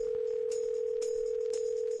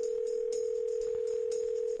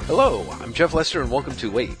Hello, I'm Jeff Lester and welcome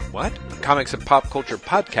to Wait, What? A comics and pop culture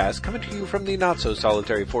podcast coming to you from the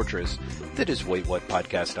not-so-solitary fortress that is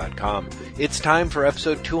waitwhatpodcast.com. It's time for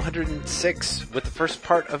episode 206 with the first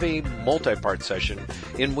part of a multi-part session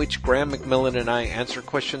in which Graham McMillan and I answer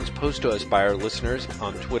questions posed to us by our listeners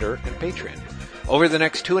on Twitter and Patreon. Over the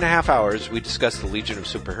next 2.5 hours, we discuss the Legion of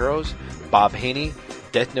Superheroes, Bob Haney,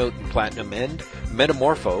 Death Note and Platinum End,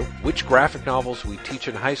 Metamorpho, which graphic novels we teach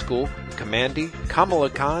in high school, Commandy, Kamala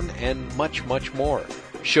Khan, and much, much more.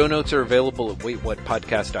 Show notes are available at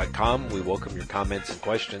waitwhatpodcast.com. We welcome your comments and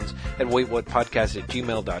questions at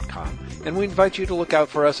waitwhatpodcast@gmail.com. And we invite you to look out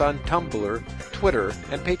for us on Tumblr, Twitter,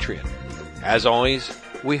 and Patreon. As always,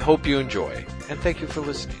 we hope you enjoy, and thank you for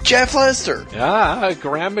listening. Jeff Lester!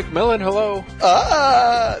 Graham McMillan, hello.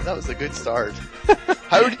 That was a good start.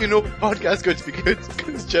 How do you know the podcast's going to be good?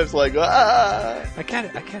 Because Jeff's like, I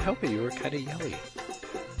can't help it. You were kind of yelly.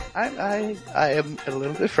 I am a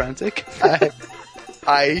little bit frantic.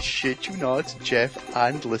 I shit you not, Jeff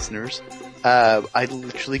and listeners. I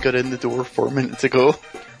literally got in the door 4 minutes ago.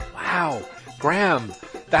 Wow. Graham,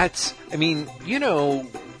 do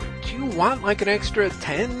you want like an extra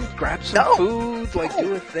 10? Grab some food,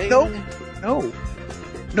 do a thing?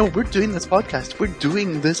 No, we're doing this podcast.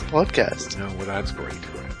 No, well, that's great.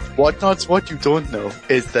 What you don't know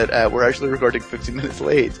is that we're actually recording 15 minutes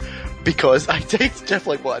late because I texted Jeff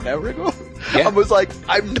an hour ago and was like,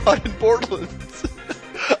 I'm not in Portland.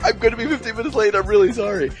 I'm going to be 15 minutes late. I'm really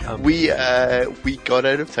sorry. We got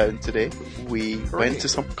out of town today. We went to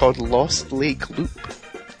something called Lost Lake Loop.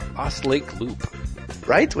 Lost Lake Loop.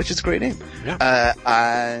 Right, which is a great name. Yeah.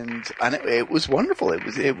 And it was wonderful.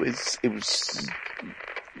 It's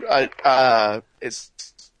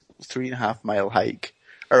 3.5 mile hike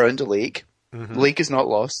around a lake. Mm-hmm. The lake is not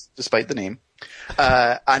lost, despite the name.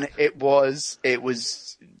 And it was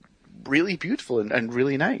really beautiful and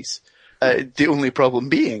really nice. The only problem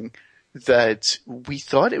being that we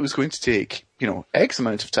thought it was going to take, X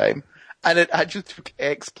amount of time, and it actually took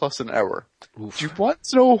X plus an hour. Oof. Do you want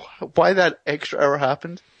to know why that extra hour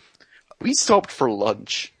happened? We stopped for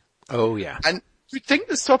lunch. Oh, yeah. And you'd think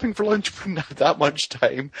that stopping for lunch wouldn't have that much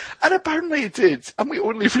time, and apparently it did. And we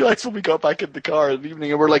only realized when we got back in the car in the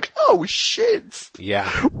evening, and we're like, oh shit!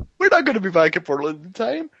 Yeah. We're not going to be back in Portland in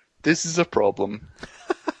time. This is a problem.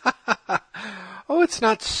 Oh, it's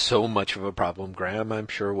not so much of a problem, Graham. I'm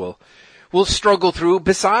sure we'll struggle through.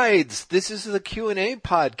 Besides, this is the Q&A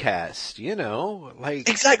podcast,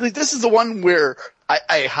 Exactly. This is the one where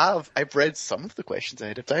I've read some of the questions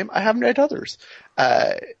ahead of time. I haven't read others.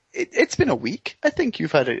 It's been a week. I think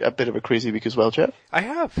you've had a bit of a crazy week as well, Jeff. I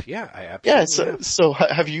have. Yeah, I absolutely have. So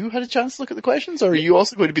have you had a chance to look at the questions, or are you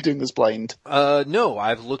also going to be doing this blind? No,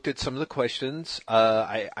 I've looked at some of the questions.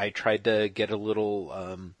 I tried to get a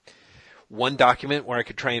little, one document where I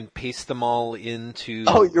could try and paste them all into.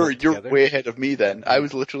 Oh, you're way ahead of me then. I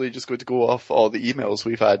was literally just going to go off all the emails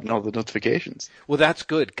we've had and all the notifications. Well, that's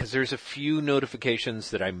good because there's a few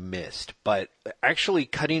notifications that I missed, but actually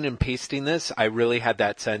cutting and pasting this, I really had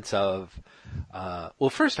that sense of,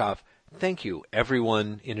 first off, thank you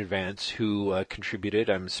everyone in advance who contributed.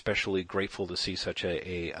 I'm especially grateful to see such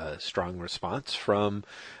a strong response from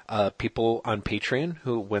people on Patreon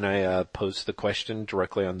who, when I posed the question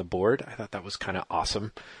directly on the board, I thought that was kind of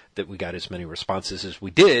awesome that we got as many responses as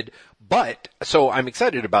we did. But so I'm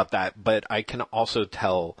excited about that, but I can also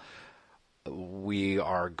tell we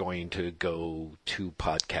are going to go 2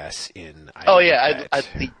 podcasts in. At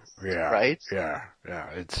least. Yeah, right? Yeah.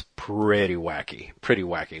 It's pretty wacky.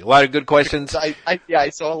 A lot of good questions. I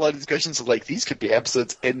saw a lot of these questions these could be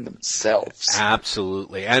episodes in themselves.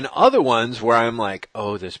 Absolutely. And other ones where I'm like,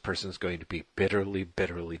 oh, this person's going to be bitterly,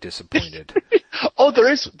 bitterly disappointed. Oh,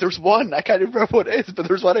 there's one. I can't remember what it is, but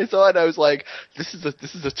there's one I saw and I was like, this is a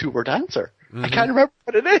 2-word answer. Mm-hmm. I can't remember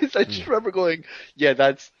what it is. I just remember going, yeah,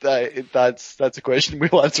 that's a question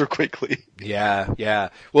we'll answer quickly. Yeah.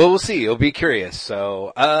 Well, we'll see. You'll be curious.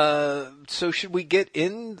 So should we get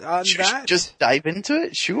in on that? Just dive into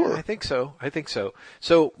it? Sure. Yeah, I think so.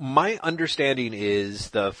 So my understanding is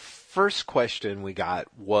the first question we got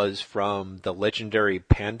was from the legendary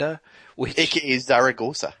Panda, AKA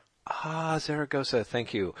Zaragoza. Zaragoza,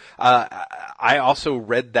 thank you. I also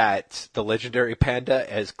read that the legendary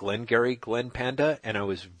Panda as Glengarry Glen Panda, and I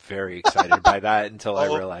was very excited by that until I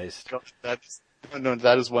realized. Gosh, that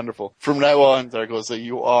is wonderful. From now on, Zaragoza,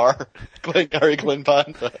 you are Glengarry Glen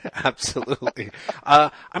Panda. Absolutely.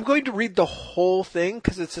 I'm going to read the whole thing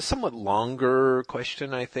because it's a somewhat longer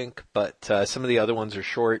question, I think, but some of the other ones are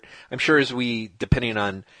short. I'm sure as we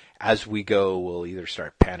go, we'll either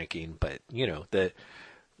start panicking, but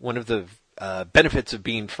one of the benefits of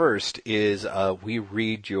being first is we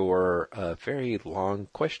read your very long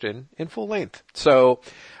question in full length. So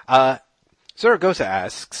Zaragoza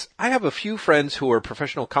asks, I have a few friends who are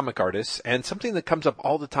professional comic artists, and something that comes up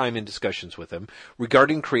all the time in discussions with them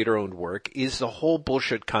regarding creator-owned work is the whole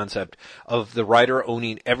bullshit concept of the writer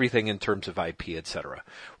owning everything in terms of IP, etc.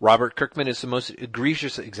 Robert Kirkman is the most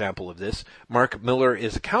egregious example of this. Mark Miller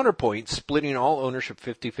is a counterpoint, splitting all ownership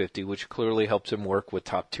 50-50, which clearly helps him work with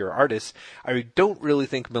top-tier artists. I don't really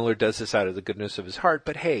think Miller does this out of the goodness of his heart,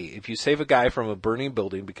 but hey, if you save a guy from a burning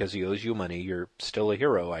building because he owes you money, you're still a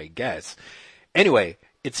hero, I guess. Anyway,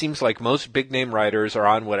 it seems like most big-name writers are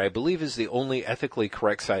on what I believe is the only ethically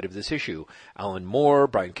correct side of this issue. Alan Moore,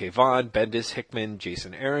 Brian K. Vaughan, Bendis, Hickman,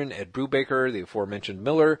 Jason Aaron, Ed Brubaker, the aforementioned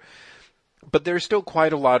Miller. But there's still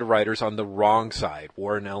quite a lot of writers on the wrong side.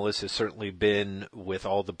 Warren Ellis has certainly been with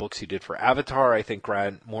all the books he did for Avatar. I think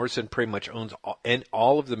Grant Morrison pretty much owns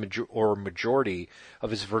all of the majority of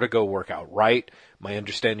his Vertigo work outright. My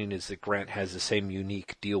understanding is that Grant has the same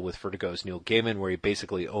unique deal with Vertigo as Neil Gaiman, where he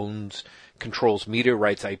basically controls media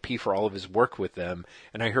rights IP for all of his work with them.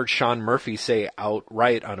 And I heard Sean Murphy say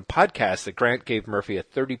outright on a podcast that Grant gave Murphy a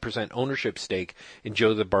 30% ownership stake in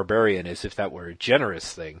Joe the Barbarian, as if that were a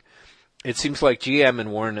generous thing. It seems like GM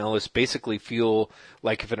and Warren Ellis basically feel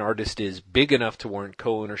like if an artist is big enough to warrant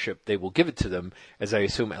co-ownership, they will give it to them, as I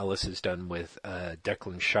assume Ellis has done with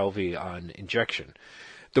Declan Shalvey on Injection.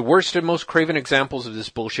 The worst and most craven examples of this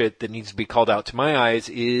bullshit that needs to be called out to my eyes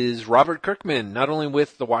is Robert Kirkman, not only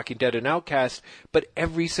with The Walking Dead and Outcast, but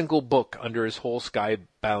every single book under his whole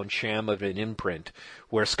Skybound sham of an imprint,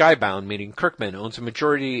 where Skybound, meaning Kirkman, owns a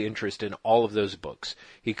majority interest in all of those books.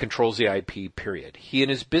 He controls the IP, period. He and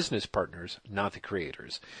his business partners, not the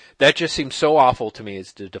creators. That just seems so awful to me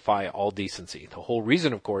as to defy all decency. The whole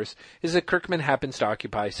reason, of course, is that Kirkman happens to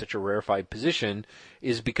occupy such a rarefied position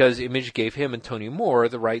is because Image gave him and Tony Moore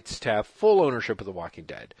the rights to have full ownership of The Walking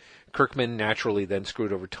Dead. Kirkman naturally then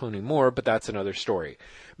screwed over Tony Moore, but that's another story.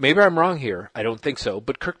 Maybe I'm wrong here. I don't think so.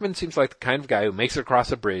 But Kirkman seems like the kind of guy who makes it across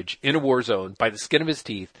a bridge in a war zone by the skin of his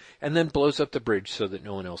teeth and then blows up the bridge so that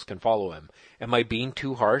no one else can follow him. Am I being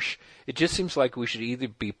too harsh? It just seems like we should either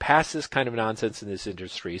be past this kind of nonsense in this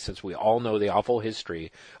industry, since we all know the awful history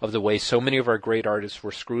of the way so many of our great artists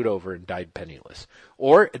were screwed over and died penniless.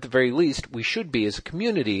 Or, at the very least, we should be, as a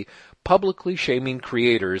community, publicly shaming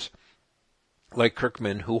creators like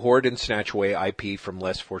Kirkman, who hoard and snatch away IP from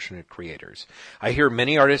less fortunate creators. I hear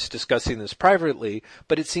many artists discussing this privately,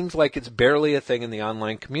 but it seems like it's barely a thing in the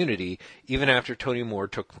online community, even after Tony Moore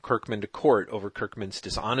took Kirkman to court over Kirkman's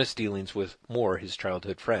dishonest dealings with Moore, his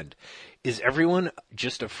childhood friend. Is everyone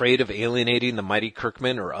just afraid of alienating the mighty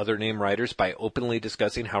Kirkman or other name writers by openly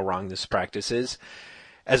discussing how wrong this practice is?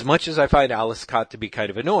 As much as I find Alice Cott to be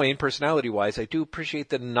kind of annoying, personality-wise, I do appreciate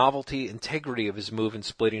the novelty, integrity of his move in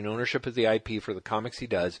splitting ownership of the IP for the comics he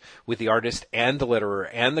does with the artist and the letterer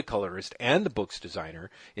and the colorist and the book's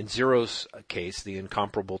designer, in Zero's case, the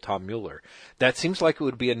incomparable Tom Mueller. That seems like it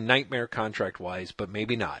would be a nightmare contract-wise, but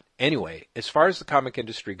maybe not. Anyway, as far as the comic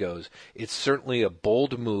industry goes, it's certainly a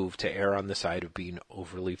bold move to err on the side of being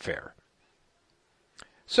overly fair.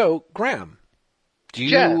 So, Graham, Do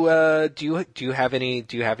you have any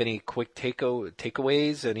quick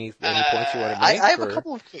takeaways? Any points you want to make? I have a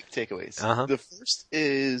couple of quick takeaways. Uh-huh. The first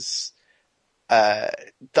is I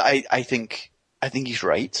think he's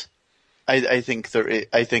right. I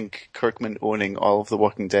think Kirkman owning all of The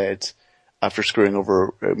Walking Dead after screwing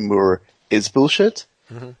over Moore is bullshit.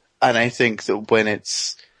 Mm-hmm. And I think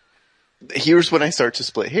that here's when I start to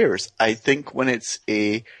split hairs. I think when it's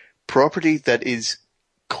a property that is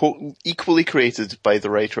equally created by the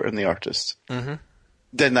writer and the artist, mm-hmm.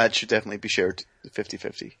 then that should definitely be shared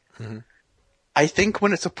 50-50. Mm-hmm. I think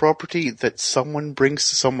when it's a property that someone brings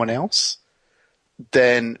to someone else,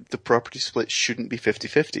 then the property split shouldn't be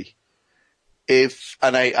 50-50.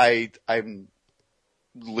 I'm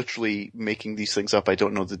literally making these things up. I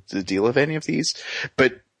don't know the deal of any of these,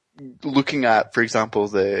 but looking at, for example,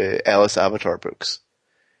 the Ellis Avatar books,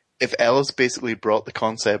 if Ellis basically brought the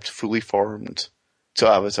concept fully formed to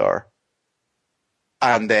Avatar,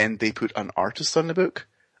 and then they put an artist on the book,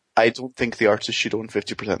 I don't think the artist should own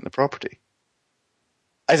 50% of the property.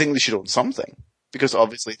 I think they should own something, because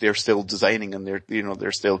obviously they're still designing and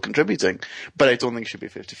they're still contributing, but I don't think it should be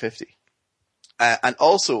 50-50. And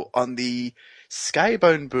also, on the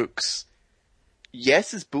Skybound books,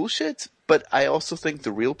 yes, it's bullshit, but I also think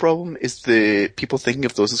the real problem is the people thinking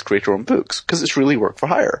of those as creator-owned books, because it's really work for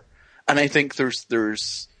hire. And I think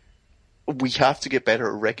we have to get better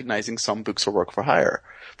at recognizing some books are work for hire.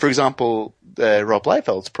 For example, Rob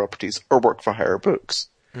Liefeld's properties are work for hire books.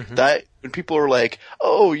 That when people are like,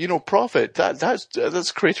 oh, profit,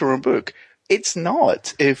 that's create your own book. It's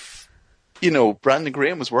not if, Brandon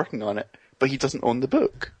Graham was working on it, but he doesn't own the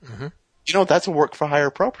book. That's a work for hire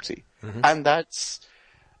property. And that's,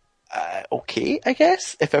 okay, I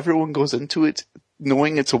guess, if everyone goes into it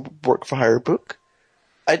knowing it's a work for hire book.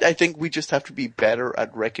 I think we just have to be better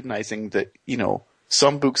at recognizing that,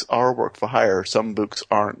 some books are work for hire, some books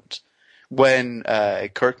aren't. When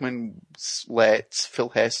Kirkman let Phil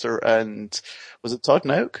Hester and was it Todd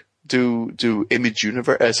Nauck do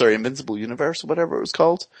Invincible Universe or whatever it was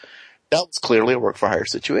called, that was clearly a work for hire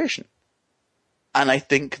situation, and I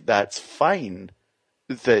think that's fine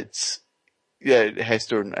that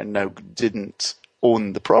Hester and Nauck didn't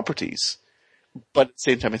own the properties, but at the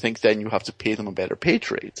same time, I think then you have to pay them a better pay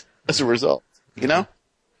rate as a result.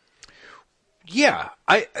 Yeah,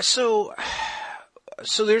 So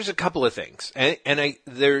there's a couple of things,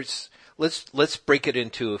 let's break it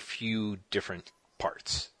into a few different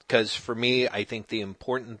parts. Because for me, I think the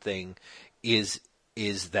important thing is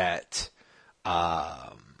that,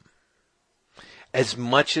 as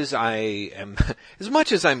much as I'm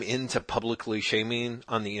into publicly shaming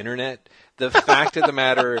on the internet, the fact of the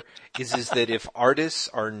matter is that if artists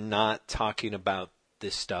are not talking about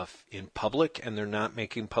this stuff in public and they're not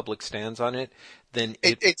making public stands on it, then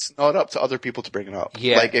it's not up to other people to bring it up.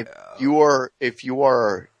 Yeah. Like if you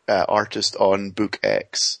are artist on book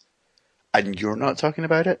X and you're not talking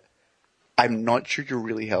about it, I'm not sure you're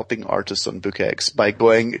really helping artists on book X by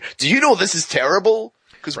going, do you know this is terrible?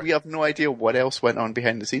 Because we have no idea what else went on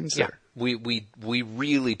behind the scenes there. We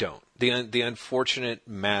really don't. The unfortunate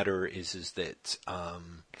matter is that,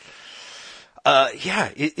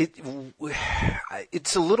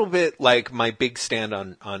 it's a little bit like my big stand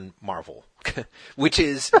on Marvel, which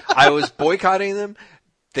is I was boycotting them.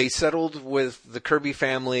 They settled with the Kirby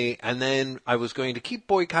family, and then I was going to keep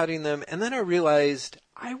boycotting them, and then I realized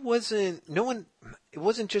it wasn't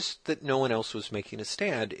just that no one else was making a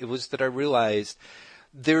stand. It was that I realized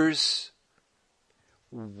there's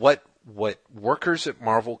what workers at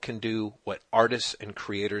Marvel can do, what artists and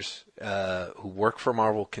creators who work for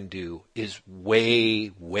Marvel can do is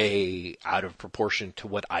way, way out of proportion to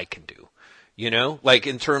what I can do. Like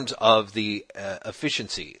in terms of the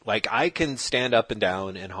efficiency. Like I can stand up and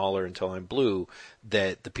down and holler until I'm blue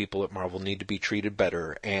that the people at Marvel need to be treated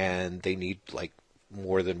better and they need like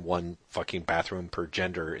more than one fucking bathroom per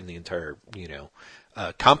gender in the entire,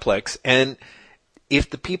 complex. And if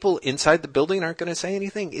the people inside the building aren't going to say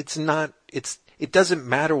anything, it doesn't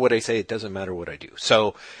matter what I say. It doesn't matter what I do.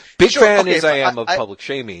 So big fan as I am of public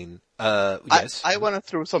shaming. Yes. I want to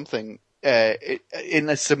throw something, in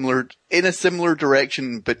a similar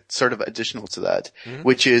direction, but sort of additional to that,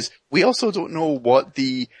 which is we also don't know what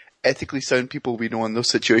the ethically sound people we know in those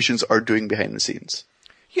situations are doing behind the scenes.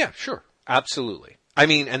 Yeah, sure. Absolutely. I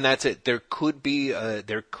mean, and that's it. There could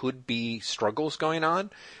be struggles going on,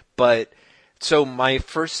 but so my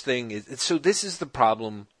first thing is, so this is the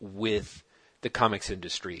problem with the comics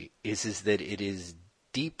industry is that it is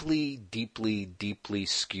deeply, deeply, deeply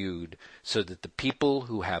skewed so that the people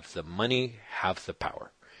who have the money have the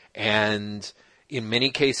power. And in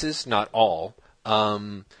many cases, not all,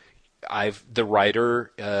 the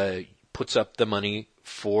writer puts up the money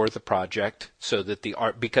for the project so that the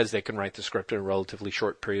art, because they can write the script in a relatively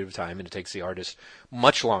short period of time and it takes the artist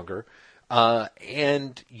much longer.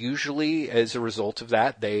 And usually as a result of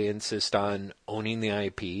that, they insist on owning the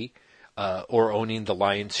IP, or owning the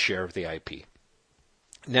lion's share of the IP.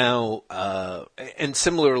 Now, and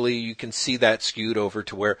similarly, you can see that skewed over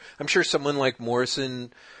to where I'm sure someone like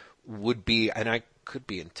Morrison would be, and I could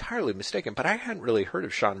be entirely mistaken, but I hadn't really heard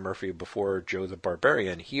of Sean Murphy before Joe the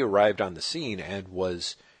Barbarian. He arrived on the scene and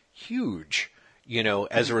was huge,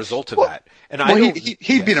 as a result of that. And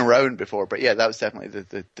he'd been around before, but yeah, that was definitely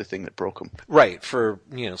the thing that broke him. Right, for,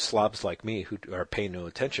 slobs like me who are paying no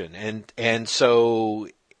attention. And so...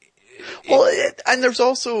 and there's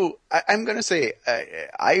also, I'm going to say,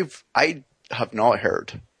 I have not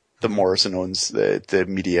heard that Morrison owns the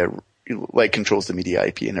media, like controls the media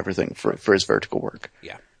IP and everything for his Vertigo work.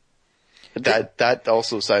 Yeah. That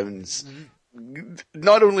also sounds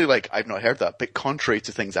not only like I've not heard that, but contrary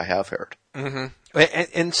to things I have heard. Mm-hmm.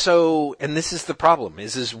 And so this is the problem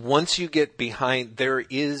is once you get behind, there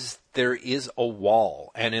is a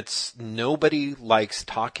wall, and it's nobody likes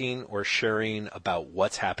talking or sharing about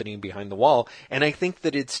what's happening behind the wall. And I think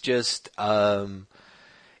that it's just,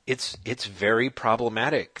 it's very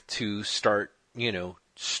problematic to start,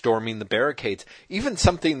 storming the barricades. Even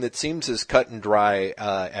something that seems as cut and dry,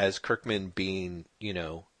 as Kirkman being,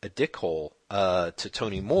 a dickhole, to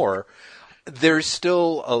Tony Moore. there's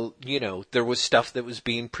still there was stuff that was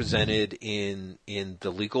being presented in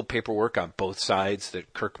the legal paperwork on both sides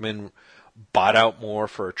that Kirkman bought out more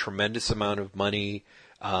for a tremendous amount of money,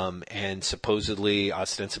 and supposedly,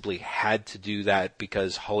 ostensibly had to do that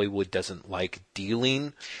because Hollywood doesn't like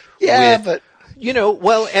dealing with,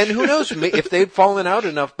 well, and who knows, if they'd fallen out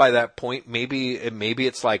enough by that point, maybe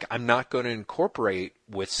it's like, I'm not going to incorporate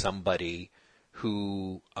with somebody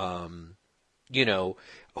who, who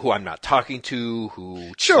I'm not talking to,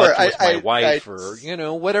 who slept with my wife, or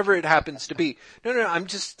whatever it happens to be. No, I'm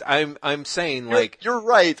saying you're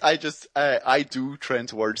right. I do trend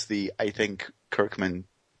towards I think Kirkman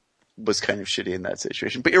was kind of shitty in that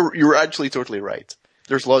situation, but you're actually totally right.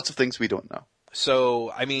 There's lots of things we don't know.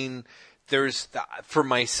 So, I mean, for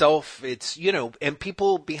myself, it's, and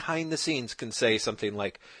people behind the scenes can say something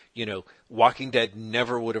like, Walking Dead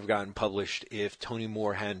never would have gotten published if Tony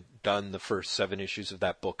Moore hadn't done the first 7 issues of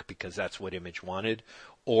that book because that's what Image wanted.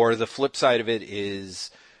 Or the flip side of it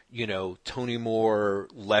is, Tony Moore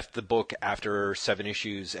left the book after 7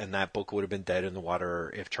 issues and that book would have been dead in the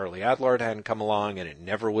water if Charlie Adlard hadn't come along, and it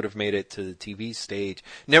never would have made it to the TV stage,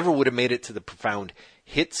 never would have made it to the profound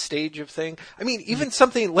hit stage of thing. I mean, even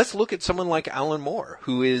let's look at someone like Alan Moore,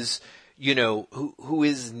 who is, who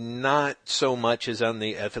is not so much as on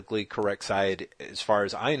the ethically correct side, as far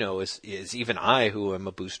as I know, is even I, who am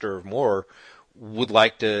a booster of Moore, would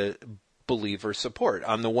like to believe or support.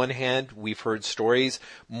 On the one hand, we've heard stories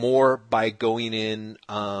more by going in,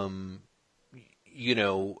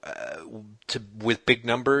 with big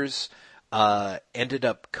numbers, ended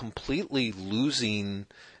up completely losing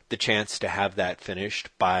the chance to have that finished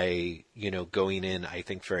by, going in, I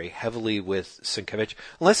think, very heavily with Sienkiewicz.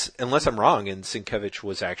 Unless I'm wrong, and Sienkiewicz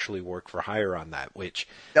was actually work for hire on that, which...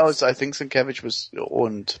 No, I think Sienkiewicz was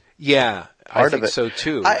owned. Yeah, I think so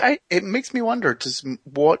too. It makes me wonder,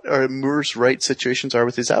 what Moore's right situations are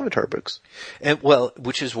with his Avatar books. And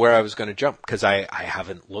which is where I was going to jump, because I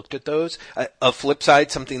haven't looked at those. A flip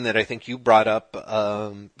side, something that I think you brought up,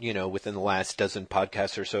 within the last dozen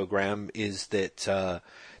podcasts or so, Graham, is that,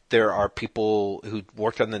 there are people who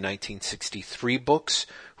worked on the 1963 books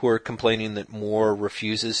who are complaining that Moore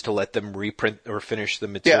refuses to let them reprint or finish the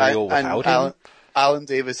material without him. Alan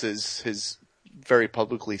Davis has very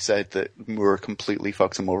publicly said that Moore completely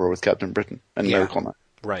fucks him over with Captain Britain and Miracle Man.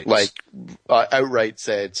 Right. Outright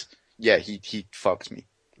said, yeah, he fucked me.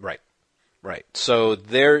 Right. Right. So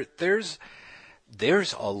there's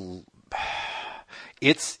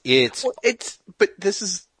but this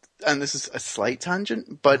is a slight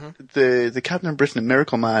tangent, but the Captain Britain and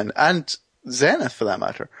Miracle Man, and Zenith for that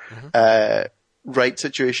matter, write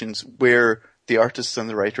situations where the artists and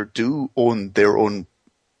the writer do own their own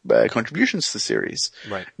contributions to the series.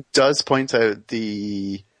 Right. Does point out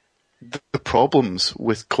the problems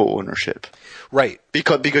with co-ownership. Right.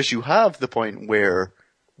 Because you have the point where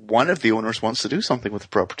one of the owners wants to do something with the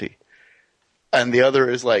property, and the other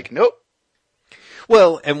is like, nope.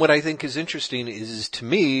 Well, and what I think is interesting is, to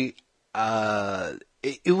me,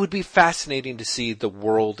 it would be fascinating to see the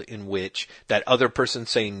world in which that other person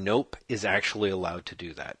saying nope is actually allowed to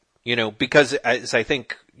do that. Because as I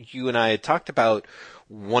think you and I had talked about,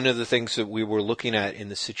 one of the things that we were looking at in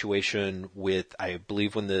the situation with, I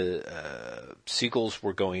believe, when the Seagulls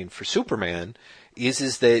were going for Superman,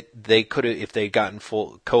 is that they could have, if they'd gotten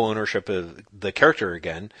full co-ownership of the character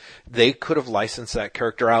again, they could have licensed that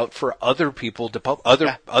character out for other people to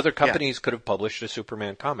other companies could have published a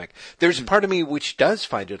Superman comic. There's a part of me which does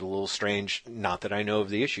find it a little strange, not that I know of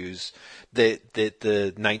the issues, that the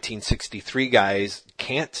 1963 guys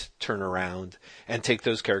can't turn around and take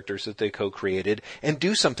those characters that they co-created and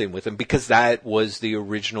do something with them, because that was the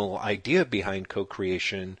original idea behind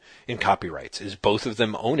co-creation in copyrights, is both of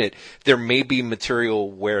them own it. There may be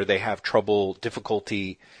material where they have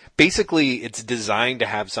difficulty. Basically, it's designed to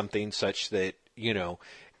have something such that,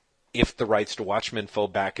 if the rights to Watchmen fell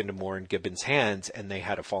back into Moore and Gibbons' hands and they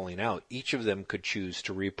had a falling out, each of them could choose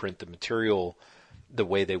to reprint the material the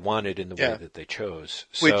way they wanted in the way that they chose.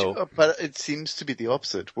 But it seems to be the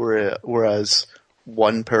opposite, whereas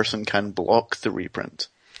one person can block the reprint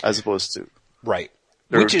as opposed to... Right.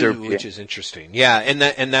 Which is interesting. Yeah, and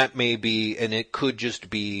that may be, and it could just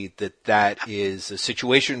be that is a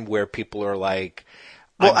situation where people are like,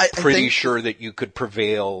 I'm pretty sure that you could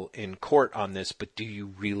prevail in court on this, but do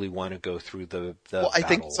you really want to go through the battle? I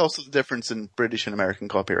think it's also the difference in British and American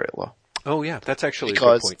copyright law. Oh yeah, that's actually a good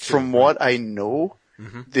point too. Because from what I know,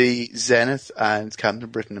 the Zenith and Captain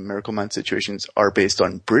Britain and Miracle Man situations are based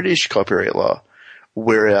on British copyright law,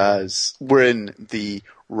 wherein the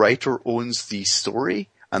writer owns the story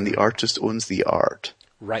and the artist owns the art.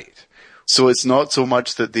 Right. So it's not so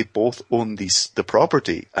much that they both own the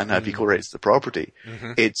property and have equal rights to the property.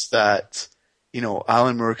 Mm-hmm. It's that,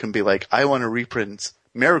 Alan Moore can be like, I want to reprint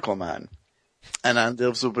Miracle Man. And Andy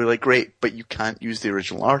Elves will be like, great, but you can't use the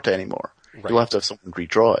original art anymore. Right. You'll have to have someone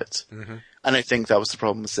redraw it. Mm-hmm. And I think that was the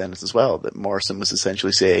problem with Zenith as well, that Morrison was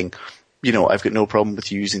essentially saying, I've got no problem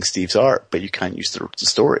with you using Steve's art, but you can't use the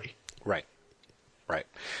story. Right. Right.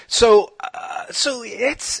 So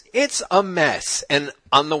it's a mess. And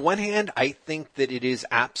on the one hand, I think that it is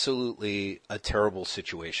absolutely a terrible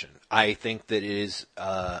situation. I think that it is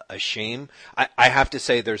a shame. I have to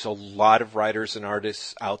say there's a lot of writers and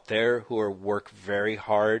artists out there who work very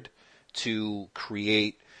hard to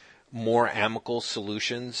create more amicable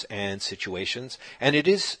solutions and situations. And it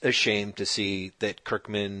is a shame to see that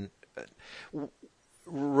Kirkman,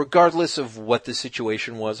 regardless of what the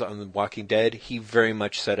situation was on The Walking Dead, he very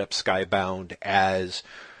much set up Skybound as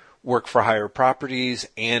work for hire properties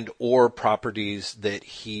and or properties that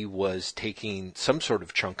he was taking some sort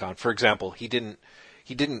of chunk on. For example, he didn't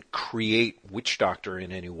create Witch Doctor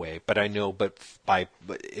in any way, but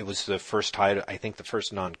it was the first title, I think the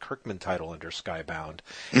first non-Kirkman title under Skybound.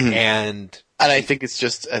 Mm-hmm. And I think it's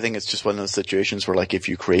just one of those situations where, like, if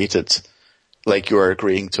you create it, like, you are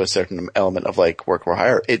agreeing to a certain element of, like, work for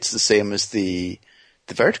hire. It's the same as the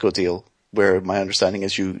Vertigo deal, where my understanding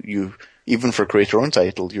is you even for create your own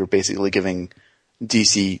title, you're basically giving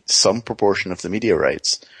DC some proportion of the media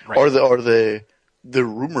rights. Right. Or the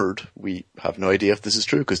rumored, we have no idea if this is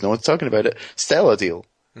true because no one's talking about it, Stella deal,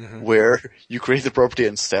 where you create the property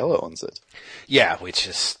and Stella owns it. Yeah, which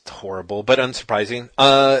is horrible, but unsurprising.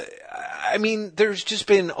 I mean, there's just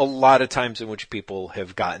been a lot of times in which people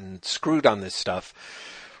have gotten screwed on this stuff.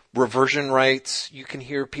 Reversion rights, you can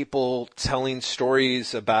hear people telling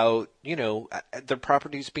stories about, their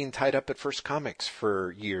properties being tied up at First Comics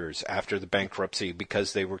for years after the bankruptcy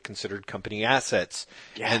because they were considered company assets.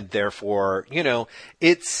 Yeah. And therefore,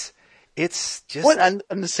 it's just... Well, and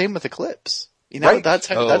the same with Eclipse. Right. That's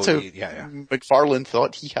how McFarlane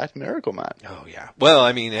thought he had Miracle Man. Oh, yeah. Well,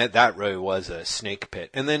 I mean, that really was a snake pit.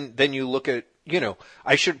 And then you look at,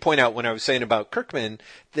 I should point out when I was saying about Kirkman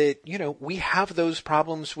that, we have those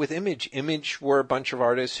problems with Image. Image were a bunch of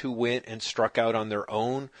artists who went and struck out on their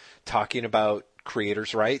own talking about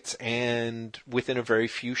creators' rights. And within a very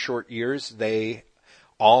few short years, they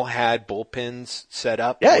all had bullpens set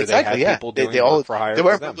up. Yeah, where exactly. They had people doing work for hire.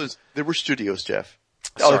 They were studios, Jeff.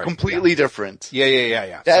 Sorry, completely different.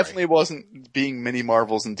 Yeah. Definitely wasn't being mini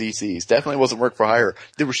Marvels and DCs. Definitely wasn't work for hire.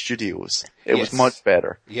 They were studios. It was much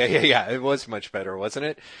better. Yeah. It was much better, wasn't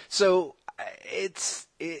it? So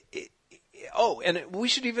and we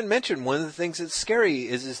should even mention one of the things that's scary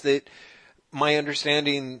is that my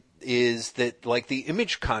understanding is that, like, the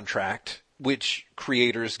Image contract, which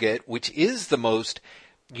creators get, which is the most,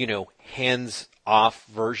 hands-off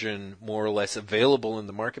version, more or less, available in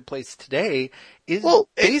the marketplace today, is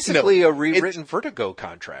basically a rewritten Vertigo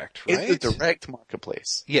contract, right? It's the direct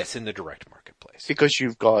marketplace. Yes, in the direct marketplace. Because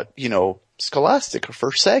you've got, Scholastic or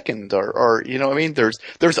First Second or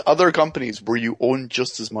there's other companies where you own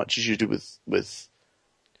just as much as you do with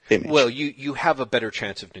Image. Well, you have a better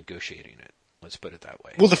chance of negotiating it. Let's put it that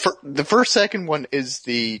way. Well, the First Second one is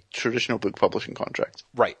the traditional book publishing contract.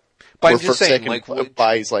 Right. But I'm just saying,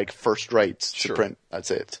 buys first rights to print. That's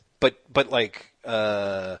it. But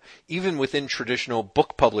even within traditional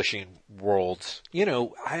book publishing worlds,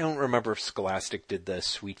 I don't remember if Scholastic did the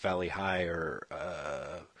Sweet Valley High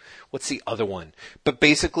or what's the other one. But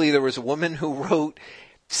basically, there was a woman who wrote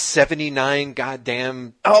 79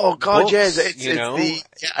 goddamn books,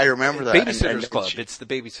 I remember that. Babysitter's Club. It's the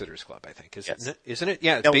Babysitter's Club, I think, isn't it?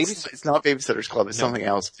 Yeah, it's not Babysitter's Club. It's something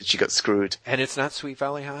else that she got screwed. And it's not Sweet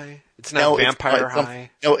Valley High. It's not Vampire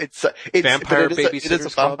High. It's Vampire Babysitter's Club. It is a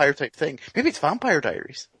vampire type thing. Maybe it's Vampire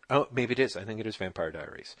Diaries. Oh, maybe it is. I think it is Vampire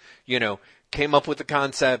Diaries. Came up with the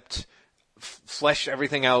concept, fleshed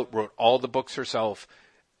everything out, wrote all the books herself,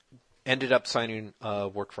 ended up signing a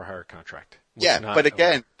work for hire contract. Yeah, but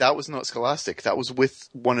again, that was not Scholastic. That was with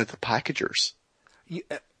one of the packagers.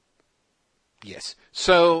 Yes.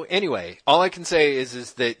 So anyway, all I can say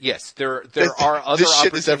is that yes, there are other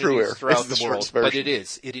opportunities throughout the world, but it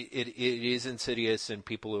is insidious, and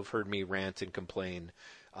people who've heard me rant and complain.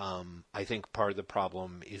 I think part of the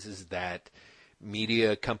problem is that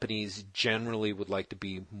media companies generally would like to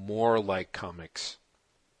be more like comics.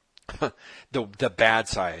 the bad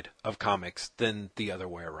side of comics than the other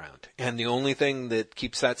way around. And the only thing that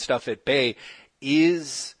keeps that stuff at bay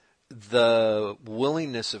is the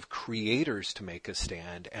willingness of creators to make a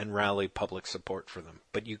stand and rally public support for them.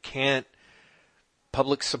 But you can't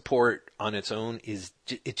public support on its own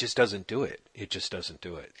it just doesn't do it. It just doesn't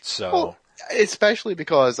do it. So. Well, especially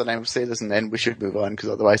because, and I will say this and then we should move on because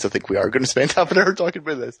otherwise I think we are going to spend half an hour talking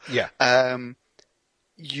about this. Yeah.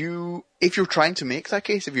 If you're trying to make that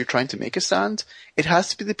case, if you're trying to make a stand, it has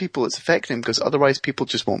to be the people it's affecting because otherwise people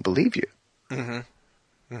just won't believe you. Mm-hmm. Mm-hmm.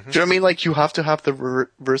 Do you know what I mean? Like, you have to have the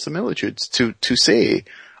verisimilitude to say,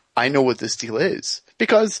 I know what this deal is.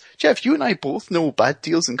 Because, Jeff, you and I both know bad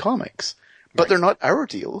deals in comics, but they're not our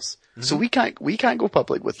deals. Mm-hmm. So we can't go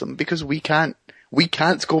public with them because we can't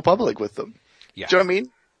go public with them. Yeah. Do you know what I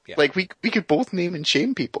mean? Yeah. Like, we could both name and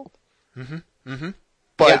shame people. Mm-hmm. Mm-hmm.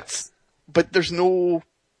 But there's no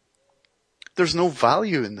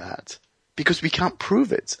value in that because we can't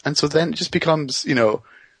prove it. And so then it just becomes,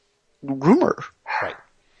 rumor. Right.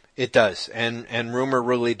 It does. And rumor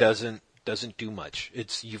really doesn't do much.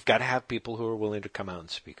 You've got to have people who are willing to come out and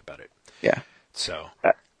speak about it. Yeah. So.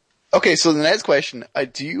 Okay, so the next question,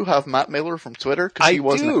 do you have Matt Miller from Twitter? I do.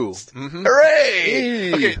 Mm-hmm. Hooray!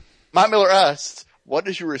 Hey. Okay, Matt Miller asked, what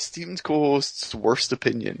is your esteemed co-host's worst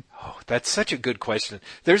opinion? Oh, that's such a good question.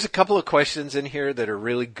 There's a couple of questions in here that are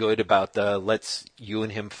really good about the let's you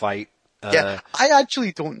and him fight. Yeah, I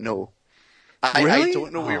actually don't know. Really? I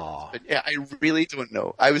don't know yeah, I really don't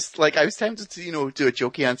know. I was tempted to, do a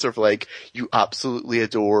jokey answer of like, you absolutely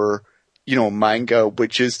adore, manga,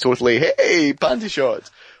 which is totally, hey, panty shot.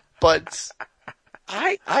 But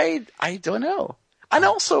I don't know. And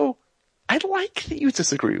also, I'd like that you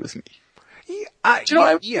disagree with me.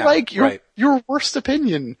 Your worst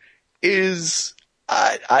opinion is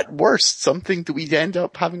at worst something that we'd end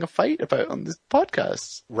up having a fight about on this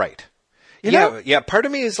podcast. Right. You know? Yeah. Part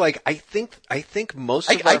of me is like, I think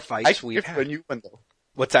most of our fights we've had. I can give you a new one though.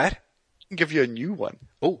 What's that? I can give you a new one.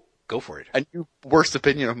 Oh, go for it. A new worst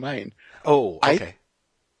opinion of mine. Oh, okay.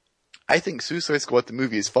 I think Suicide Squad the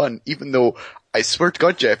movie is fun, even though I swear to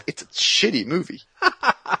God, Jeff, it's a shitty movie.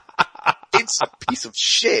 It's a piece of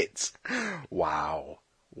shit. Wow.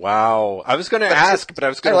 I was going to ask, but I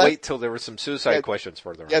was going to wait till there were some suicide questions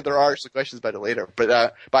further on. Yeah, there are some questions about it later,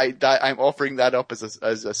 but by that, I'm offering that up as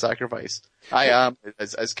a sacrifice. I am,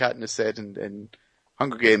 as Katniss said in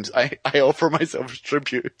Hunger Games, I offer myself as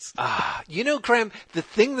tribute. Graham, the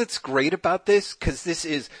thing that's great about this, because this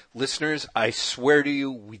is, listeners, I swear to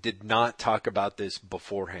you, we did not talk about this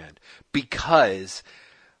beforehand, because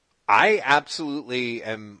I absolutely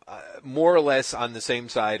am more or less on the same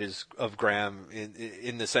side of Graham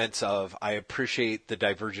in the sense of I appreciate the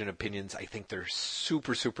divergent opinions. I think they're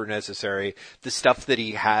super, super necessary. The stuff that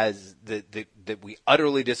he has that we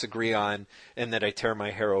utterly disagree on and that I tear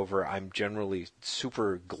my hair over, I'm generally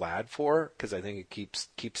super glad for because I think it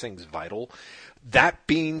keeps things vital. That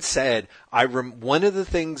being said, one of the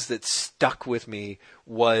things that stuck with me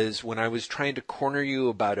was when I was trying to corner you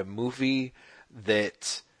about a movie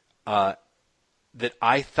that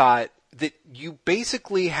I thought that you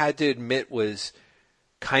basically had to admit was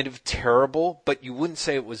kind of terrible, but you wouldn't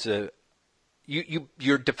say it was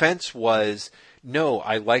your defense was, no,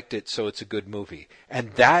 I liked it, so it's a good movie.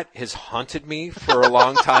 And that has haunted me for a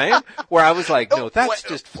long time, where I was like, no, that's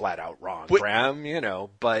just flat out wrong, Graham,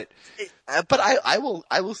 but. But I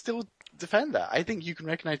will still defend that. I think you can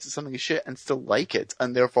recognize that something is shit and still like it,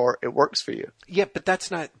 and therefore it works for you. Yeah, but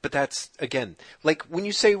that's, again, like when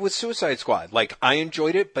you say with Suicide Squad, like I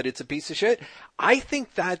enjoyed it, but it's a piece of shit. I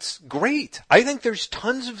think that's great. I think there's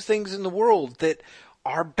tons of things in the world that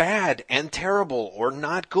are bad and terrible or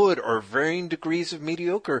not good or varying degrees of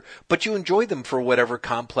mediocre, but you enjoy them for whatever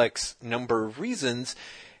complex number of reasons.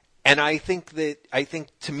 And I think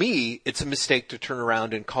to me, it's a mistake to turn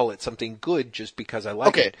around and call it something good just because I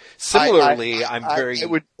like it. Similarly,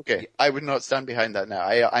 I would not stand behind that now.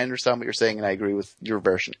 I understand what you're saying and I agree with your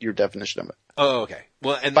definition of it. Oh, okay.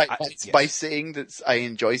 Well, and by saying that I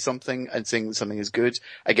enjoy something and saying that something is good,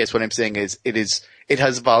 I guess what I'm saying is it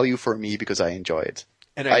has value for me because I enjoy it.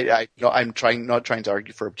 And I'm not trying to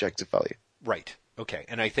argue for objective value. Right. Okay,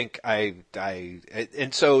 and I think and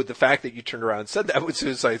so the fact that you turned around and said that with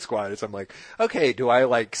Suicide Squad is I'm like, okay, do I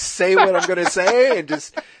like say what I'm going to say and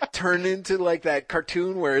just turn into like that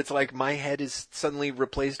cartoon where it's like my head is suddenly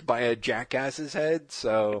replaced by a jackass's head?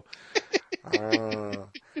 So,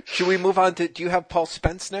 should we move on to, do you have Paul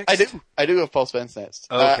Spence next? I do have Paul Spence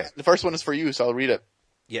next. Okay. The first one is for you, so I'll read it.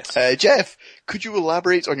 Yes. Jeff, could you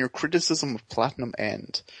elaborate on your criticism of Platinum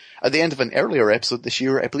End? At the end of an earlier episode this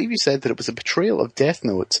year, I believe you said that it was a betrayal of Death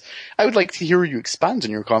Note. I would like to hear you expand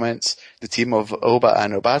on your comments. The team of Oba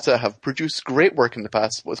and Obata have produced great work in the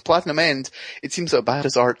past, but with Platinum End, it seems that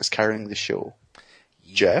Obata's art is carrying the show.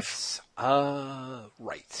 Yes. Jeff?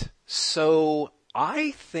 Right. So,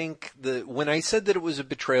 I think that when I said that it was a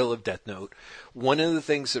betrayal of Death Note, one of the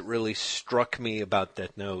things that really struck me about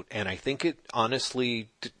Death Note, and I think it honestly,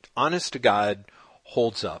 honest to God,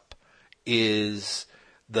 holds up, is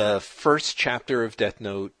the first chapter of Death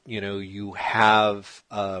Note. You have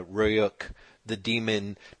Ryuk, the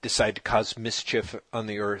demon, decide to cause mischief on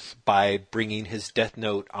the earth by bringing his Death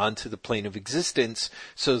Note onto the plane of existence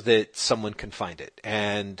so that someone can find it.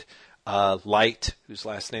 And Light, whose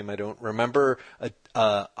last name I don't remember,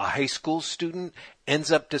 a high school student,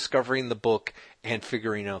 ends up discovering the book and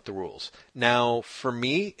figuring out the rules. Now, for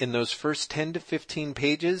me, in those first 10 to 15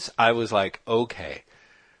 pages, I was like, okay,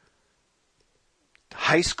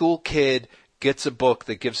 high school kid gets a book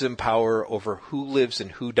that gives him power over who lives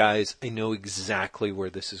and who dies. I know exactly where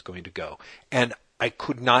this is going to go. And I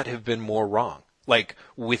could not have been more wrong. Like,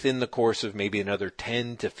 within the course of maybe another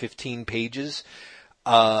 10 to 15 pages,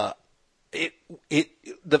 the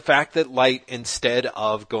fact that Light, instead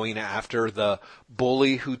of going after the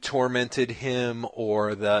bully who tormented him,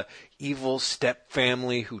 or the evil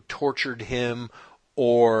stepfamily who tortured him,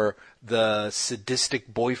 or the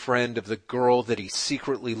sadistic boyfriend of the girl that he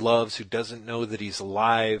secretly loves who doesn't know that he's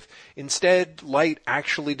alive, instead Light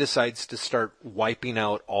actually decides to start wiping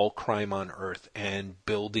out all crime on Earth and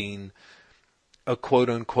building a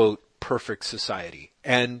quote-unquote perfect society.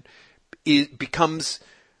 And it becomes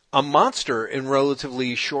a monster in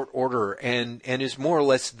relatively short order, and is more or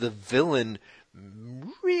less the villain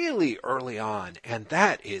really early on, and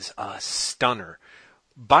that is a stunner.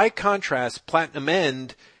 By contrast, Platinum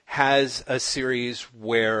End has a series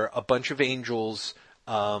where a bunch of angels,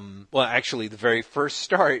 actually the very first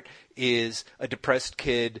start is a depressed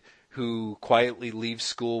kid who quietly leaves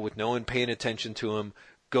school with no one paying attention to him,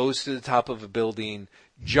 goes to the top of a building,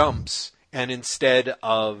 jumps, and instead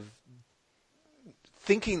of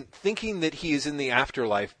thinking that he is in the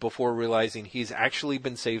afterlife before realizing he's actually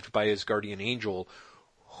been saved by his guardian angel,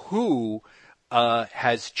 who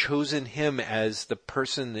has chosen him as the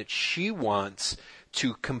person that she wants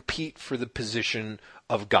to compete for the position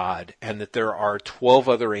of God, and that there are 12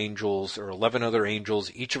 other angels or 11 other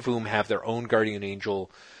angels, each of whom have their own guardian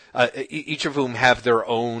angel, each of whom have their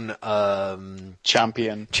own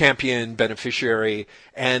champion beneficiary,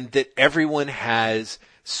 and that everyone has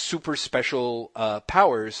super special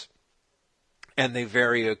powers, and they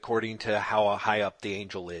vary according to how high up the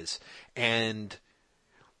angel is. And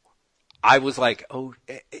I was like, oh,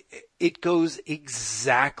 it goes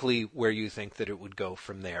exactly where you think that it would go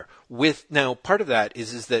from there. Now, part of that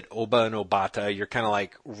is that Oba and Obata, you're kind of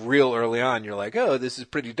like, real early on, you're like, oh, this is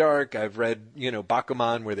pretty dark. I've read,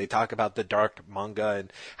 Bakuman, where they talk about the dark manga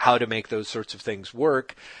and how to make those sorts of things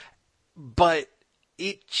work. But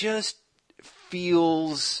it just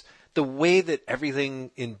feels, the way that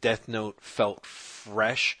everything in Death Note felt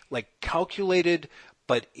fresh, like calculated,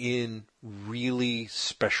 but in really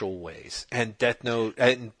special ways. And Death Note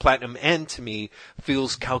and Platinum End, to me,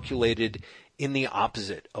 feels calculated in the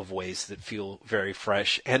opposite of ways that feel very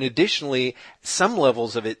fresh. And additionally, some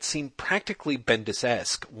levels of it seem practically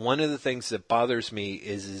Bendis-esque. One of the things that bothers me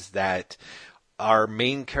is that our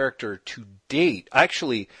main character to date,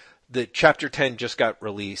 actually, the chapter 10 just got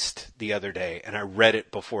released the other day, and I read it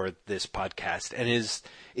before this podcast, and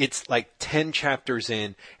it's like 10 chapters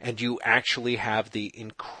in, and you actually have the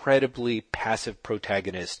incredibly passive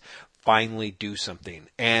protagonist finally do something.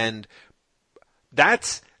 And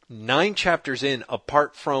that's 9 chapters in,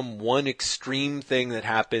 apart from one extreme thing that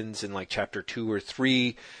happens in like chapter 2 or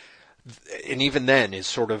 3, and even then is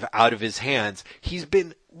sort of out of his hands. He's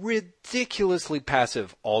been ridiculously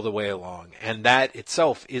passive all the way along. And that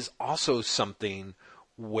itself is also something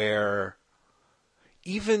where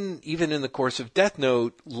even in the course of Death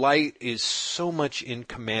Note, Light is so much in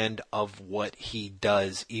command of what he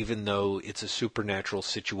does, even though it's a supernatural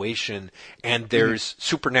situation and there's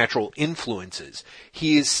supernatural influences.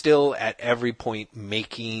 He is still at every point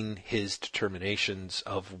making his determinations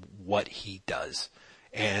of what he does.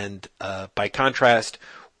 And by contrast,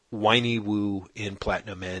 Whiny Woo in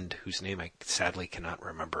Platinum End, whose name I sadly cannot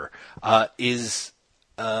remember, is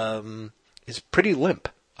pretty limp,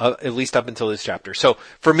 at least up until this chapter. So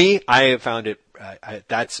for me, I have found it.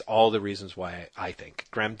 That's all the reasons why I think.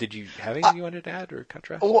 Graham, did you have anything you wanted to add or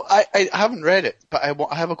contrast? Well, I haven't read it, but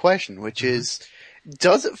I have a question, which is,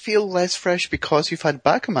 does it feel less fresh because you've had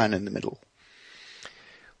Bakuman in the middle?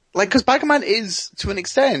 Like, because Bakuman is, to an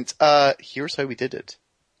extent, here's how we did it.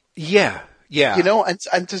 Yeah.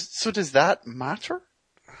 Does that matter?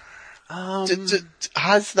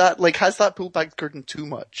 Has that pulled back the curtain too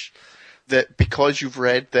much? That because you've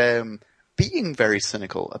read them being very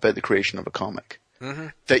cynical about the creation of a comic,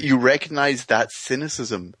 that you recognize that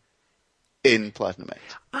cynicism in Platinum End.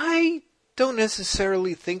 I don't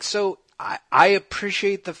necessarily think so. I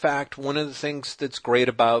appreciate the fact one of the things that's great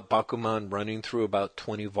about Bakuman running through about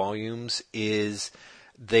 20 volumes is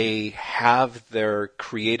they have their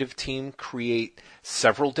creative team create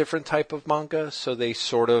several different type of manga, so they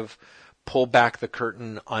sort of pull back the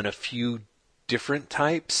curtain on a few different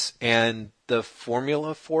types and the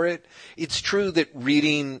formula for it. It's true that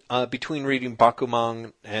between reading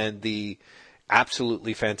Bakuman and the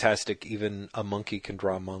absolutely fantastic Even a Monkey Can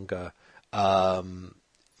Draw manga,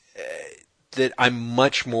 that I'm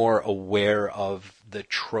much more aware of the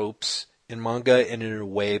tropes in manga, and in a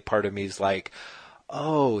way, part of me is like,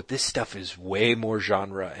 oh, this stuff is way more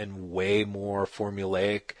genre and way more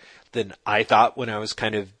formulaic than I thought when I was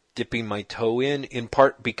kind of dipping my toe in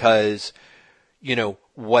part because, you know,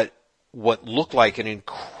 what looked like an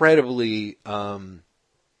incredibly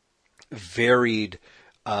varied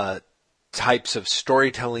types of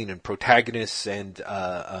storytelling and protagonists and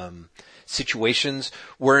situations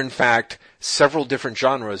were in fact several different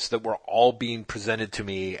genres that were all being presented to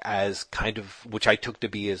me as kind of, which I took to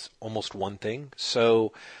be as almost one thing.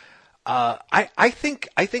 So I think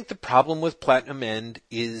the problem with Platinum End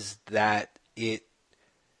is that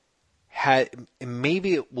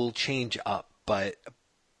maybe it will change up, but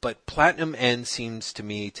Platinum End seems to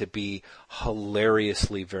me to be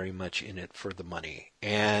hilariously very much in it for the money,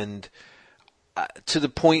 and to the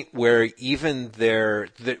point where even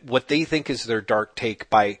what they think is their dark take,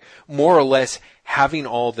 by more or less having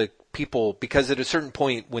all the people, because at a certain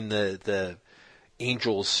point when the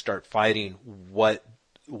angels start fighting, what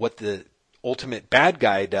the ultimate bad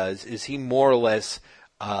guy does is he more or less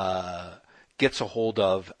gets a hold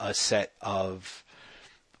of a set of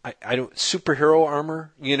superhero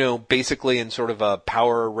armor, you know, basically in sort of a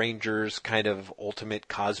Power Rangers kind of ultimate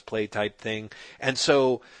cosplay type thing. And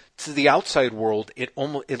so to the outside world, it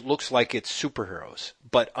looks like it's superheroes,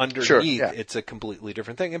 but underneath it's a completely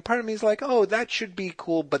different thing. And part of me is like, oh, that should be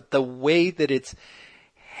cool, but the way that it's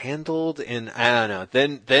handled, and I don't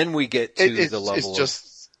know, then we get to the level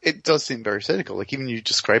it does seem very cynical. Like even you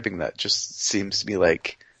describing that just seems to be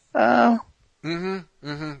like, oh.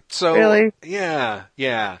 So, really? Yeah.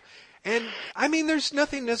 And, I mean, there's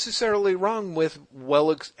nothing necessarily wrong with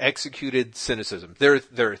well-executed cynicism. There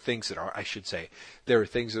are things that are, I should say, there are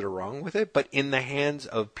things that are wrong with it, but in the hands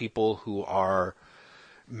of people who are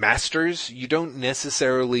masters, you don't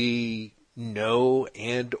necessarily know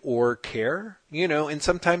and or care, you know, and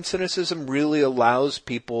sometimes cynicism really allows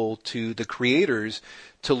the creators,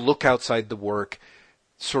 to look outside the work,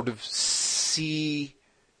 sort of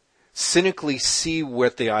cynically see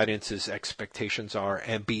what the audience's expectations are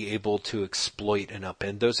and be able to exploit and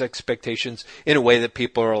upend those expectations in a way that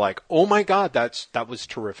people are like, oh my God, that was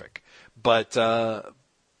terrific. But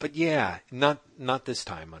yeah, not this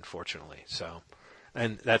time, unfortunately. So,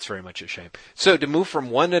 and that's very much a shame. So to move from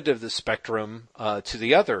one end of the spectrum, to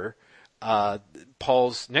the other,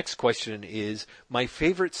 Paul's next question is, my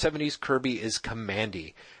favorite 70s Kirby is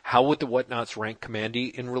Kamandi. How would the Whatnots rank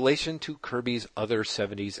Kamandi in relation to Kirby's other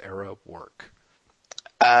 70s era work?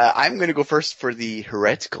 I'm going to go first for the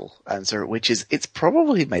heretical answer, which is it's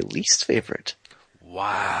probably my least favorite.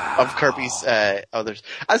 Wow. Of Kirby's others.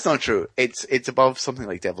 That's not true. It's above something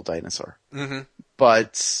like Devil Dinosaur. Mm-hmm.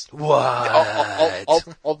 But what?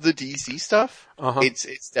 Of the DC stuff,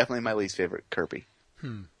 it's definitely my least favorite Kirby.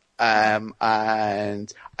 And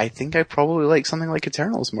I think I probably like something like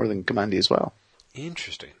Eternals more than Kamandi as well.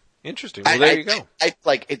 Interesting. Well, there you go.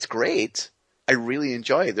 It's great. I really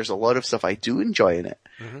enjoy it. There's a lot of stuff I do enjoy in it,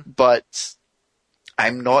 but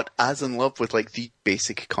I'm not as in love with like the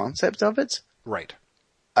basic concept of it. Right.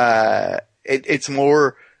 It's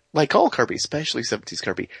more like all Kirby, especially 70s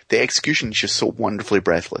Kirby. The execution is just so wonderfully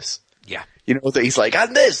breathless. Yeah. You know, that he's like,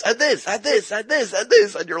 and this, and this, and this, and this, and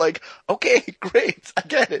this, and you're like, okay, great, I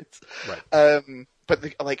get it. Right.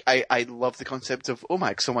 But I love the concept of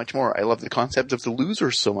OMAC so much more. I love the concept of the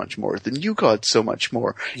Losers so much more, the New Gods so much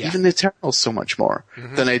more, even the Eternals so much more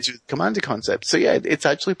than I do the Kamandi concept. So yeah, it's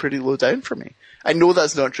actually pretty low down for me. I know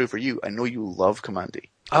that's not true for you. I know you love Kamandi.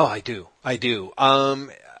 Oh, I do.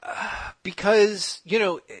 Because, you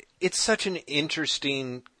know, it's such an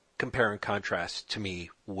interesting compare and contrast to me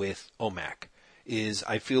with OMAC.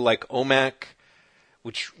 I feel like OMAC,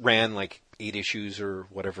 which ran like 8 issues or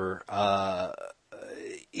whatever,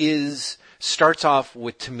 starts off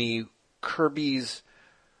with, to me, Kirby's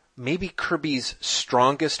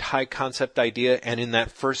strongest high concept idea, and in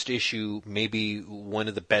that first issue, maybe one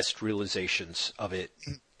of the best realizations of it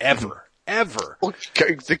ever. Well,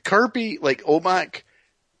 the Kirby, like OMAC,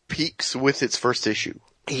 peaks with its first issue.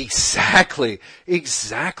 Exactly.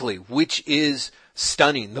 Which is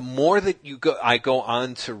stunning. The more that I go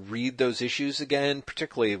on to read those issues again,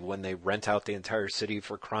 particularly when they rent out the entire city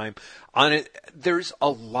for crime. On it, there's a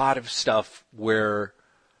lot of stuff where,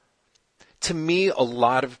 to me, a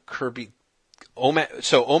lot of Kirby.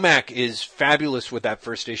 OMAC is fabulous with that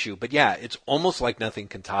first issue, but yeah, it's almost like nothing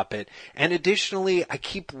can top it. And additionally, I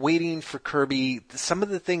keep waiting for Kirby, some of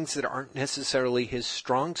the things that aren't necessarily his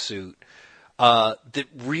strong suit, that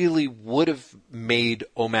really would have made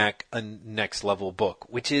OMAC a next level book,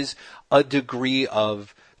 which is a degree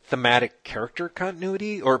of thematic character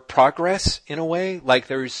continuity or progress in a way. Like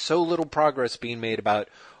there is so little progress being made about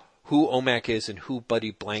who OMAC is and who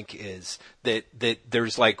Buddy Blank is that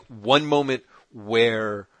there's like one moment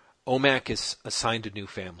where OMAC is assigned a new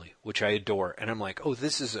family, which I adore. And I'm like, oh,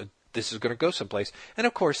 this is going to go someplace. And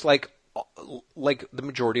of course, like the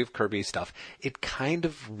majority of Kirby stuff, it kind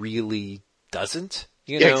of really doesn't,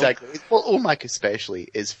 you know? Exactly. Well, OMAC especially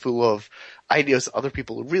is full of ideas other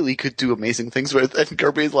people really could do amazing things with, and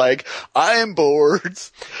Kirby's like, I'm bored.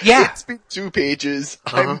 Yeah. It's been 2 pages.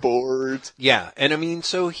 I'm bored. Yeah. And I mean,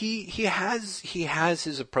 so he has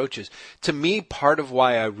his approaches. To me, part of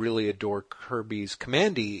why I really adore Kirby's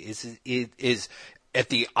Kamandi is at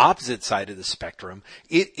the opposite side of the spectrum.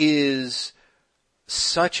 It is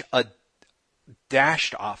such a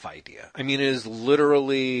dashed off idea. I mean, it is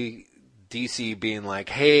literally DC being like,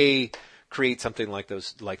 hey, create something like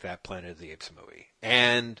that Planet of the Apes movie.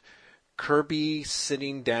 And Kirby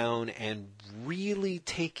sitting down and really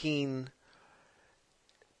taking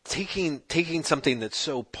something that's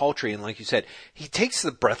so paltry, and like you said, he takes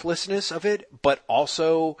the breathlessness of it, but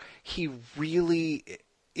also he really,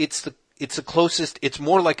 it's the closest, it's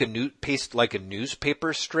more like like a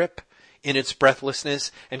newspaper strip in its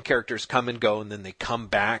breathlessness, and characters come and go and then they come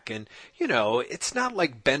back, and it's not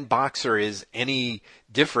like Ben Boxer is any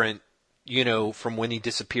different, from when he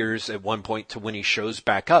disappears at one point to when he shows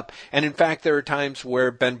back up. And in fact, there are times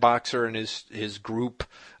where Ben Boxer and his group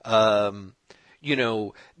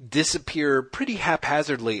disappear pretty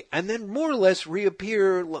haphazardly and then more or less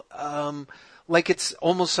reappear, like it's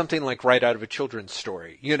almost something like right out of a children's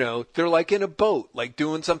story. They're like in a boat, like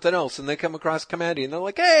doing something else, and they come across Kamandi and they're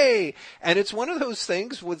like, hey! And it's one of those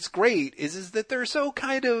things, what's great is that they're so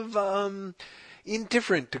kind of,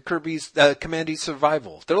 indifferent to Kamandi's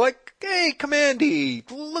survival. They're like, hey, Kamandi,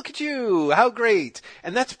 look at you, how great.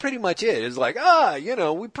 And that's pretty much it. It's like,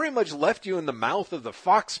 we pretty much left you in the mouth of the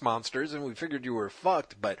fox monsters and we figured you were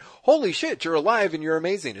fucked, but holy shit, you're alive and you're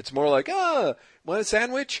amazing. It's more like, want a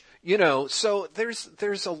sandwich? So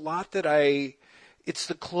there's a lot that it's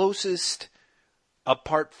the closest,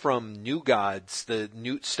 apart from New Gods, the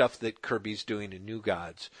new stuff that Kirby's doing in New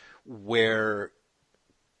Gods, where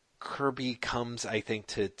Kirby comes, I think,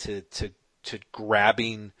 to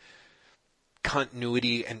grabbing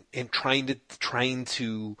continuity and trying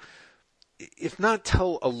to, if not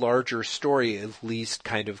tell a larger story, at least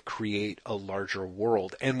kind of create a larger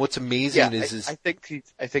world. And what's amazing I think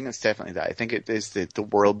it's definitely that. I think it is the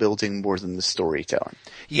world building more than the storytelling.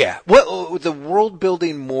 Yeah. Well, the world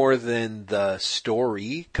building more than the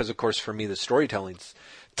story, because of course for me the storytelling's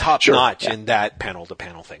top notch in that panel to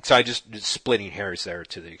panel thing. So I just splitting hairs there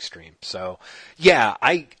to the extreme. So yeah,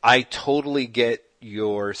 I totally get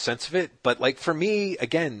your sense of it. But like for me,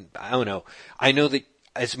 again, I don't know. I know that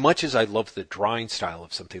as much as I love the drawing style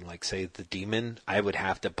of something like, say, The Demon, I would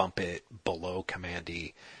have to bump it below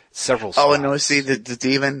Kamandi several spots. Oh, no, see, the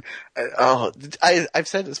Demon, I've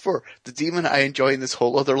said this before, The Demon I enjoy in this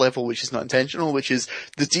whole other level, which is not intentional, which is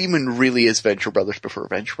The Demon really is Venture Brothers before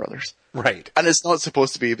Venture Brothers. Right. And it's not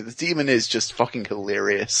supposed to be, but The Demon is just fucking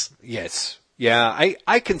hilarious. Yes. Yeah,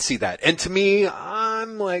 I can see that. And to me,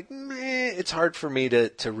 I'm like, it's hard for me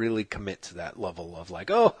to really commit to that level of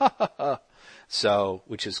like, oh, ha, ha, ha. So,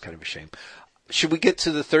 which is kind of a shame. Should we get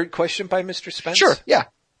to the third question by Mr. Spence? Sure, yeah.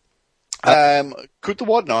 Could the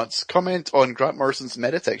Whatnots comment on Grant Morrison's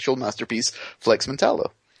metatextual masterpiece, Flex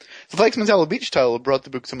Mentallo? The Flex Mentallo beach towel brought the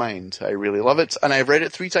book to mind. I really love it, and I've read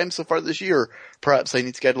it 3 times so far this year. Perhaps I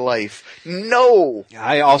need to get a life. No!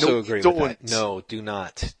 I also agree with that. No, do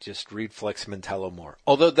not. Just read Flex Mentallo more.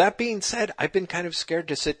 Although, that being said, I've been kind of scared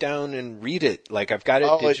to sit down and read it. Like, I've got it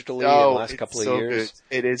digitally in the last couple of years.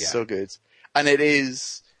 Good. It is so good. And it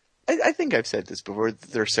is... I think I've said this before.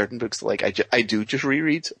 There are certain books that, like, I do just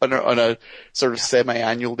reread on a sort of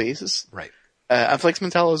semi-annual basis. Right. And Flex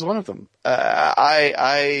Mentallo is one of them.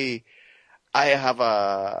 I have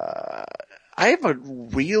a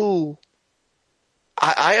real,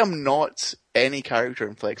 I am not any character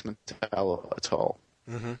in Flex Mentallo at all.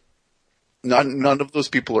 Mm-hmm. None of those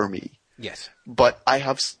people are me. Yes. But I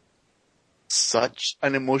have such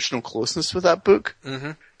an emotional closeness with that book.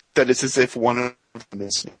 Mm-hmm. that it's as if one of them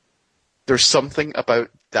is. There's something about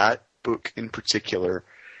that book in particular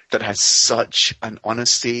that has such an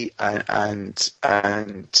honesty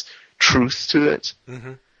and truth to it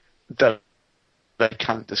that I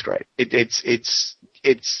can't describe.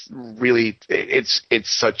 It's really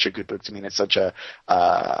such a good book to me. And it's such an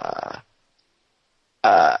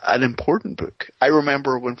important book. I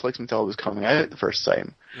remember when Flix Mental was coming out the first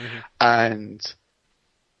time, and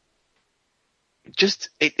just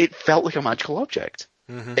it felt like a magical object.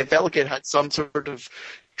 It felt like it had some sort of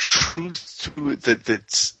truth to it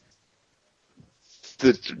that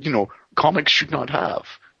comics should not have,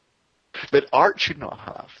 that art should not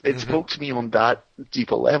have. It spoke to me on that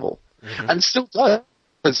deeper level, and still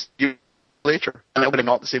does years later. And I'm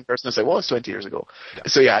not the same person as I was 20 years ago. Yeah.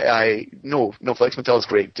 So yeah, Flix Mental is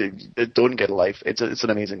great. Don't get a life. It's an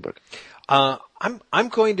amazing book. I'm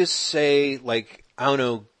going to say, like, I don't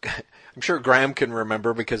know. I'm sure Graham can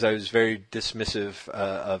remember because I was very dismissive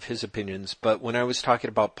of his opinions. But when I was talking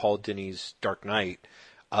about Paul Dini's Dark Knight,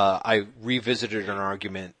 I revisited an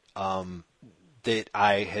argument that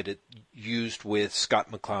I had used with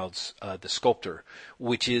Scott McCloud's The Sculptor,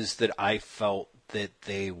 which is that I felt that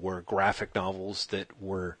they were graphic novels that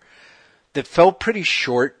fell pretty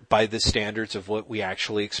short by the standards of what we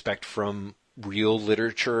actually expect from real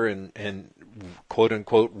literature and quote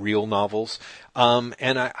unquote real novels.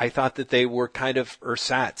 And I thought that they were kind of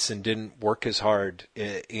ersatz and didn't work as hard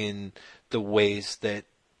in the ways that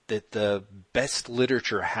the best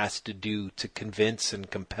literature has to do to convince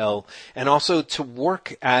and compel, and also to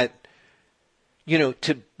work at,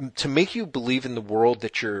 to make you believe in the world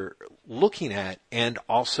that you're looking at, and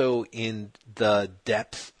also in the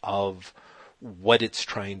depth of what it's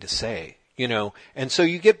trying to say. And so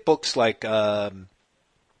you get books like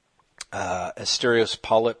Asterios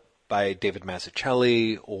Polyp by David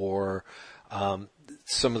Mazzucchelli, or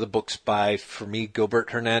some of the books by, for me, Gilbert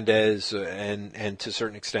Hernandez, and to a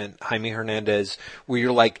certain extent Jaime Hernandez, where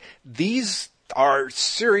you're like, these are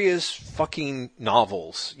serious fucking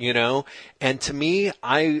novels, And to me,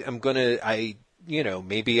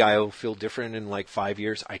 maybe I'll feel different in like 5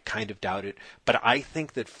 years. I kind of doubt it. But I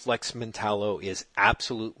think that Flix Mentallo is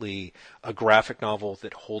absolutely a graphic novel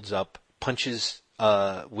that holds up, punches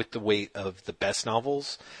with the weight of the best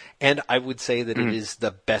novels. And I would say that it is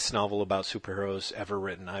the best novel about superheroes ever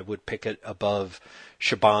written. I would pick it above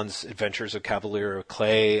Chabon's Adventures of Cavalier of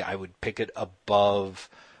Clay. I would pick it above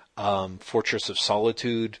Fortress of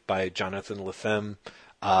Solitude by Jonathan Lethem.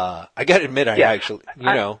 I gotta admit, I feel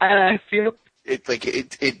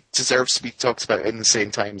it deserves to be talked about in the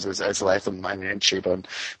same times as Lethem and Chabon,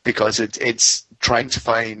 because it's trying to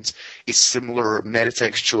find a similar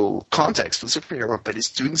metatextual context for the superhero, but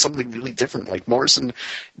it's doing something really different. Like, Morrison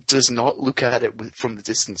does not look at it from the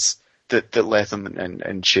distance that Lethem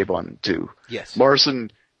and Chabon do. Yes.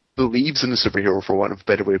 Morrison believes in the superhero, for want of a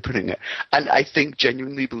better way of putting it, and I think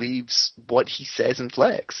genuinely believes what he says in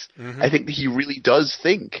Flex. I think that he really does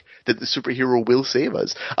think that the superhero will save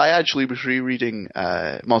us. I actually was rereading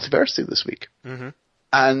Multiversity this week,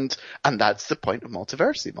 and that's the point of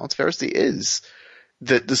Multiversity. Multiversity is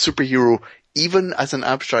that the superhero, even as an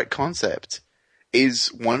abstract concept,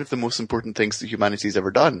 is one of the most important things that humanity's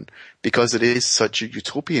ever done, because it is such a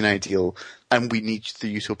utopian ideal, and we need the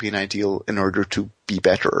utopian ideal in order to be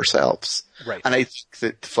better ourselves. Right. And I think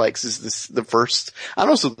that Flex is the first, and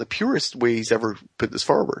also the purest way he's ever put this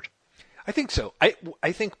forward. I think so.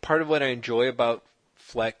 I think part of what I enjoy about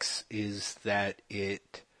Flex is that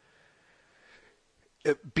it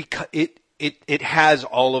has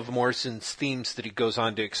all of Morrison's themes that he goes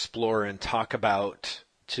on to explore and talk about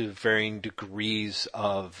to varying degrees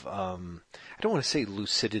of, I don't want to say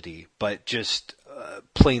lucidity, but just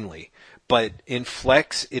plainly. But in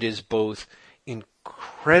Flex, it is both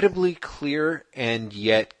incredibly clear and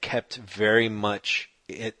yet kept very much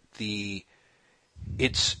at the.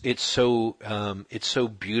 It's so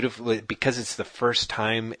beautiful because it's the first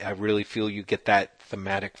time I really feel you get that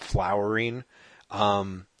thematic flowering.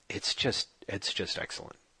 It's just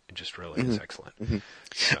excellent. It just really is excellent.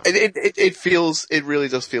 So. It really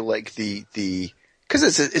does feel like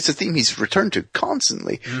because it's a theme he's returned to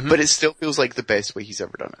constantly, but it still feels like the best way he's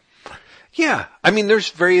ever done it. Yeah. I mean, there's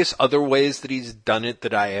various other ways that he's done it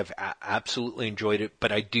that I have absolutely enjoyed it,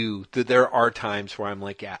 but there are times where I'm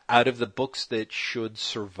like, yeah, out of the books that should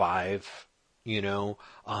survive,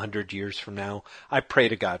 100 years from now, I pray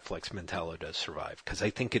to God Flix Mentallo does survive, because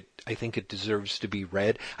I think it deserves to be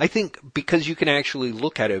read. I think because you can actually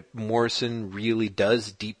look at it, Morrison really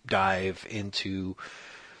does deep dive into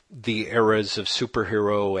the eras of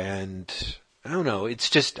superhero, and I don't know, it's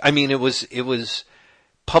just, I mean, it was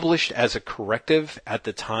published as a corrective at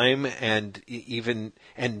the time, and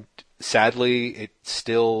sadly, it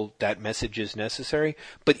still, that message is necessary.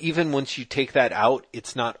 But even once you take that out,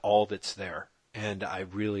 it's not all that's there. And I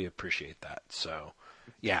really appreciate that. So,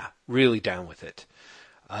 yeah, really down with it.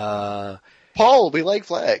 Paul, we like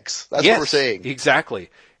Flex. That's what we're saying.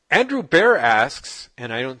 Exactly. Andrew Bear asks,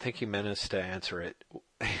 and I don't think he meant us to answer it,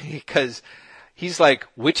 because he's like,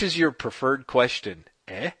 which is your preferred question?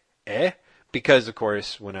 Because, of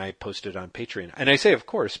course, when I posted on Patreon, and I say of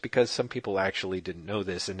course because some people actually didn't know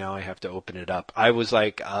this, and now I have to open it up. I was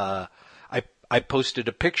like, I posted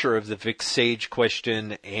a picture of the Vic Sage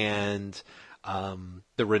question and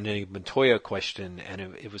the Renee Montoya question, and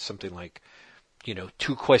it was something like,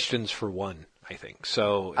 2 questions for one, I think.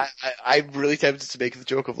 So I'm really tempted to make the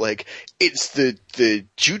joke of like, it's the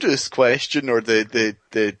Judas question or the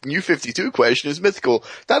New 52 question is mythical.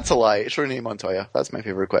 That's a lie. It's Renee Montoya. That's my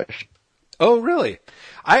favorite question. Oh, really?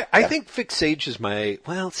 I think Vic Sage is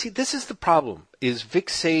this is the problem, is Vic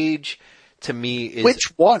Sage to me is...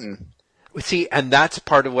 Which one? See, and that's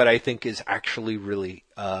part of what I think is actually really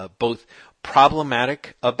both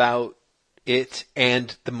problematic about it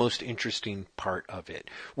and the most interesting part of it.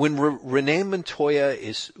 When Renee Montoya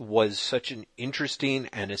was such an interesting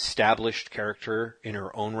and established character in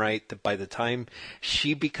her own right that by the time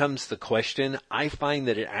she becomes the question, I find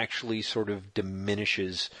that it actually sort of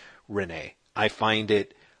diminishes Renee. I find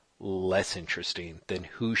it less interesting than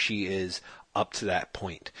who she is up to that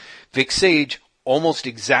point. Vic Sage, almost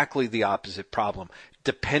exactly the opposite problem.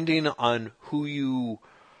 Depending on who you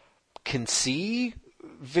can see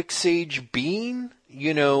Vic Sage being,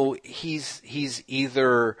 he's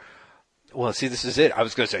either, well, see, this is it. I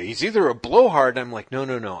was going to say he's either a blowhard, and I'm like,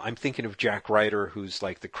 no. I'm thinking of Jack Ryder, who's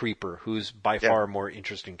like the creeper, who's by far a more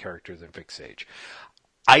interesting character than Vic Sage.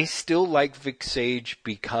 I still like Vic Sage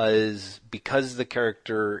because the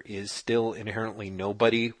character is still inherently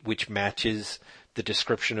nobody, which matches the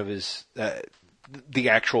description of his, the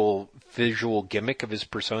actual visual gimmick of his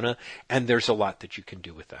persona, and there's a lot that you can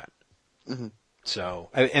do with that. Mm-hmm. So,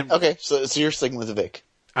 okay, so you're sticking with Vic.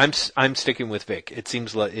 I'm sticking with Vic. It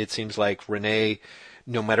seems like Renee,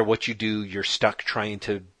 no matter what you do, you're stuck trying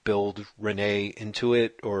to build Renee into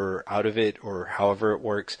it or out of it or however it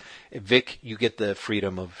works. Vic, you get the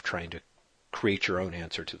freedom of trying to create your own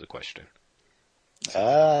answer to the question.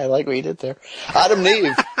 I like what you did there. Adam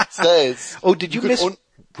Nave says... Oh, did you miss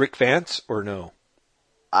Rick Vance or no?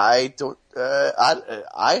 I don't...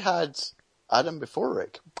 I had Adam before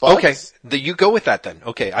Rick. But... Okay, you go with that then.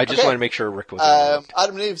 Okay, I just want to make sure Rick was involved.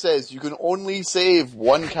 Adam Nave says you can only save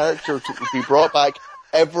one character to be brought back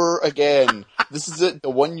ever again. This is it. The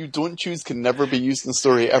one you don't choose can never be used in the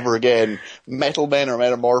story ever again. Metal Man or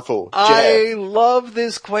Metamorpho? Jeff. I love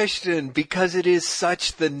this question because it is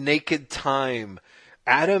such the naked time.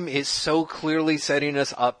 Adam is so clearly setting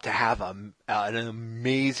us up to have an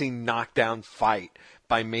amazing knockdown fight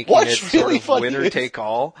by making it sort of winner take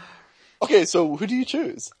all. Okay, so who do you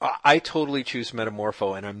choose? I totally choose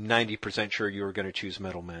Metamorpho, and I'm 90% sure you were going to choose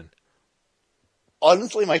Metal Man.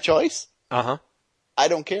 Honestly, my choice? Uh-huh. I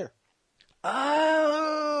don't care.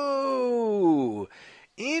 Oh,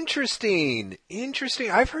 interesting.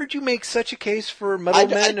 I've heard you make such a case for Metal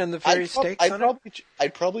Man and the various takes on it.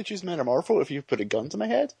 I'd probably choose Metamorpho if you put a gun to my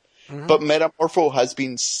head. Mm-hmm. But Metamorpho has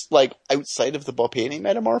been, like, outside of the Bob Haney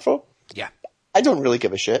Metamorpho. Yeah. I don't really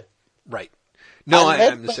give a shit. Right. No,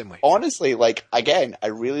 I'm the same way. Honestly, like, again, I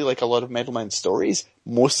really like a lot of Metal Man stories,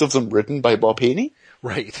 most of them written by Bob Haney.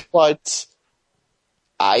 Right. But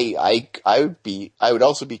I would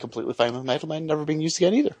also be completely fine with Metal Man never being used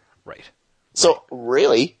again either. Right. So,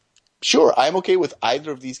 really, sure, I'm okay with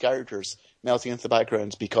either of these characters melting into the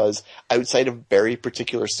background because outside of very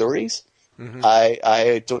particular stories, mm-hmm.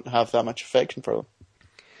 I don't have that much affection for them.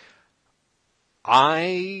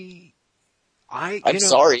 I'm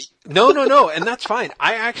sorry. No, and that's fine.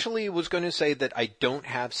 I actually was going to say that I don't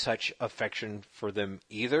have such affection for them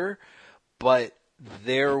either, but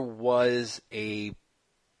there was a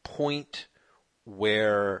point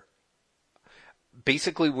where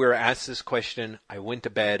basically we were asked this question, I went to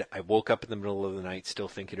bed, I woke up in the middle of the night still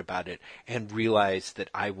thinking about it, and realized that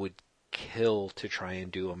I would kill to try and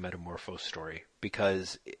do a Metamorpho story,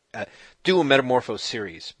 because do a Metamorpho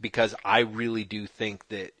series, because I really do think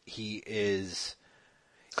that he is...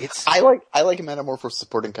 I like a Metamorpho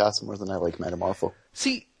supporting cast more than I like Metamorpho.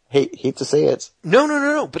 See... Hate to say it.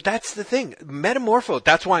 No, but that's the thing. Metamorpho,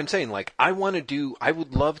 that's why I'm saying, like, I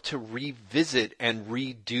would love to revisit and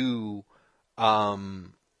redo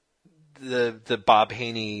the Bob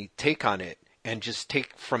Haney take on it and just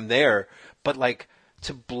take from there, but like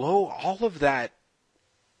to blow all of that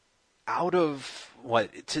out of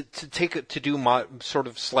to do sort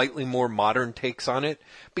of slightly more modern takes on it,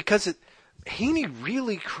 because Haney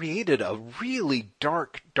really created a really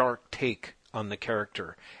dark take on the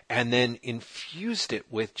character and then infused it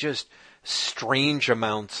with just strange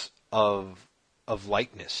amounts of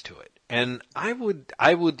lightness to it. And I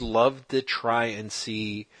would love to try and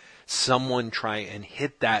see someone try and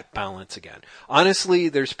hit that balance again. Honestly,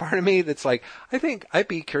 there's part of me that's like, I think I'd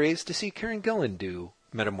be curious to see Kieran Gillen do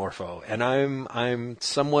Metamorpho, and I'm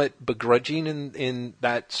somewhat begrudging in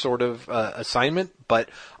that sort of assignment. But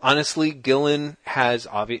honestly, Gillen has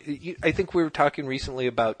I think we were talking recently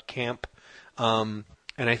about Camp, and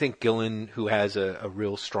I think Gillen, who has a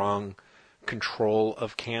real strong control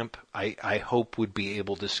of Camp, I hope would be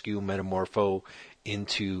able to skew Metamorpho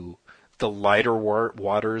into the lighter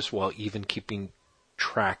waters while even keeping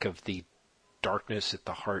track of the darkness at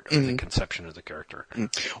the heart of the conception of the character.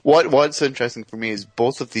 What's interesting for me is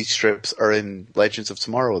both of these strips are in Legends of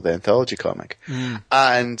Tomorrow, the anthology comic,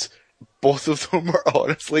 and both of them are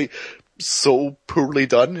honestly so poorly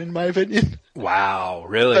done, in my opinion. Wow,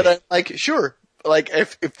 really? But I'm like, sure, like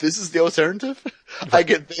if this is the alternative, I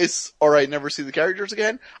get this, or I never see the characters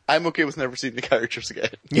again. I'm okay with never seeing the characters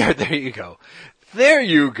again. Yeah, there you go. There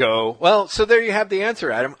you go. Well, so there you have the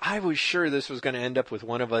answer, Adam. I was sure this was going to end up with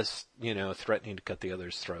one of us, threatening to cut the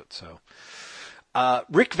other's throat. So,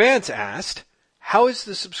 Rick Vance asked, how is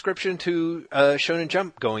the subscription to Shonen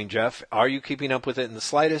Jump going, Jeff? Are you keeping up with it in the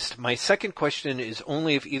slightest? My second question is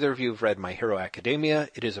only if either of you have read My Hero Academia.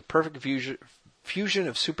 It is a perfect fusion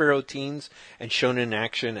of superhero teens and shonen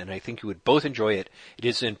action, and I think you would both enjoy it. It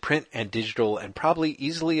is in print and digital and probably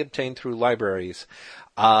easily obtained through libraries.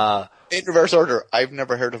 In reverse order, I've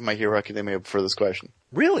never heard of My Hero Academia before this question.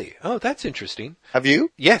 Really? Oh, that's interesting. Have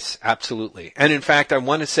you? Yes, absolutely. And in fact, I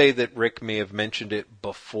want to say that Rick may have mentioned it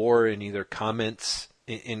before in either comments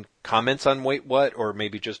on Wait What, or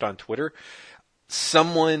maybe just on Twitter.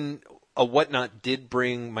 Someone, a Whatnot, did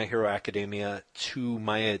bring My Hero Academia to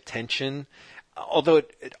my attention. Although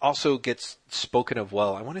it also gets spoken of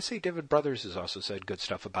well. I want to say David Brothers has also said good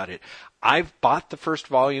stuff about it. I've bought the first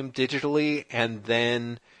volume digitally, and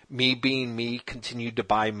then me being me, continued to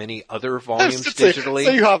buy many other volumes digitally.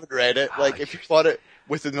 So you haven't read it. If you bought it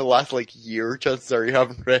within the last year, chances are you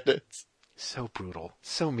haven't read it. So brutal.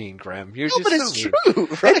 So mean, Graham. You're but just it's so true,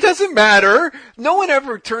 mean. right? It doesn't matter. No one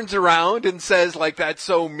ever turns around and says, that's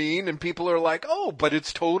so mean, and people are like, oh, but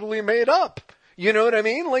it's totally made up. You know what I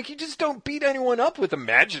mean? You just don't beat anyone up with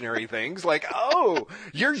imaginary things. Oh,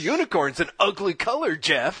 your unicorn's an ugly color,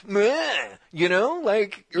 Jeff. Meh. Your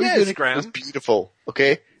yes, unicorn Graham. is beautiful,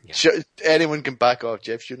 okay? Yeah. Anyone can back off.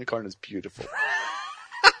 Jeff's unicorn is beautiful.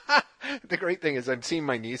 The great thing is I'm seeing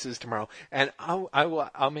my nieces tomorrow, and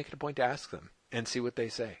I'll make it a point to ask them and see what they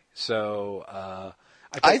say. So,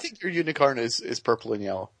 I think your unicorn is purple and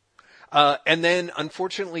yellow. And then,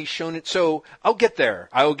 unfortunately, Shonen... So, I'll get there.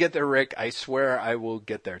 I will get there, Rick. I swear I will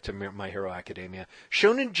get there to My Hero Academia.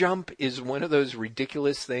 Shonen Jump is one of those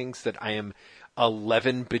ridiculous things that I am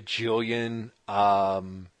 11 bajillion...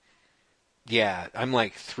 I'm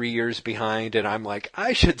 3 years behind, and I'm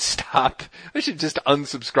I should stop. I should just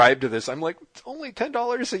unsubscribe to this. I'm it's only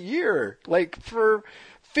 $10 a year. For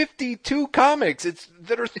 52 comics,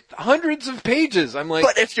 that are hundreds of pages. I'm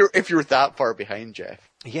But if you're that far behind, Jeff...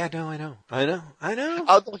 Yeah, no, I know.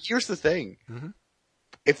 Here's the thing. Mm-hmm.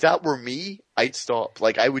 If that were me, I'd stop.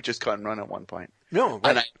 I would just cut and run at one point. No, right.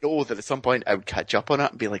 And I know that at some point I would catch up on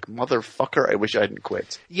it and be like, motherfucker, I wish I hadn't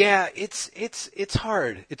quit. Yeah, it's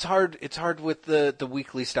hard. It's hard with the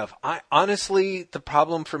weekly stuff. Honestly, the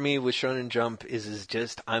problem for me with Shonen Jump is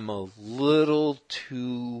just I'm a little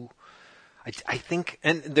too... I think,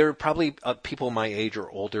 and there are probably people my age or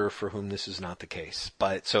older for whom this is not the case,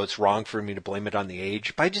 so it's wrong for me to blame it on the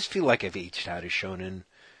age, but I just feel like I've aged out of shonen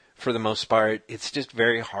for the most part. It's just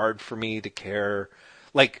very hard for me to care.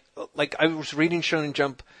 I was reading Shonen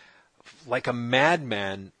Jump like a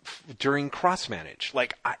madman during Cross Manage.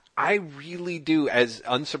 I really do, as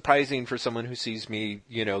unsurprising for someone who sees me,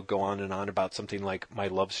 go on and on about something like my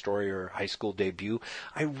love story or high school debut.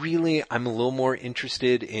 I'm a little more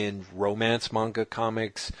interested in romance manga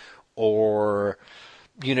comics or,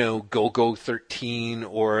 Go-Go 13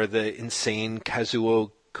 or the insane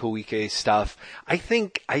Kazuo Koike stuff. I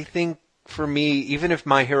think for me, even if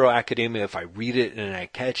My Hero Academia, if I read it and I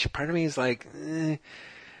catch, part of me is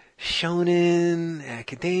Shonen,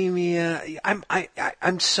 Academia.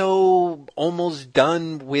 I'm so almost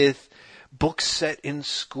done with books set in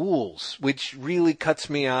schools, which really cuts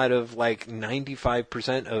me out of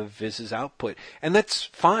 95% of Viz's output. And that's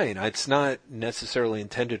fine. It's not necessarily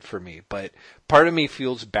intended for me, but part of me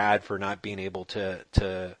feels bad for not being able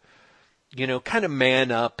to kind of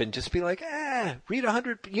man up and just be like, read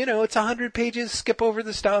 100, it's 100 pages, skip over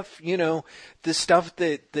the stuff, the stuff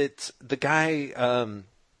that's the guy,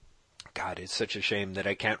 God, it's such a shame that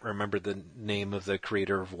I can't remember the name of the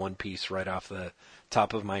creator of One Piece right off the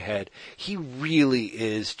top of my head. He really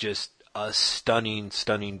is just a stunning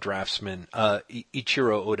draftsman.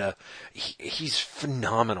 Ichiro Oda, he's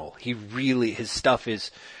phenomenal. His stuff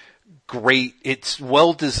is great. It's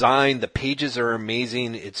well designed. The pages are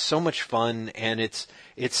amazing. It's so much fun, and it's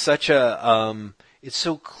such a it's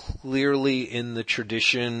so clearly in the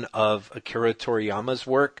tradition of Akira Toriyama's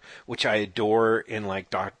work, which I adore in like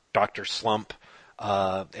Dr. Slump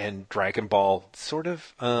and Dragon Ball, sort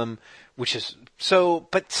of. Which is so,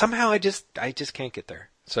 but somehow I just can't get there.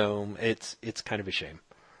 So it's kind of a shame.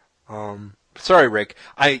 Sorry, Rick.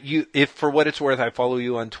 If for what it's worth, I follow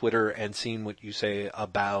you on Twitter and seeing what you say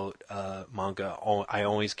about manga. I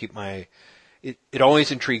always keep it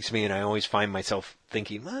always intrigues me, and I always find myself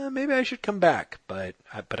thinking, maybe I should come back, but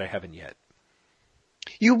I haven't yet.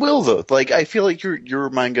 You will though. Like I feel like your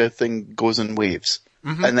manga thing goes in waves.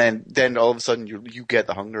 Mm-hmm. And then all of a sudden you get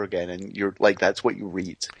the hunger again, and you're like, that's what you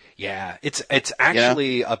read. Yeah, it's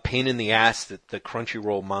actually a pain in the ass that the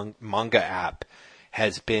Crunchyroll manga app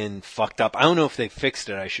has been fucked up. I don't know if they fixed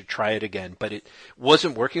it. I should try it again, but it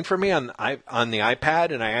wasn't working for me on the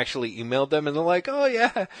iPad, and I actually emailed them, and they're like, "Oh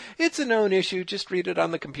yeah, it's a known issue. Just read it on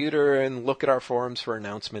the computer and look at our forums for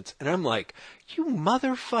announcements." And I'm like, "You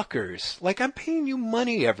motherfuckers! Like I'm paying you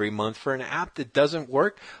money every month for an app that doesn't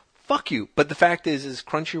work." Fuck you. But the fact is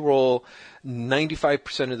Crunchyroll,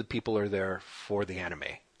 95% of the people are there for the anime.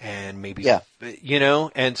 And maybe,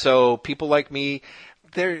 and so people like me,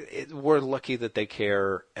 we're lucky that they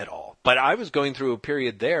care at all. But I was going through a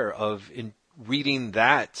period there of reading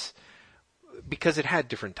that because it had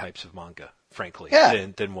different types of manga, frankly,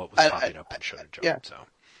 than what was popping up in Shonen Jump. Yeah. So,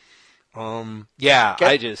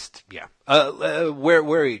 where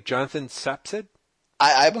are you? Jonathan Sapsid?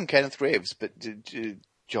 I'm on Kenneth Graves, but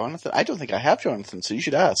Jonathan, I don't think I have Jonathan, so you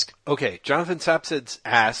should ask. Okay, Jonathan Sapsid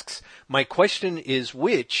asks, my question is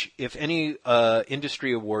which, if any,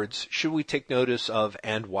 industry awards should we take notice of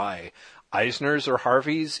and why? Eisner's or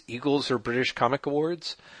Harvey's, Eagles or British Comic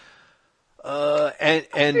Awards?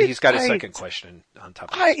 And he's got a second question on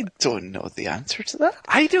top of that. I don't know the answer to that.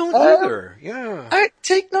 I don't either, yeah. I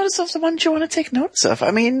take notice of the ones you want to take notice of.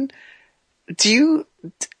 I mean,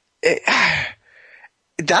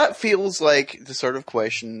 that feels like the sort of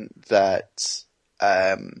question that,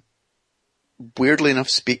 weirdly enough,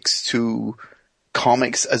 speaks to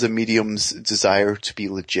comics as a medium's desire to be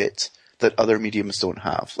legit that other mediums don't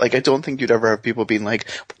have. Like, I don't think you'd ever have people being like,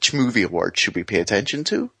 which movie award should we pay attention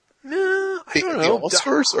to? No, I don't know. The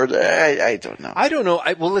Oscars? Or I don't know. I don't know.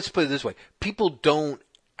 Well, let's put it this way. People don't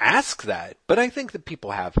ask that, but I think that people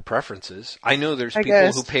have preferences. I know there's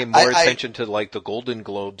people who pay more attention to like the Golden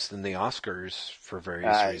Globes than the Oscars for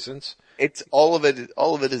various reasons. It's all of it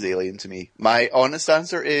is alien to me. My honest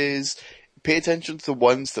answer is pay attention to the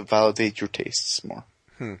ones that validate your tastes more.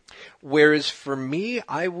 Whereas for me,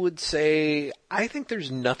 I would say I think there's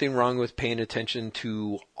nothing wrong with paying attention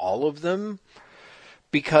to all of them.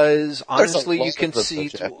 Because honestly, you can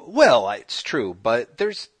see, well, it's true, but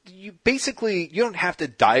you don't have to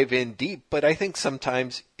dive in deep, but I think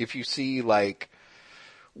sometimes if you see like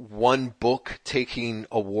one book taking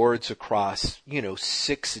awards across,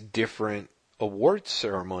 6 different award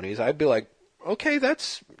ceremonies, I'd be like, okay,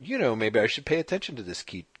 that's, maybe I should pay attention to this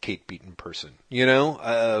Kate Beaton person,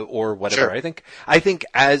 or whatever. Sure. I think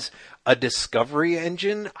as a discovery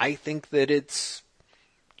engine, I think that it's,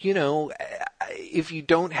 if you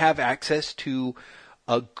don't have access to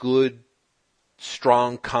a good,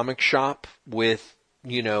 strong comic shop with,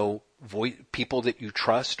 people that you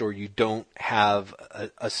trust, or you don't have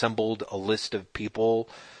assembled a list of people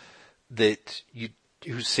that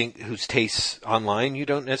whose tastes online you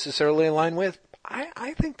don't necessarily align with,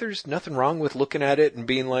 I think there's nothing wrong with looking at it and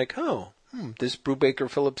being like, this Brubaker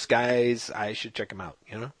Phillips guys, I should check him out,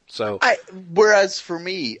 So whereas for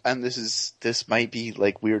me, and this might be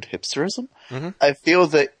like weird hipsterism, mm-hmm. I feel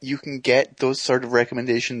that you can get those sort of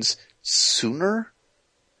recommendations sooner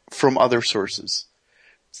from other sources.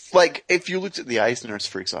 Like if you looked at the Eisners,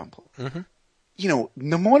 for example, mm-hmm.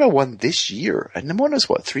 Nimona won this year, and Nimona's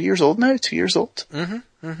 3 years old now, 2 years old. Mm-hmm.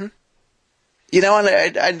 Mm-hmm.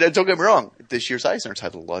 And don't get me wrong, this year's Eisners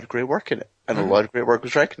had a lot of great work in it, and a lot of great work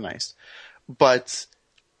was recognized. But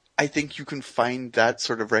I think you can find that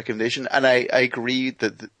sort of recommendation, and I agree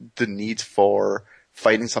that the need for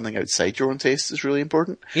finding something outside your own taste is really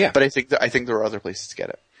important. Yeah. But I think there are other places to get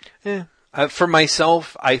it. Yeah. For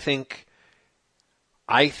myself, I think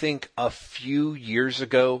I think a few years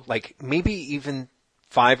ago, like maybe even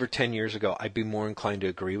 5 or 10 years ago, I'd be more inclined to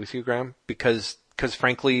agree with you, Graham, because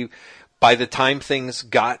frankly, by the time things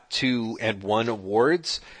got to and won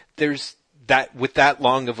awards, there's that with that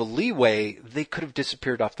long of a leeway, they could have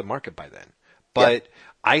disappeared off the market by then. But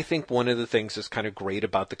I think one of the things that's kind of great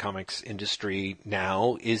about the comics industry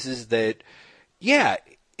now is that, yeah,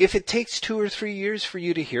 if it takes 2 or 3 years for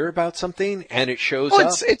you to hear about something and it shows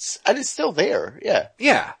up, it's still there. Yeah.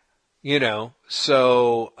 Yeah.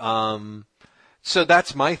 So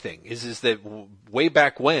that's my thing is that way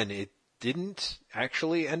back when it didn't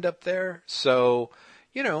actually end up there. So,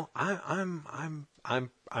 I'm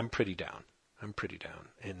pretty down. I'm pretty down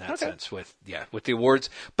in that sense with the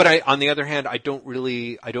awards. But on the other hand, I don't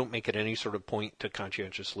make it any sort of point to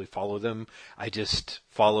conscientiously follow them. I just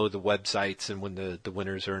follow the websites, and when the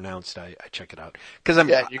winners are announced, I check it out.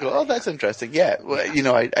 You go, oh, that's interesting. Yeah. Well,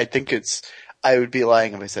 I think I would be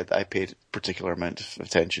lying if I said I paid a particular amount of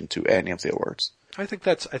attention to any of the awards. I think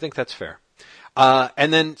that's fair.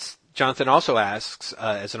 And then Jonathan also asks,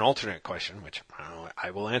 as an alternate question, which I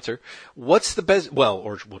will answer, what's the best,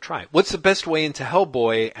 or we'll try, what's the best way into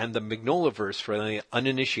Hellboy and the Mignolaverse for the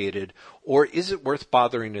uninitiated, or is it worth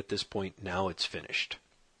bothering at this point now it's finished?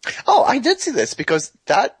 Oh, I did see this because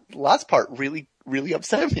that last part really, really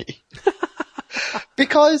upset me.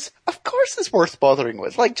 Because, of course it's worth bothering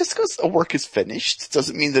with. Like, just because a work is finished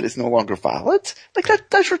doesn't mean that it's no longer valid. Like,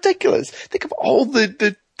 that's ridiculous. Think of all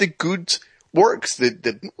the good works,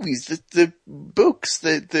 the movies, the books,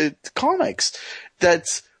 the comics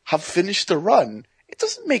that have finished the run. It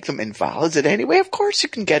doesn't make them invalid in any way. Of course you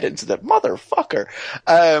can get into that, motherfucker.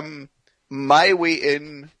 My way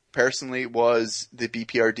in, personally, was the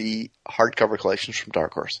BPRD hardcover collections from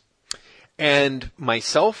Dark Horse. And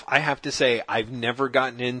myself, I have to say, I've never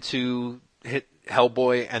gotten into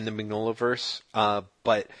Hellboy and the Mignolaverse,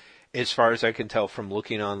 but as far as I can tell from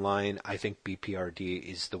looking online, I think BPRD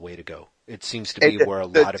is the way to go. It seems to be where a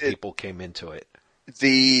lot of people came into it.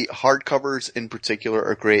 The hardcovers in particular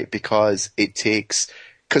are great because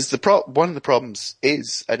one of the problems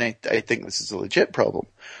is, and I think this is a legit problem,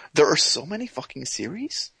 there are so many fucking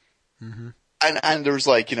series. Mm-hmm. And there's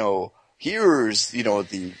here's,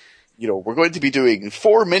 we're going to be doing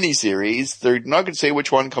 4 miniseries. They're not going to say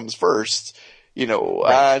which one comes first, right.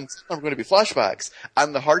 And I'm going to be flashbacks.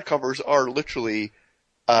 And the hardcovers are literally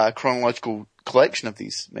a chronological collection of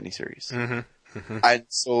these miniseries. Mm-hmm. Mm-hmm. And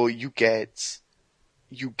so you get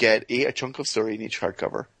A, a chunk of story in each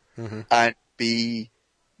hardcover, mm-hmm. and B,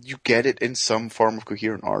 you get it in some form of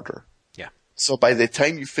coherent order. Yeah. So by the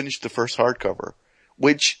time you finish the first hardcover,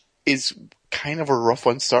 which is kind of a rough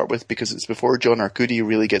one to start with because it's before John Arcudi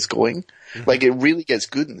really gets going. Mm-hmm. Like, it really gets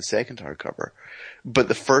good in the second hardcover. But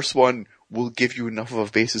the first one will give you enough of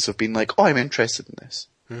a basis of being like, oh, I'm interested in this.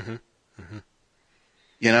 Mm-hmm. Mm-hmm.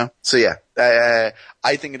 So yeah,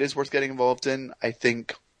 I think it is worth getting involved in. I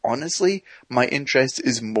think, honestly, my interest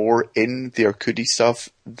is more in the Arcudi stuff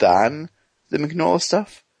than the Mignola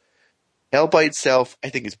stuff. Hellboy itself, I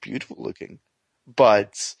think, is beautiful looking,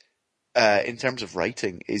 but in terms of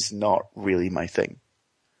writing, is not really my thing.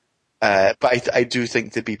 But I do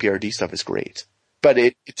think the BPRD stuff is great. But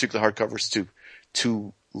it took the hardcovers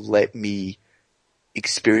to let me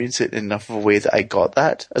experience it in enough of a way that I got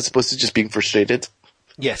that, as opposed to just being frustrated.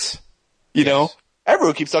 Yes. You know?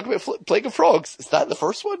 Everyone keeps talking about Plague of Frogs. Is that the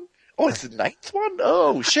first one? Oh, it's the 9th one?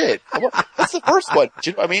 Oh, shit. That's the first one. Do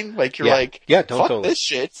you know what I mean? Like, you're fuck totally. This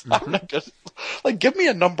shit. Mm-hmm. I'm not just, give me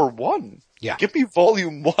a number 1. Yeah. Give me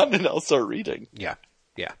volume 1 and I'll start reading. Yeah.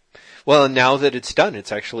 Yeah. Well, now that it's done,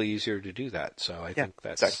 it's actually easier to do that. So I think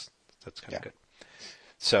that's kind of good.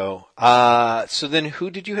 So, so then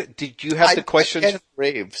who did you have the questions?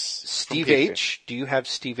 Graves. Steve H. Do you have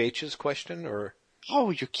Steve H's question or?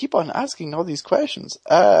 Oh, you keep on asking all these questions.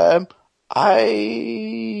 I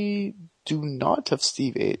do not have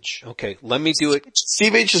Steve H. Okay, let me do it.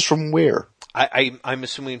 Steve H is from where? I'm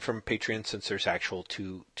assuming from Patreon, since there's actual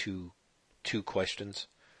two questions.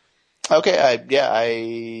 Okay,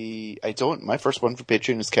 I don't. My first one for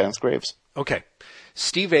Patreon is Kenneth Graves. Okay.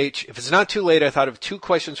 Steve H., if it's not too late, I thought of 2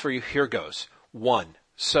 questions for you. Here goes. 1.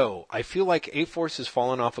 So, I feel like A-Force has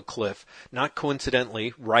fallen off a cliff, not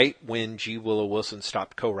coincidentally, right when G. Willow Wilson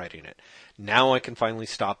stopped co-writing it. Now I can finally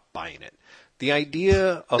stop buying it. The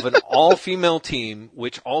idea of an all-female team,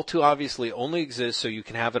 which all too obviously only exists so you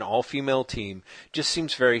can have an all-female team, just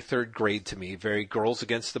seems very third grade to me, very girls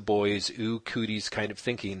against the boys, ooh, cooties kind of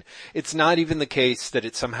thinking. It's not even the case that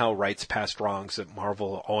it somehow rights past wrongs that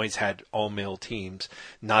Marvel always had all-male teams.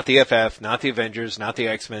 Not the FF, not the Avengers, not the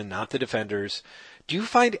X-Men, not the Defenders. Do you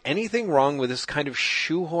find anything wrong with this kind of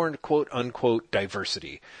shoehorned quote-unquote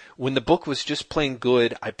diversity? When the book was just plain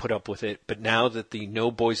good, I put up with it, but now that the No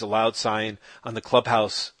Boys Allowed sign on the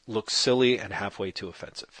clubhouse looks silly and halfway too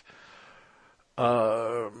offensive.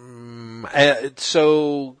 I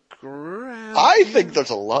think there's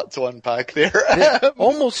a lot to unpack there.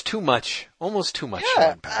 Almost too much to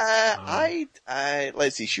unpack.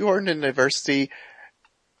 Let's see, shoehorned in diversity.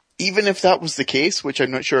 Even if that was the case, which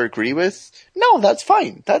I'm not sure I agree with, no, that's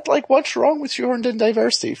fine. What's wrong with shoehorned in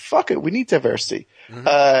diversity? Fuck it, we need diversity. Mm-hmm.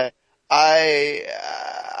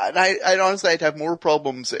 Honestly, I'd have more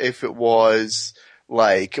problems if it was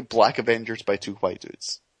like Black Avengers by two white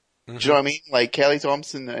dudes. Mm-hmm. Do you know what I mean? Like Kelly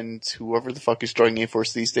Thompson and whoever the fuck is drawing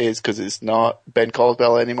A-Force these days, because it's not Ben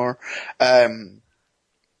Caldwell anymore.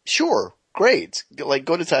 Sure, great. Like,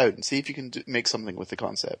 go to town and see if you can make something with the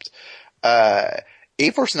concept.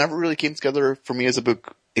 A-Force never really came together for me as a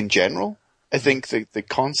book in general. I think the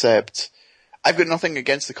concept, I've got nothing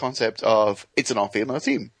against the concept of it's an all-female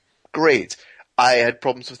team. Great. I had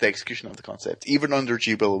problems with the execution of the concept, even under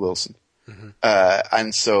G. Willow Wilson. Mm-hmm.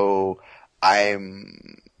 And so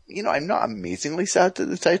I'm not amazingly sad that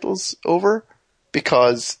the title's over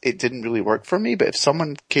because it didn't really work for me. But if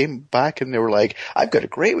someone came back and they were like, I've got a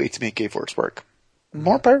great way to make A-Force work,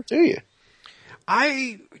 more power to you.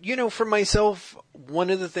 For myself, one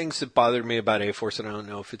of the things that bothered me about A-Force, and I don't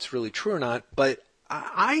know if it's really true or not, but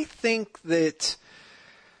I think that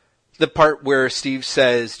the part where Steve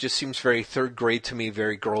says just seems very third grade to me,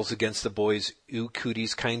 very girls against the boys, ooh,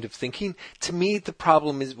 cooties kind of thinking. To me, the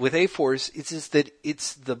problem is with A-Force is that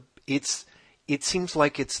it seems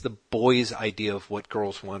like it's the boys' idea of what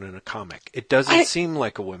girls want in a comic. It doesn't seem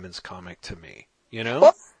like a women's comic to me, you know?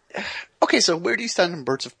 Well, okay, so where do you stand on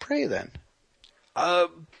Birds of Prey then?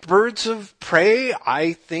 Birds of Prey,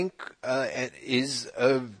 I think, is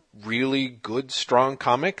a really good, strong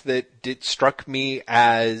comic that struck me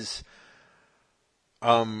as,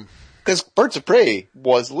 because Birds of Prey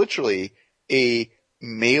was literally a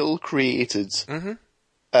male-created,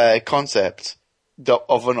 concept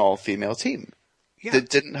of an all-female team. Yeah. That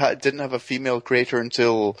didn't have a female creator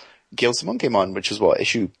until Gail Simone came on, which is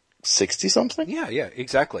issue 60 something? Yeah,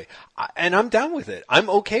 exactly. And I'm down with it.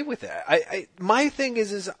 I'm okay with it. My thing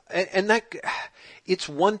is that it's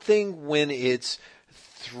one thing when it's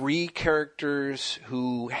three characters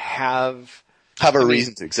who have a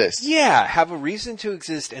reason to exist. Yeah, have a reason to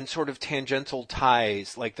exist and sort of tangential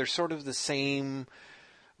ties. Like they're sort of the same.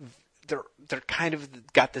 They're kind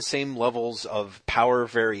of got the same levels of power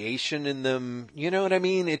variation in them. You know what I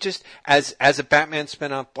mean? It just, as a Batman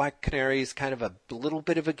spinoff, Black Canary is kind of a little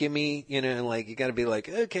bit of a gimme, like you gotta be like,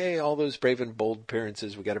 okay, all those brave and bold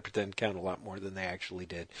appearances, we gotta pretend count a lot more than they actually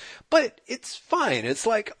did. But it's fine. It's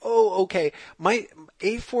like, oh, okay. My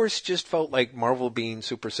A-Force just felt like Marvel being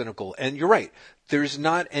super cynical. And you're right. There's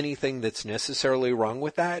not anything that's necessarily wrong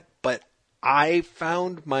with that, but I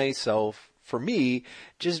found myself, for me,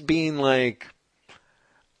 just being like,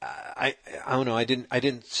 I don't know, I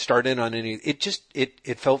didn't start in on any,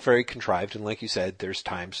 it felt very contrived. And like you said, there's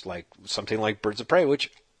times like something like Birds of Prey,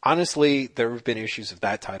 which honestly, there have been issues of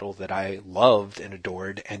that title that I loved and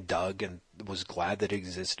adored and dug and was glad that it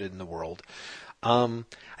existed in the world. I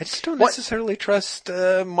just don't necessarily trust,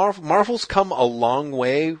 Marvel's come a long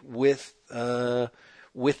way with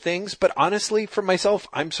things, but honestly, for myself,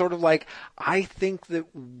 I'm sort of like, I think that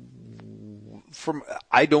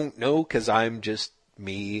I don't know, cause I'm just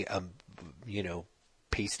me,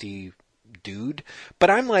 pasty dude, but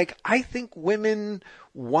I'm like, I think women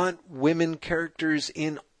want women characters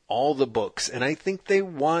in all the books, and I think they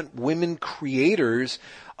want women creators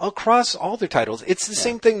across all their titles. It's the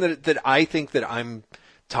same thing that I think that I'm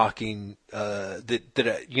talking, to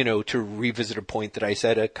revisit a point that I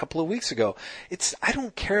said a couple of weeks ago. I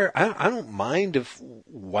don't care. I don't mind if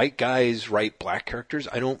white guys write black characters.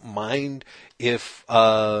 I don't mind if,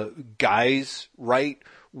 guys write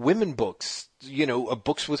women books,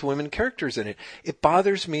 books with women characters in it. It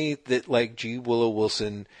bothers me that like G. Willow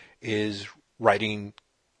Wilson is writing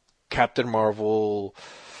Captain Marvel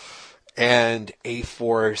and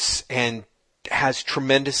A-Force and has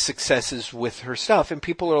tremendous successes with her stuff, and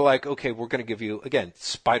people are like, okay, we're going to give you, again,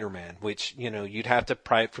 Spider-Man, which, you'd have to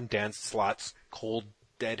pry it from Dan Slott's cold,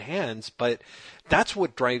 dead hands, but that's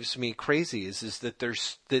what drives me crazy, is that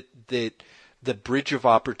there's, that the bridge of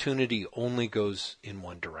opportunity only goes in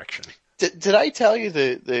one direction. Did I tell you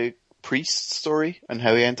the Priest story and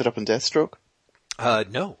how he ended up in Deathstroke?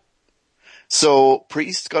 No. So,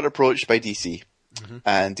 Priest got approached by DC,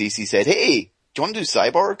 and DC said, hey, do you want to do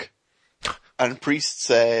Cyborg? And Priest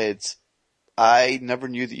said, I never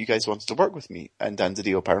knew that you guys wanted to work with me. And Dan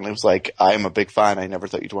DiDio apparently was like, I'm a big fan. I never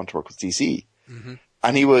thought you'd want to work with DC. Mm-hmm.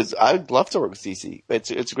 And I'd love to work with DC.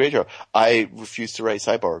 It's a great job. I refuse to write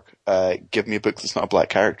Cyborg. Give me a book that's not a black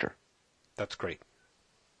character. That's great.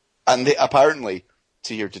 And apparently,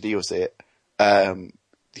 to hear DiDio say it,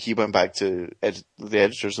 he went back to the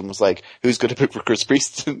editors and was like, who's going to pick for Chris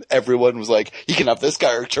Priest? And everyone was like, he can have this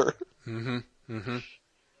character. Mm-hmm.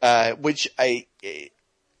 Mm-hmm. Which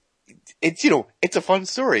it's a fun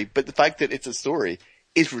story, but the fact that it's a story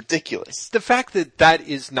is ridiculous. The fact that that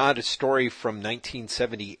is not a story from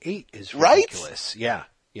 1978 is ridiculous. Right? Yeah.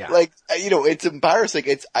 Yeah. Like, it's embarrassing.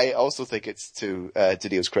 I also think it's to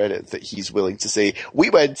DiDio's credit that he's willing to say, we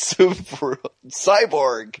went for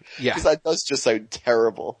Cyborg. Yeah. Because that does just sound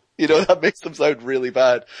terrible. That makes them sound really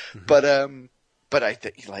bad. Mm-hmm. But I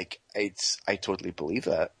think, I totally believe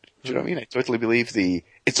that. Do you know what I mean? I totally believe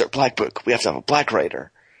it's our black book. We have to have a black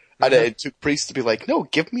writer. And it took Priest to be like, no,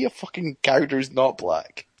 give me a fucking character who's not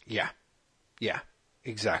black. Yeah. Yeah.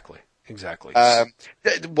 Exactly. I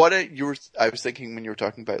was thinking when you were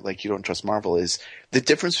talking about, you don't trust Marvel is the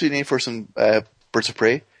difference between A-Force and Birds of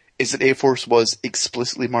Prey is that A-Force was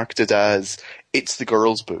explicitly marketed as it's the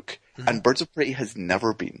girls' book. Mm-hmm. And Birds of Prey has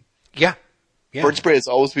never been. Yeah. Yeah. Birds of Prey has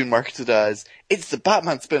always been marketed as it's the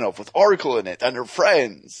Batman spin-off with Oracle in it and her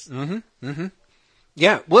friends. Mm-hmm. Mm-hmm.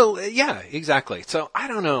 Yeah, well, yeah, exactly. So, I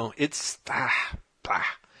don't know. It's,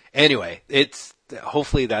 Anyway,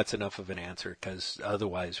 hopefully that's enough of an answer, because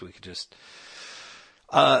otherwise we could just,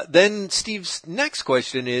 then Steve's next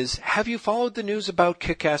question is, have you followed the news about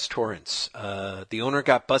Kick-Ass Torrents? The owner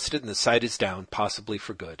got busted and the site is down, possibly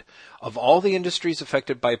for good. Of all the industries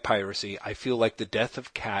affected by piracy, I feel like the death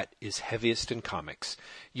of Cat is heaviest in comics.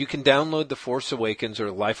 You can download The Force Awakens or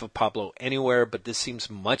Life of Pablo anywhere, but this seems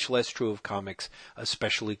much less true of comics,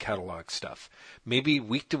 especially catalog stuff. Maybe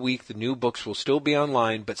week to week the new books will still be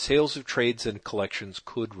online, but sales of trades and collections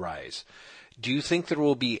could rise. Do you think there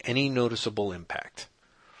will be any noticeable impact?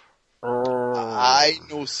 I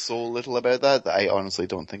know so little about that I honestly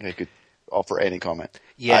don't think I could offer any comment.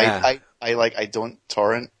 Yeah. I don't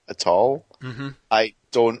torrent at all. Mm-hmm. I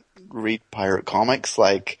don't read pirate comics.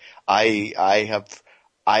 I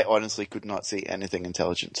honestly could not say anything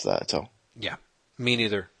intelligent to that at all. Yeah. Me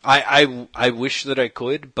neither. I wish that I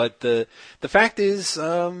could, but the fact is,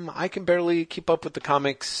 I can barely keep up with the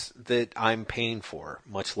comics that I'm paying for,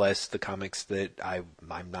 much less the comics that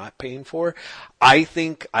I'm not paying for. I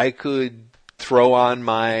think I could throw on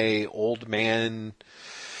my old man,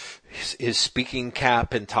 his speaking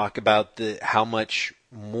cap and talk about how much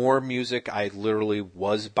more music I literally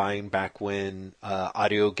was buying back when,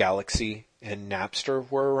 Audio Galaxy and Napster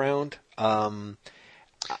were around.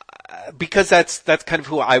 Because that's kind of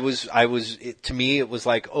who I was, to me, it was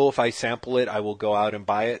like, oh, if I sample it, I will go out and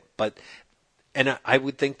buy it. And I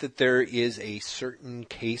would think that there is a certain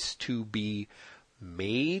case to be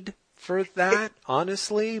made for that,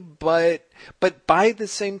 honestly. But by the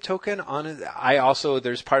same token,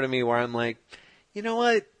 there's part of me where I'm like, you know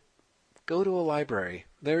what? Go to a library.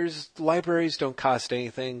 Libraries don't cost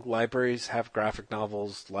anything. Libraries have graphic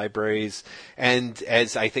novels. Libraries, and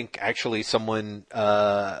as I think actually someone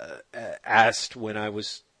asked when I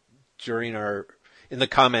was in the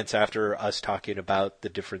comments after us talking about the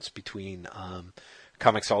difference between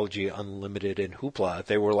Comixology Unlimited and Hoopla,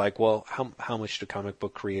 they were like, well, how much do comic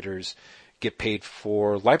book creators get paid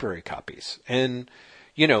for library copies? And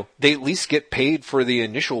they at least get paid for the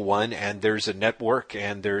initial one, and there's a network,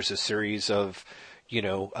 and there's a series of,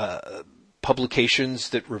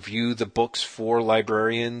 publications that review the books for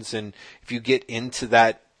librarians. And if you get into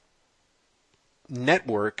that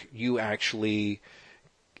network, you actually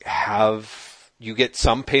you get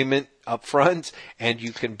some payment up front, and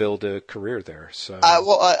you can build a career there. So,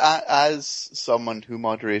 as someone who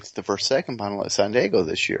moderated the second panel at San Diego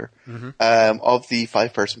this year, mm-hmm. Of the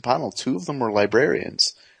 5-person panel, 2 of them were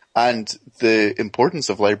librarians, and the importance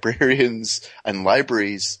of librarians and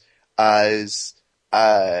libraries as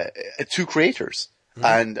to creators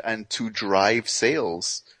mm-hmm. and to drive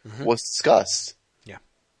sales mm-hmm. was discussed. Yeah.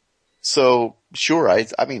 So sure, I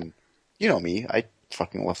mean, you know me, I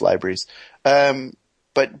fucking love libraries. But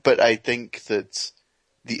I think that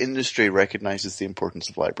the industry recognizes the importance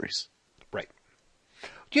of libraries. Right.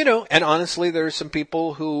 And honestly, there are some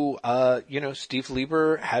people who, Steve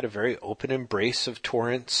Lieber had a very open embrace of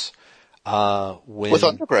torrents. With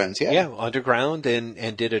Underground, yeah. Yeah, Underground,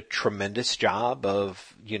 and did a tremendous job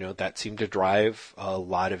of, that seemed to drive a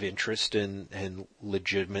lot of interest and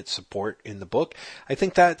legitimate support in the book. I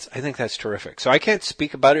think that's terrific. So I can't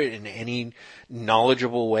speak about it in any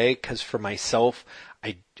knowledgeable way, because for myself,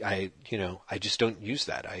 I just don't use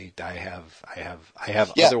that. I have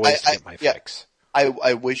other ways to get my fix.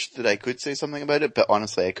 I wish that I could say something about it, but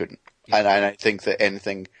honestly I couldn't. Yeah. And I think that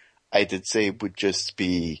anything I did say would just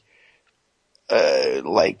be,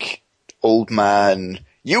 like, old man,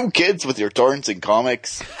 you kids with your torrenting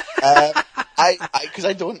comics. Cause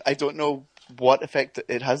I don't know what effect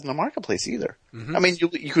it has in the marketplace either. Mm-hmm. I mean,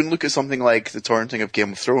 you can look at something like the torrenting of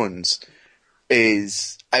Game of Thrones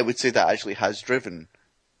I would say that actually has driven,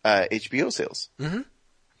 HBO sales. Mm-hmm.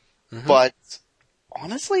 Mm-hmm. But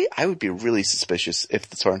honestly, I would be really suspicious if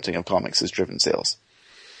the torrenting of comics has driven sales.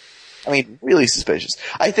 I mean, really suspicious.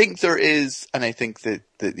 I think there is, and I think that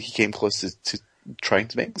he came close to trying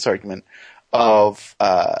to make this argument of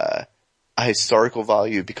a historical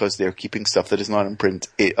value because they're keeping stuff that is not in print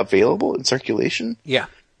available in circulation. Yeah.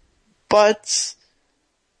 But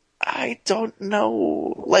I don't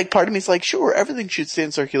know. Like, part of me is like, sure, everything should stay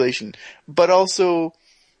in circulation. But also,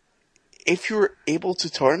 if you're able to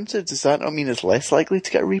torrent it, does that not mean it's less likely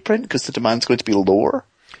to get a reprint because the demand's going to be lower?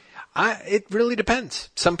 It really depends.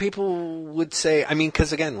 Some people would say,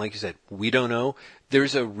 because again, like you said, we don't know.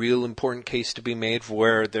 There's a real important case to be made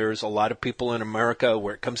where there's a lot of people in America,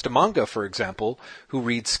 where it comes to manga, for example, who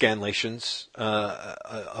read scanlations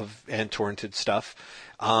and torrented stuff.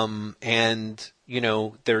 And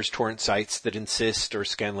there's torrent sites that insist, or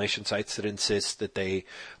scanlation sites that insist, that they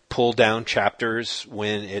pull down chapters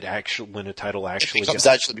when a title actually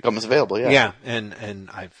becomes available. Yeah. Yeah, and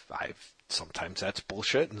I've sometimes that's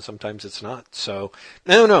bullshit and sometimes it's not. So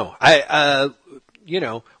no.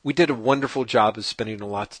 We did a wonderful job of spending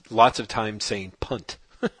lots of time saying punt.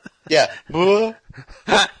 Yeah.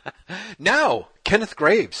 Now, Kenneth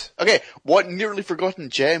Graves. Okay, what nearly forgotten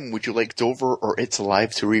gem would you like Dover or It's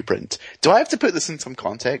Alive to reprint? Do I have to put this in some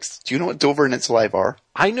context? Do you know what Dover and It's Alive are?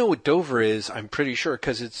 I know what Dover is, I'm pretty sure,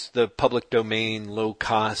 because it's the public domain,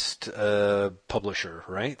 low-cost publisher,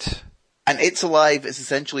 right? And It's Alive is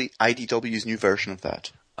essentially IDW's new version of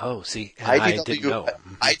that. Oh, see, and I didn't know.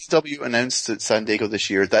 IDW announced at San Diego this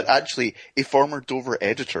year that actually a former Dover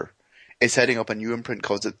editor is heading up a new imprint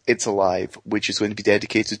called It's Alive, which is going to be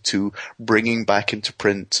dedicated to bringing back into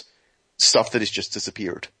print stuff that has just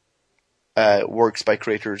disappeared. Works by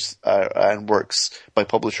creators and works by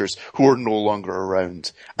publishers who are no longer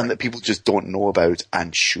around and that people just don't know about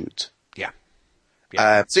and should.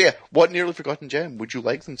 Yeah. What nearly forgotten gem would you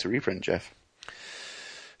like them to reprint, Jeff?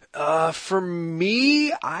 For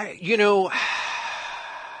me, I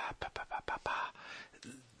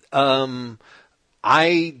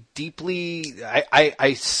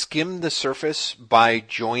skimmed the surface by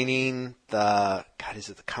joining is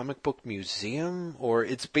it the Comic Book Museum? Or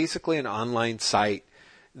it's basically an online site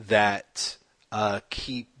that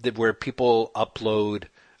where people upload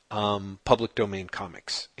public domain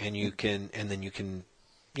comics, and then you can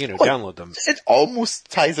download them. It almost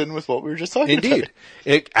ties in with what we were just talking about. Indeed.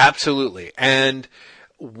 It absolutely. And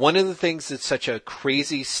one of the things that's such a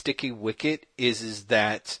crazy sticky wicket is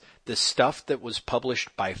that the stuff that was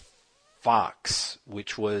published by Fox,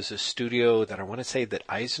 which was a studio that I want to say that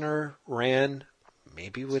Eisner ran,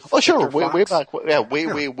 maybe with way back, yeah,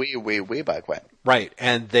 way back when. Right,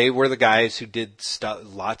 and they were the guys who did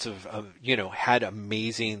lots of had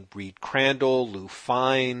amazing Reed Crandall, Lou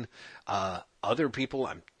Fine, other people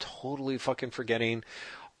I'm totally fucking forgetting.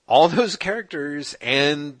 All those characters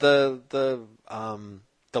and the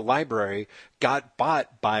library got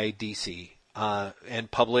bought by DC.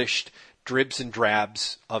 And published dribs and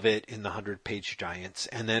drabs of it in the 100-page giants,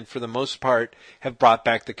 and then for the most part have brought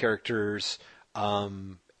back the characters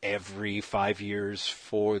every 5 years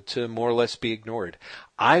to more or less be ignored.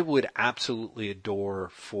 I would absolutely adore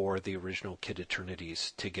for the original Kid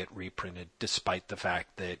Eternities to get reprinted, despite the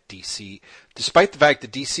fact that DC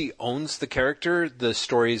owns the character. The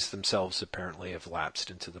stories themselves apparently have lapsed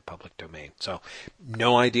into the public domain. So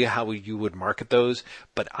no idea how you would market those,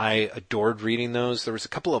 but I adored reading those. There was a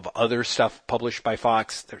couple of other stuff published by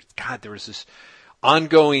Fox. There was this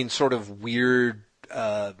ongoing sort of weird.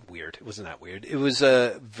 It wasn't that weird. It was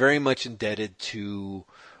very much indebted to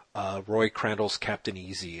Roy Crandall's Captain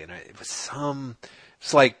Easy, and it was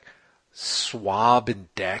like Swab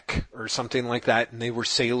and Deck or something like that, and they were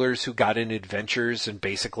sailors who got in adventures and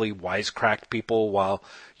basically wisecracked people while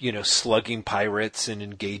slugging pirates and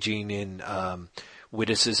engaging in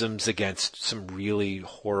witticisms against some really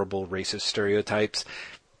horrible racist stereotypes.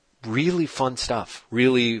 really fun stuff.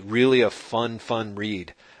 Really, really a fun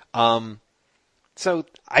read. So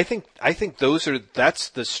I think that's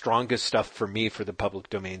the strongest stuff for me for the public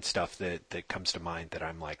domain stuff that comes to mind that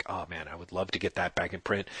I'm like, oh man, I would love to get that back in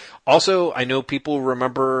print. Also, I know people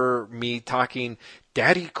remember me talking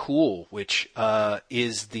Daddy Cool, which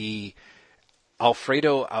is the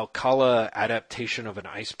Alfredo Alcala adaptation of an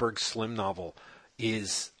Iceberg Slim novel,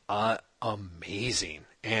 is amazing.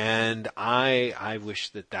 And I wish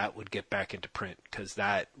that would get back into print, because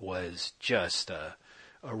that was just a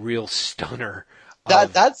real stunner.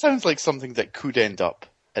 That sounds like something that could end up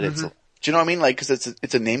at its. Do you know what I mean? Like, because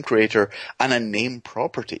it's a name creator and a name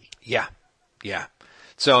property. Yeah.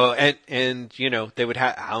 So and you know, they would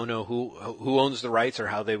I don't know who owns the rights or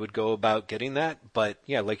how they would go about getting that, but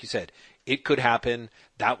yeah, like you said, it could happen.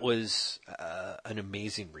 That was an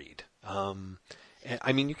amazing read.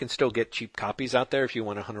 I mean, you can still get cheap copies out there if you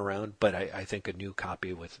want to hunt around, but I think a new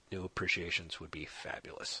copy with new appreciations would be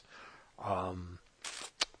fabulous.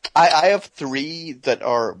 I have 3 that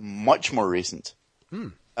are much more recent.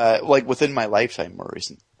 Like within my lifetime, more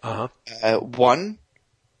recent. One,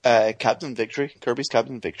 Captain Victory, Kirby's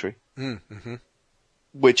Captain Victory.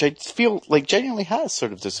 Which I feel like genuinely has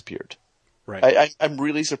sort of disappeared. Right. I'm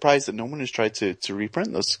really surprised that no one has tried to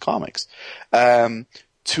reprint those comics.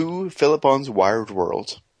 2, Philip Bond's Wired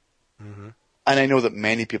World. And I know that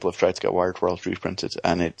many people have tried to get Wired World reprinted,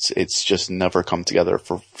 and it's just never come together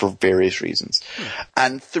for various reasons.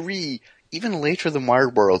 And 3, even later than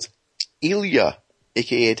Wired World, Ilya,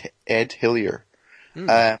 aka Ed Hillier,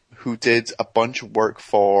 who did a bunch of work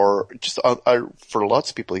for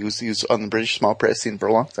lots of people. He was on the British small press scene for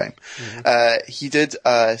a long time. He did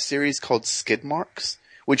a series called Skid Marks,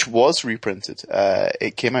 which was reprinted.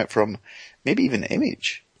 It came out from maybe even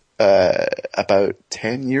Image about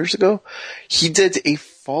 10 years ago. He did a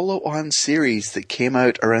follow-on series that came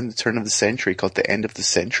out around the turn of the century called The End of the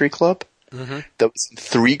Century Club. That was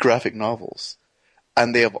 3 graphic novels,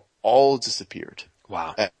 and they have all disappeared.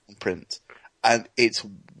 Wow. In print. And it's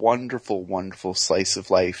wonderful, wonderful slice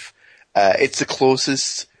of life. It's the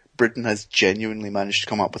closest Britain has genuinely managed to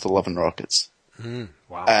come up with 11 rockets.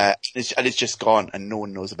 Wow. And it's just gone, and no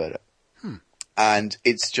one knows about it. And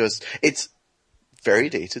it's very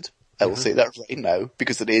dated. I will say that right now,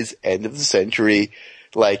 because it is end of the century,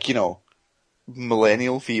 like, you know,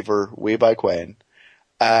 millennial fever way back when.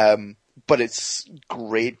 But it's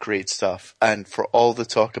great, great stuff. And for all the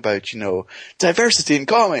talk about, you know, diversity in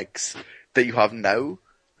comics that you have now,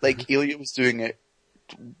 like Ilya was doing it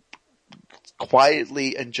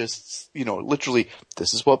quietly and just, you know, literally,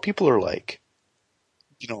 this is what people are like,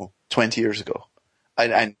 you know, 20 years ago.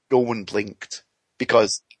 And no one blinked,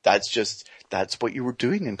 because that's what you were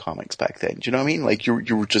doing in comics back then. Do you know what I mean? Like,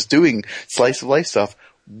 you were just doing slice of life stuff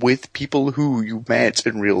with people who you met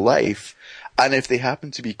in real life. And if they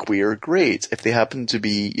happen to be queer, great. If they happen to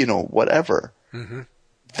be, you know, whatever,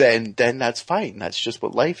 then that's fine. That's just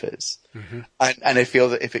what life is. And I feel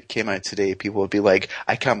that if it came out today, people would be like,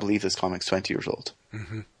 I can't believe this comic's 20 years old.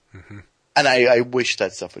 And I wish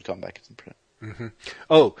that stuff would come back into print.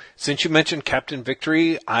 Oh, since you mentioned Captain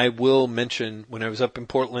Victory, I will mention when I was up in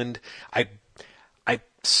Portland, I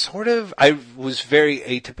was very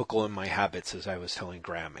atypical in my habits, as I was telling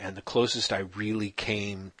Graham, and the closest I really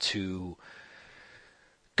came to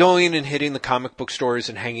going and hitting the comic book stores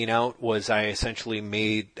and hanging out was I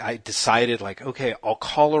decided, like, okay, I'll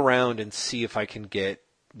call around and see if I can get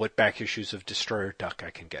what back issues of Destroyer Duck I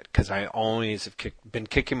can get, because I always have been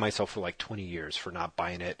kicking myself for like 20 years for not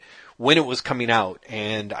buying it when it was coming out,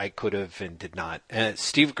 and I could have and did not. And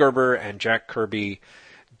Steve Gerber and Jack Kirby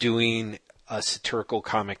doing a satirical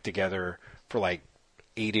comic together for like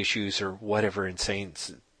 8 issues or whatever insane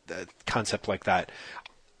concept like that.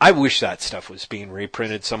 I wish that stuff was being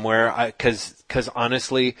reprinted somewhere, because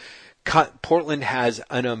honestly, Portland has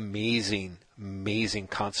an amazing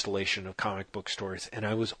constellation of comic book stores, and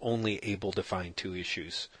I was only able to find 2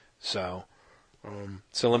 issues. So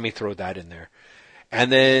let me throw that in there.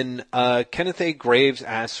 And then Kenneth A. Graves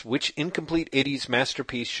asks, which incomplete 80s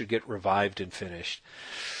masterpiece should get revived and finished?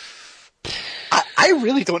 I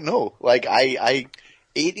really don't know. Like,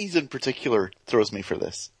 80s in particular throws me for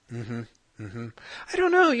this. I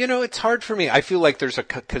don't know. You know, it's hard for me. I feel like there's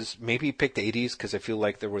because maybe he picked 80s because I feel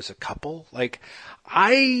like there was a couple. Like,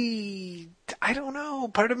 I don't know.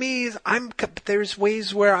 Part of me is there's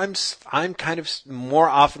ways where I'm kind of, more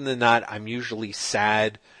often than not, I'm usually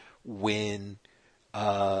sad when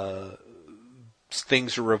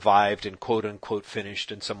things are revived and quote unquote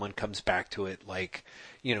finished and someone comes back to it. Like,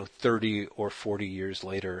 30 or 40 years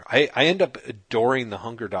later. I end up adoring The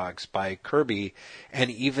Hunger Dogs by Kirby,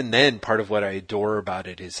 and even then, part of what I adore about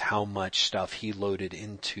it is how much stuff he loaded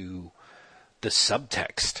into the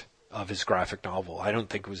subtext of his graphic novel. I don't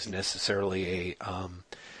think it was necessarily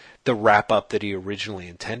the wrap up that he originally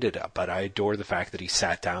intended, but I adore the fact that he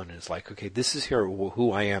sat down and is like, okay, this is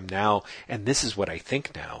who I am now, and this is what I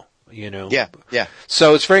think now. Yeah.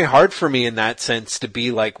 So it's very hard for me in that sense to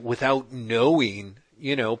be like, without knowing,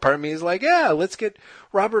 part of me is like, yeah, let's get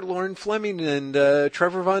Robert Loren Fleming and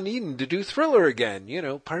Trevor Von Eeden to do Thriller again.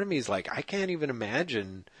 Part of me is like, I can't even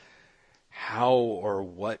imagine how or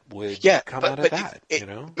what would come out of that,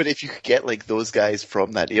 But if you could get like those guys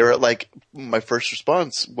from that era, like my first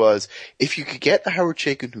response was, if you could get the Howard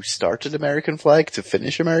Chaykin who started American Flag to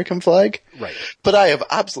finish American Flag. Right. But I have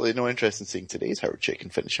absolutely no interest in seeing today's Howard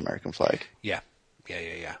Chaykin finish American Flag. Yeah.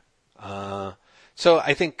 So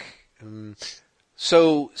I think,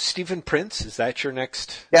 so Stephen Prince, is that your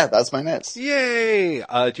next? Yeah, that's my next. Yay!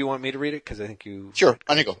 Do you want me to read it? 'Cause I think you... Sure,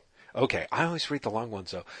 on you go. Okay, I always read the long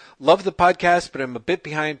ones though. Love the podcast, but I'm a bit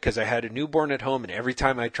behind because I had a newborn at home, and every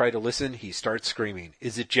time I try to listen, he starts screaming.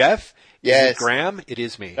 Is it Jeff? Yes. Is it Graham? It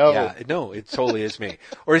is me. No. Yeah, no, it totally is me.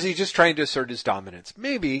 Or is he just trying to assert his dominance?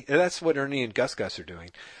 Maybe. That's what Ernie and Gus are doing.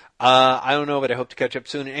 I don't know, but I hope to catch up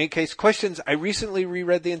soon. In any case, questions. I recently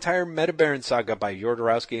reread the entire Metabaron saga by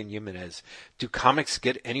Jodorowsky and Jimenez. Do comics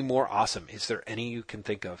get any more awesome? Is there any you can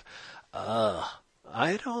think of?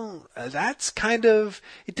 I don't, that's kind of,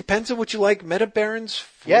 it depends on what you like Metabarons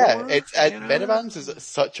for. Yeah, Metabarons is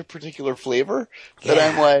such a particular flavor that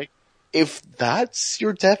I'm like, if that's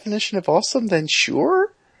your definition of awesome, then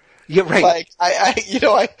sure. Yeah, right. Like, I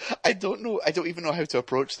don't know, I don't even know how to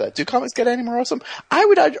approach that. Do comics get any more awesome? I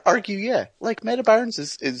would argue, yeah. Like, Metabarons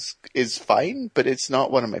is fine, but it's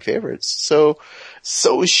not one of my favorites. So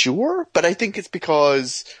sure, but I think it's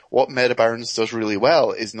because what Metabarons does really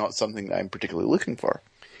well is not something that I'm particularly looking for.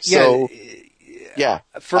 So, yeah,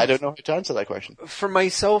 I don't know how to answer that question. For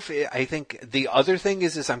myself, I think the other thing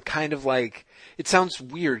is I'm kind of like, it sounds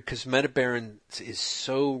weird because Metabarons is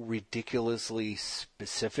so ridiculously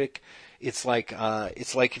specific. It's like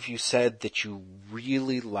if you said that you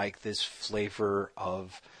really like this flavor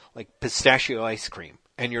of like pistachio ice cream,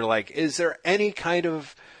 and you're like, is there anything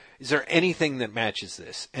that matches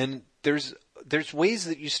this? And there's ways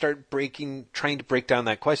that you start trying to break down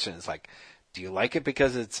that question. It's like, do you like it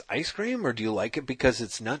because it's ice cream, or do you like it because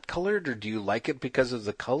it's nut colored, or do you like it because of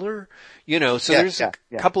the color? So there's a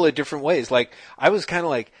couple of different ways. Like, I was kind of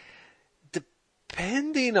like,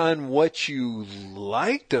 depending on what you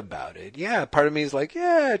liked about it, yeah, part of me is like,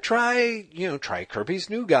 yeah, try Kirby's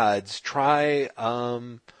New Gods, try,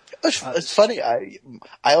 it's funny, I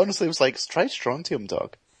honestly was like, try Strontium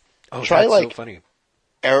Dog. Oh, try that's like so funny.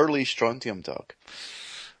 Early Strontium Dog.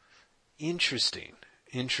 Interesting.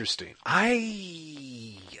 I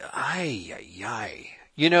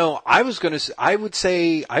would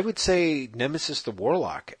say Nemesis the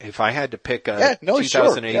Warlock if I had to pick a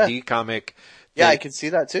 2000 AD comic. Yeah, I can see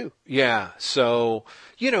that too. Yeah. So,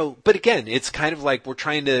 but again, it's kind of like we're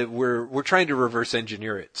trying to reverse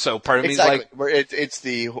engineer it. So part of me is like, it's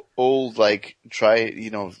the old, like,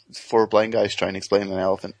 four blind guys trying to explain an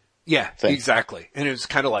elephant. Yeah, thing. Exactly. And it was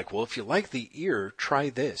kind of like, well, if you like the ear,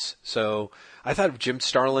 try this. So I thought of Jim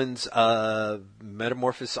Starlin's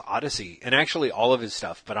Metamorphosis Odyssey, and actually all of his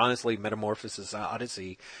stuff, but honestly, Metamorphosis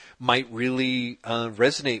Odyssey might really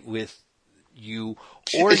resonate with you.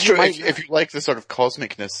 Or it's true. If you like the sort of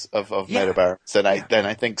cosmicness of Metabarons, then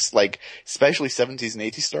I think, like, especially 70s and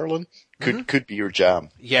 80s Starlin could be your jam.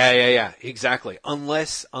 Yeah, exactly.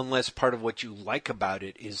 Unless part of what you like about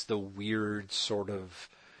it is the weird sort of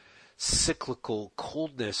cyclical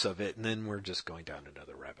coldness of it, and then we're just going down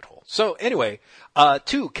another rabbit hole. So anyway,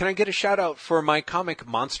 2, can I get a shout out for my comic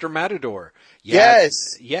Monster Matador?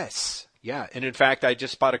 Yes. Yeah, and in fact, I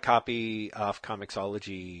just bought a copy of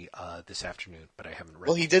Comixology this afternoon, but I haven't read it.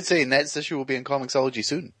 Well, he did say next issue will be in Comixology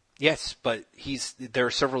soon. Yes, but there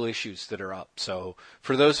are several issues that are up. So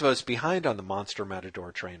for those of us behind on the Monster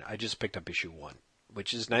Matador train, I just picked up issue 1,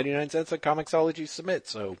 which is 99 cents at Comixology Submit,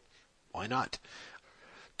 so why not?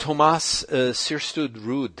 Thomas Sirstud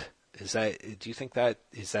Ruud. Do you think that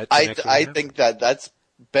is that? I think that's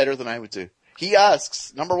better than I would do. He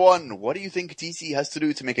asks, number 1, what do you think DC has to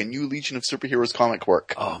do to make a new Legion of Superheroes comic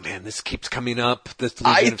work? Oh man, this keeps coming up. The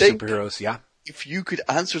Legion of Superheroes, yeah. If you could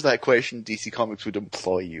answer that question, DC Comics would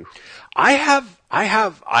employ you. I'm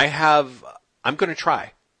going to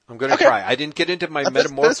try. I'm going to try. I didn't get into my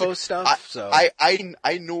Metamorpho stuff, so.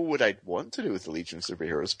 I know what I'd want to do with the Legion of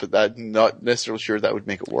Superheroes, but I'm not necessarily sure that would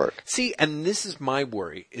make it work. See, and this is my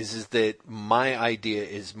worry, is that my idea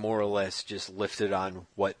is more or less just lifted on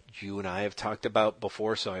what you and I have talked about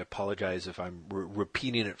before, so I apologize if I'm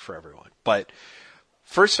repeating it for everyone. But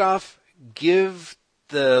first off, give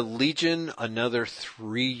the Legion another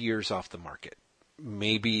 3 years off the market.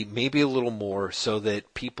 Maybe a little more, so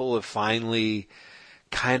that people have finally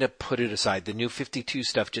kind of put it aside. The New 52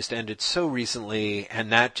 stuff just ended so recently,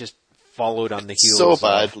 and that just followed on the heels. So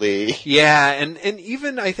badly. Yeah, and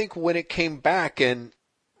even I think when it came back, and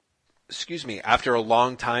after a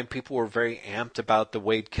long time, people were very amped about the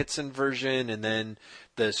Wade Kitson version, and then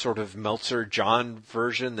the sort of Meltzer John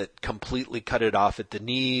version that completely cut it off at the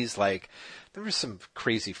knees. Like, there was some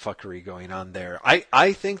crazy fuckery going on there.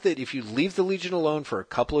 I think that if you leave the Legion alone for a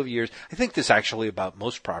couple of years, I think this actually about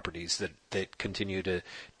most properties that continue to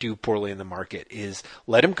do poorly in the market, is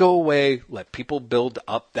let them go away, let people build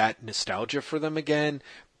up that nostalgia for them again,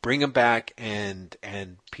 bring them back, and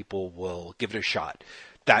people will give it a shot.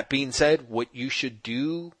 That being said, what you should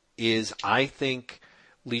do is, I think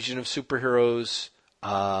Legion of Superheroes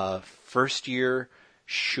first year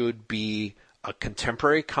should be a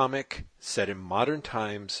contemporary comic set in modern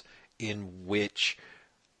times, in which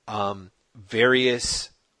various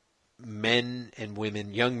men and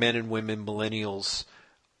women, young men and women, millennials,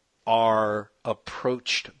 are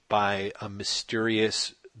approached by a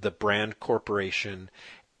mysterious, the Brand Corporation,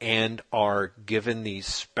 and are given these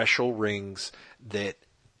special rings that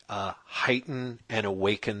heighten and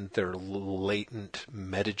awaken their latent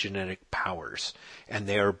metagenetic powers. And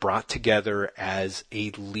they are brought together as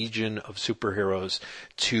a legion of superheroes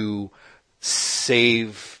to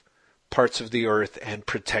save parts of the earth and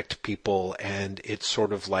protect people. And it's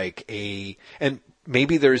sort of like and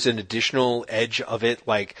maybe there's an additional edge of it,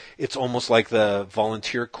 like it's almost like the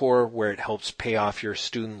volunteer corps, where it helps pay off your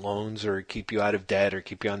student loans or keep you out of debt or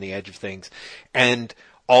keep you on the edge of things. And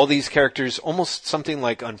all these characters, almost something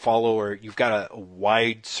like Unfollow, or you've got a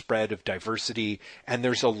wide spread of diversity, and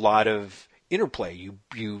there's a lot of interplay.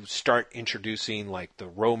 You start introducing like the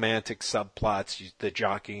romantic subplots, the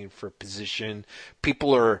jockeying for position.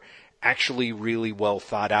 People are actually really well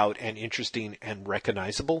thought out and interesting and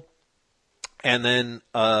recognizable. And then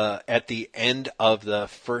at the end of the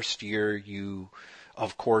first year, you,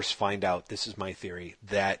 of course, find out, this is my theory,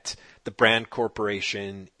 that the Brand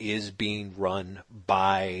Corporation is being run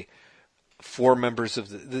by 4 members of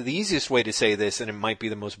the easiest way to say this, and it might be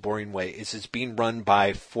the most boring way, is it's being run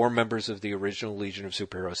by 4 members of the original Legion of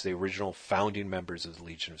Superheroes, the original founding members of the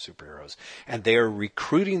Legion of Superheroes. And they are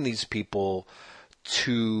recruiting these people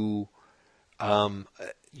to,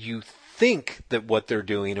 you think that what they're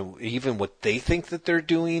doing, and even what they think that they're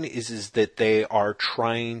doing, is that they are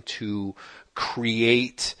trying to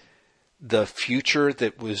create the future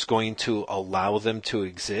that was going to allow them to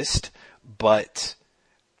exist. But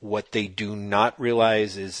what they do not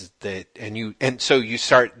realize is that, you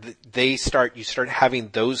start having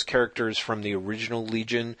those characters from the original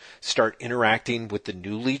Legion start interacting with the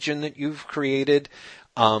new Legion that you've created.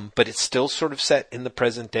 But it's still sort of set in the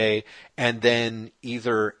present day. And then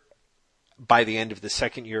either by the end of the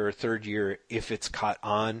second year or third year, if it's caught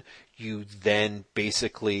on, you then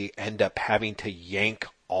basically end up having to yank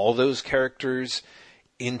all those characters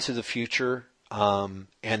into the future. And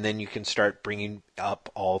then you can start bringing up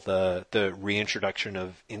all the reintroduction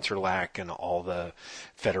of Interlac and all the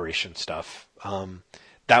Federation stuff.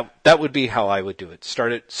 That would be how I would do it.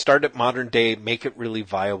 Start at modern day, make it really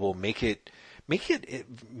viable, make it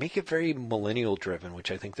very millennial driven, which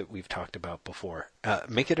I think that we've talked about before.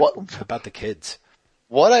 Make it about the kids.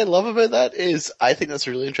 What I love about that is I think that's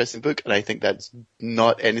a really interesting book, and I think that's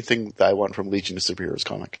not anything that I want from Legion of Superheroes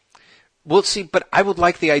comic. Well, see, but I would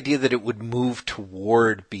like the idea that it would move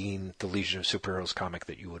toward being the Legion of Superheroes comic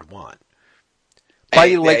that you would want. By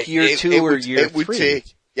year 2 or year 3.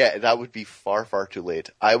 Yeah, that would be far, far too late.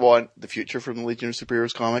 I want the future from the Legion of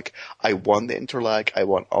Superheroes comic. I want the Interlac. I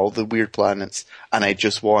want all the weird planets. And I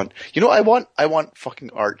just want, I want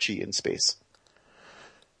fucking Archie in space.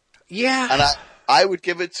 Yeah. And I would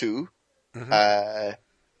give it to,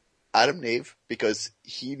 Adam Nave, because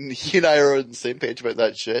he and I are on the same page about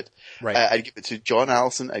that shit. Right. I'd give it to John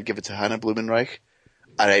Allison. I'd give it to Hannah Blumenreich.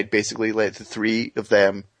 And I'd basically let the 3 of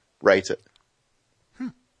them write it.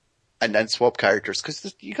 And then swap characters,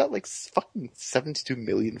 because you got like fucking 72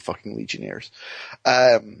 million fucking Legionnaires.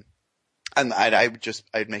 And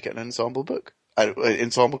I'd make it an ensemble book.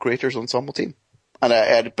 Ensemble creators, ensemble team.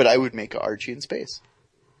 But I would make it Archie in space.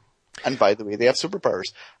 And by the way, they have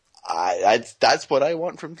superpowers. That's what I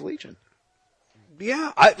want from the Legion.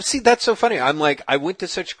 Yeah, I see. That's so funny. I'm like, I went to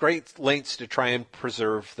such great lengths to try and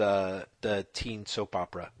preserve the teen soap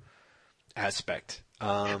opera aspect.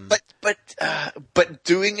 But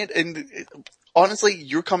doing it honestly,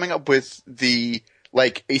 you're coming up with a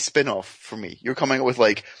spin-off for me. You're coming up with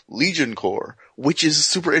Legion Corps, which is a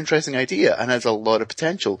super interesting idea and has a lot of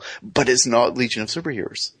potential, but it's not Legion of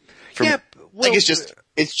Superheroes. Yeah, well,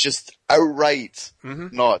 it's just outright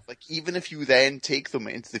not. Even if you then take them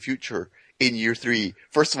into the future in year 3,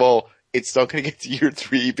 first of all, it's not going to get to year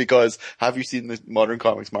 3 because have you seen the modern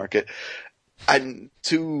comics market? And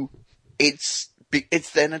 2, it's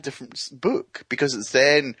then a different book because it's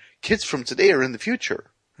then kids from today are in the future.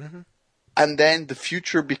 Mm-hmm. And then the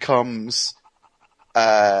future becomes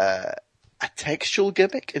a textual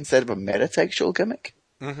gimmick instead of a metatextual gimmick.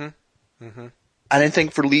 Mm-hmm. Mm-hmm. And I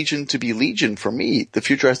think for Legion to be Legion, for me, the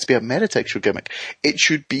future has to be a metatextual gimmick. It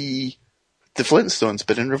should be the Flintstones,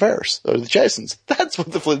 but in reverse. Or the Jetsons. That's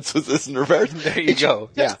what the Flintstones is in reverse. There you go.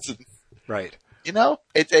 Yeah. Right. You know?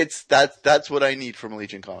 That's what I need from a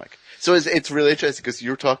Legion comic. So it's really interesting because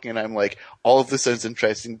you're talking and I'm like, all of this sounds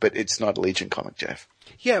interesting, but it's not a Legion comic, Jeff.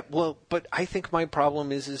 Yeah, well, but I think my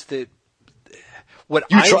problem is that the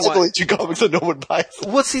Legion comics and no one buys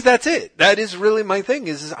them. Well, see, that's it. That is really my thing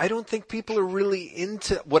is I don't think people are really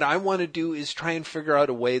into what I want to do is try and figure out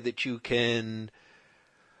a way that you can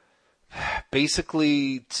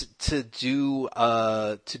basically to do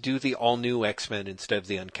the all new X-Men instead of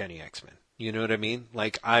the Uncanny X-Men. You know what I mean?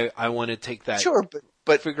 Like I want to take that, sure,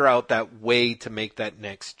 but figure out that way to make that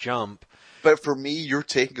next jump. But for me, you're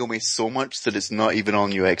taking away so much that it's not even all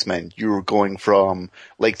new X-Men. You're going from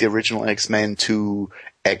the original X-Men to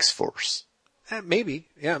X-Force. Maybe,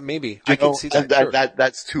 yeah, maybe I can see that. Sure.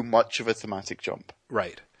 That's too much of a thematic jump,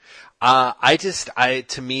 right?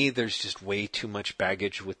 To me, there's just way too much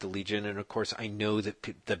baggage with the Legion, and of course, I know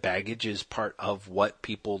that the baggage is part of what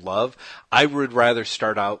people love. I would rather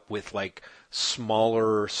start out with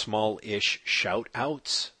small-ish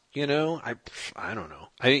shout-outs. You know, I don't know.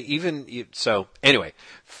 So anyway,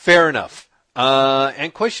 fair enough.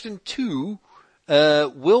 And question 2,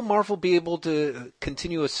 will Marvel be able to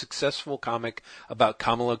continue a successful comic about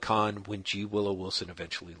Kamala Khan when G. Willow Wilson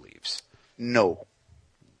eventually leaves? No.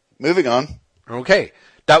 Moving on. Okay.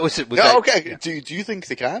 That was it. Okay. Yeah. Do you think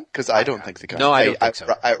they can? Because I don't think they can. No, I don't think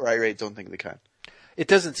so. I really don't think they can. It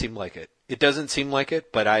doesn't seem like it. It doesn't seem like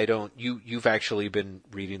it, but I don't, you've actually been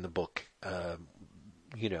reading the book, I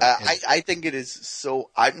think it is so,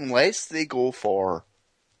 unless they go for,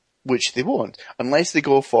 which they won't, unless they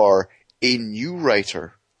go for a new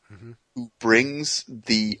writer who brings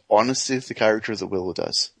the honesty of the character that Willow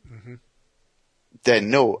does, then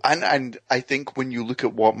no. And I think when you look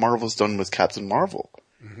at what Marvel's done with Captain Marvel,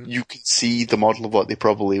 you can see the model of what they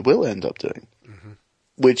probably will end up doing.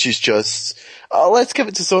 Which is just, let's give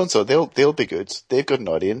it to so-and-so. They'll be good. They've got an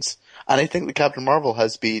audience. And I think that Captain Marvel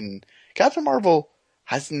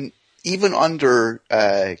hasn't, even under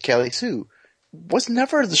Kelly Sue, was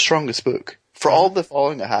never the strongest book. For all the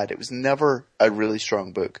following it had, it was never a really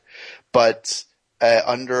strong book. But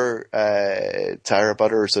under Tyra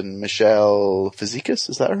Butters and Michelle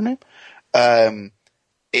Fazekas, is that her name?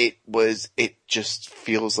 It just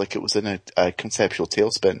feels like it was in a conceptual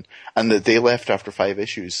tailspin, and that they left after 5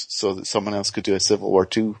 issues so that someone else could do a Civil War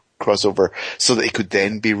II crossover so that it could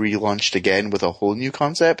then be relaunched again with a whole new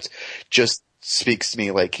concept. Just speaks to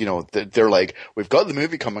me like, they're like, we've got the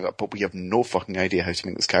movie coming up, but we have no fucking idea how to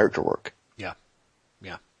make this character work. Yeah.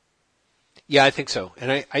 Yeah. Yeah, I think so.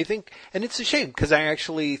 And I think, and it's a shame because I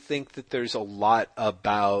actually think that there's a lot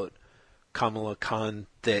about Kamala Khan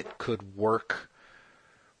that could work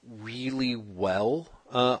really well.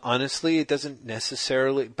 Honestly, it doesn't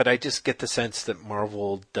necessarily, but I just get the sense that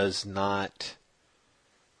Marvel does not.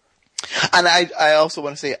 And I also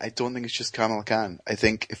want to say, I don't think it's just Kamala Khan. I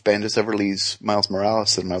think if Bendis ever leaves Miles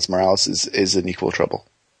Morales, then Miles Morales is in equal trouble.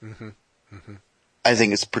 I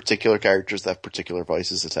think it's particular characters that have particular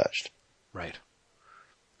voices attached. Right.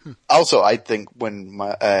 Also, I think when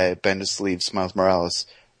Bendis leaves Miles Morales,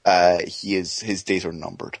 his days are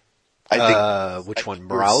numbered. I think. Which one,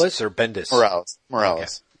 Morales or Bendis? Morales. Okay.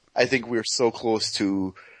 I think we're so close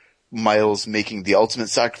to Miles making the ultimate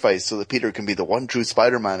sacrifice so that Peter can be the one true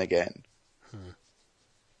Spider-Man again.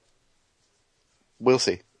 We'll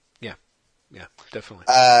see. Yeah, definitely.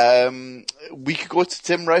 We could go to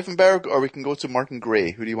Tim Reifenberg or we can go to Martin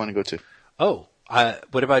Gray. Who do you want to go to? Oh,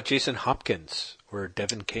 what about Jason Hopkins or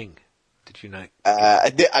Devin King? Did you not?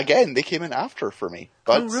 They came in after for me.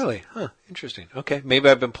 But... Oh, really? Huh. Interesting. Okay. Maybe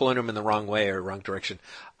I've been pulling them in the wrong way or wrong direction.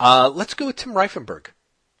 Let's go with Tim Reifenberg.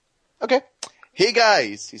 Okay. Hey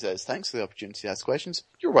guys, he says, thanks for the opportunity to ask questions.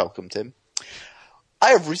 You're welcome, Tim.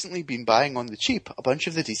 I have recently been buying on the cheap a bunch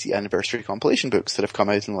of the DC Anniversary compilation books that have come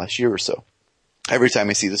out in the last year or so. Every time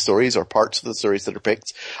I see the stories or parts of the stories that are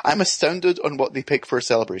picked, I'm astounded on what they pick for a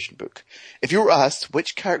celebration book. If you were asked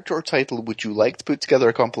which character or title would you like to put together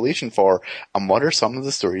a compilation for, and what are some of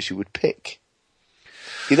the stories you would pick?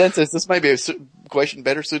 He then says this might be a question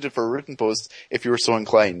better suited for a written post if you were so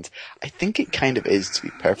inclined. I think it kind of is, to be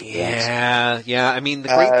perfectly honest. Yeah. I mean, the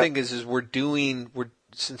great thing is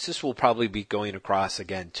since this will probably be going across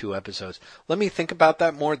again 2 episodes, let me think about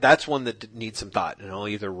that more. That's one that needs some thought, and I'll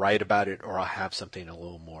either write about it or I'll have something a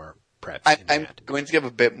little more prepped. I'm going to give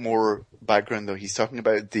a bit more background though. He's talking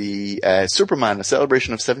about the Superman, a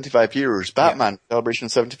celebration of 75 years, Batman, celebration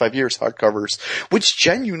of 75 years hardcovers, which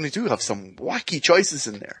genuinely do have some wacky choices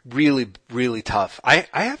in there. Really, really tough. I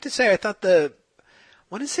have to say, I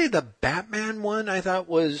want to say the Batman one I thought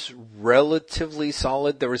was relatively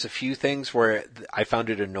solid. There was a few things where I found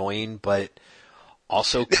it annoying, but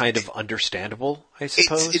also kind of understandable, I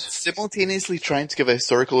suppose. It's simultaneously trying to give a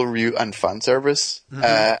historical review and fan service,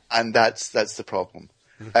 and that's the problem.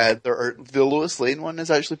 The Lois Lane one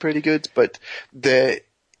is actually pretty good, but I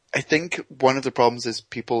think one of the problems is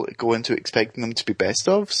people go into expecting them to be best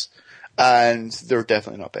ofs. And they're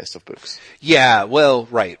definitely not best of books. Yeah, well,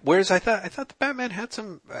 right. Whereas I thought the Batman had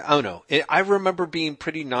some, I don't know. I remember being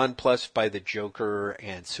pretty nonplussed by the Joker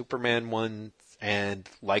and Superman one and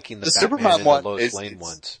liking the Batman Superman and one the Lois Lane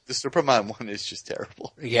ones. The Superman one is just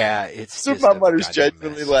terrible. Yeah, it's Superman one is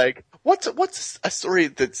genuinely like, what's a story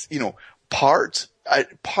that's, part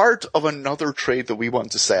of another trade that we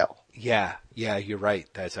want to sell? Yeah, you're right.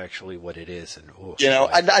 That's actually what it is. And,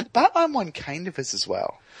 and Batman one kind of is as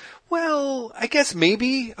well. Well, I guess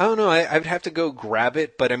maybe. I don't know. I would have to go grab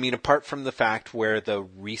it. But I mean, apart from the fact where the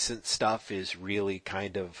recent stuff is really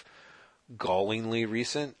kind of gallingly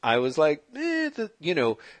recent, I was like,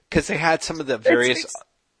 because they had some of the various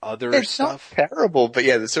other it's stuff. It's not terrible, but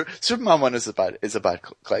yeah, the Superman one is a bad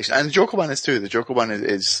collection. And the Joker one is too. The Joker one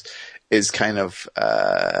is kind of,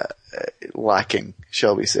 lacking,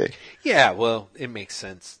 shall we say. Yeah, well, it makes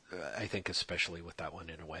sense. I think especially with that one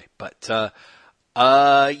in a way. But,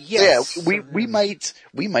 yes. Yeah, we might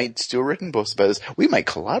do a written post about this. We might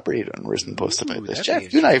collaborate on a written post about this.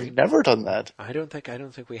 Jeff, you and I have never done that. I don't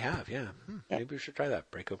think we have, yeah. Maybe we should try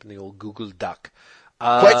that. Break open the old Google Doc.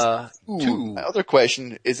 My other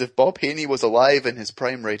question is, if Bob Haney was alive in his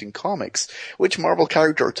prime writing comics, which Marvel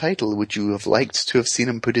character or title would you have liked to have seen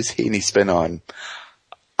him put his Haney spin on?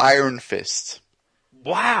 Iron Fist.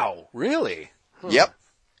 Wow, really? Huh. Yep.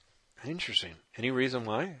 Interesting. Any reason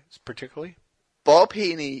why, particularly? Bob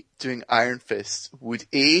Haney doing Iron Fist would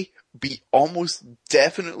A, be almost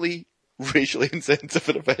definitely racially insensitive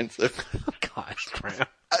and offensive. Gosh, crap.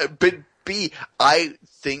 But B, I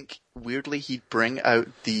think weirdly he'd bring out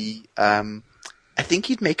I think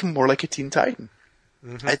he'd make him more like a Teen Titan.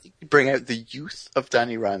 Mm-hmm. I think he'd bring out the youth of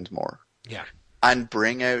Danny Rand more. Yeah. And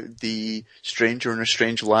bring out the stranger in a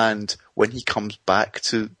strange land when he comes back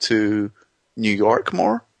to New York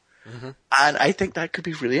more. Mm-hmm. And I think that could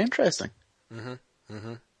be really interesting. Mm-hmm.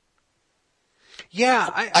 Mm-hmm. Yeah,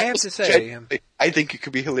 I have to say, I think it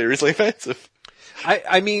could be hilariously offensive.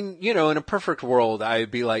 I mean, in a perfect world,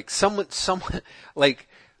 I'd be like someone like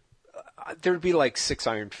there'd be like 6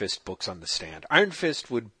 Iron Fist books on the stand. Iron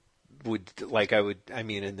Fist would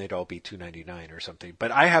and they'd all be $2.99 or something.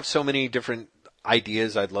 But I have so many different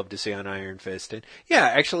ideas I'd love to see on Iron Fist, and yeah,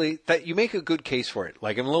 actually, that you make a good case for it.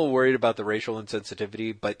 Like, I'm a little worried about the racial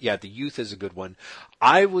insensitivity, but yeah, the youth is a good one.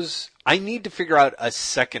 I need to figure out a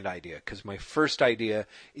second idea, because my first idea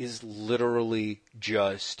is literally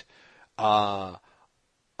just American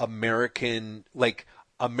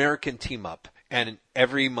team up, and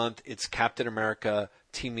every month it's Captain America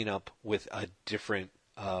teaming up with a different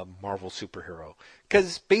Marvel superhero.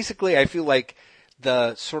 Because basically, I feel like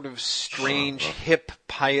the sort of strange, hip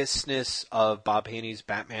piousness of Bob Haney's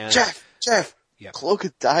Batman. Jeff! Yep. Cloak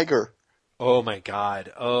and Dagger. Oh my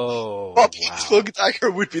god. Oh, wow. Cloak and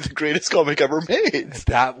Dagger would be the greatest comic ever made.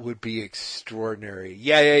 That would be extraordinary.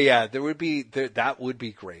 Yeah. That would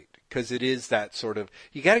be great. Because it is that sort of,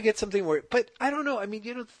 you gotta get something where, but I don't know. I mean,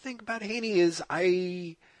 the thing about Haney is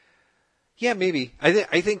maybe.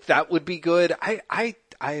 I think that would be good. I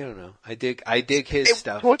don't know. I dig his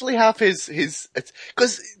stuff. Totally have his,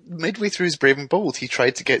 because midway through his Brave and Bold, he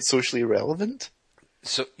tried to get socially relevant.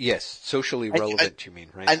 So, yes, socially relevant, you mean,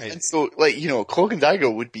 right? And so, Cloak and Dagger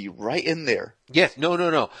would be right in there. Yes,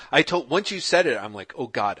 no. Once you said it, I'm like, oh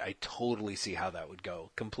god, I totally see how that would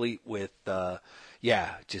go. Complete with,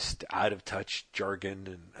 just out of touch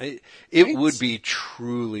jargon, and it would be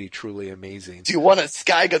truly, truly amazing. Do you want a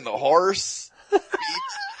Skag on the horse?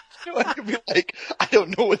 I could be like, I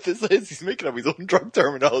don't know what this is. He's making up his own drug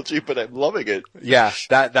terminology, but I'm loving it. Yeah,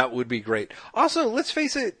 that would be great. Also, let's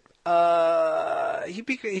face it,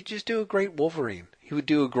 he'd just do a great Wolverine. He would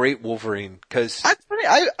do a great Wolverine, cause... That's funny.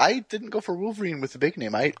 I didn't go for Wolverine with the big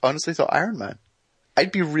name. I honestly thought Iron Man.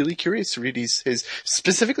 I'd be really curious to read his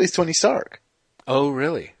specifically his Tony Stark. Oh,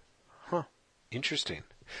 really? Huh. Interesting.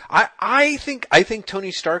 I think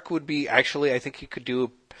Tony Stark would be, actually, I think he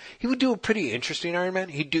would do a pretty interesting Iron Man.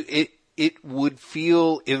 It would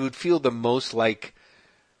feel the most like,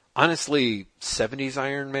 honestly, 70s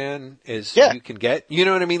Iron Man as you can get. You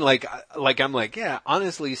know what I mean? Like I'm like, yeah,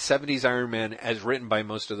 honestly, 70s Iron Man as written by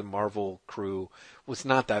most of the Marvel crew was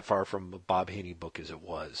not that far from a Bob Haney book as it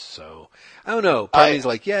was. So I don't know. Part of me's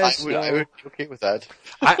like, yes, I would be okay with that.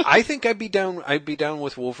 I think I'd be down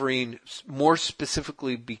with Wolverine more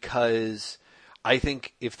specifically because I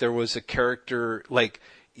think if there was a character, like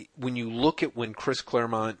when you look at when Chris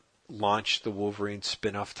Claremont launched the Wolverine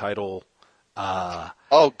spin-off title,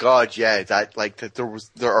 oh God, yeah, that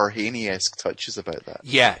there are Haney-esque touches about that.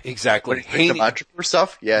 Yeah, exactly. When Haney, the Madripoor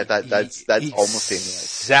stuff, yeah, that's almost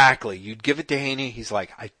Haney-esque. Exactly. You'd give it to Haney, he's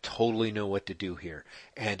like, I totally know what to do here,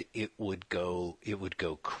 and it would go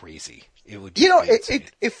crazy. It would. Be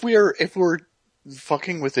if we're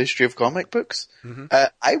fucking with the history of comic books,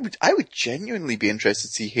 I would genuinely be interested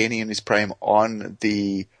to see Haney in his prime on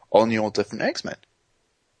the all new, all different X-Men.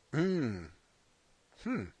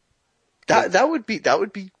 That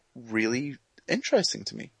would be really interesting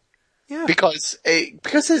to me. Yeah. Because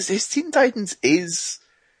his Teen Titans is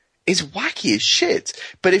wacky as shit.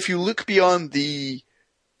 But if you look beyond the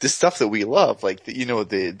stuff that we love, like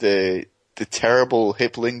the terrible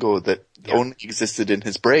hip lingo that only existed in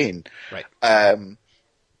his brain. Right.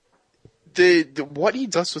 What he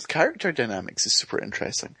does with character dynamics is super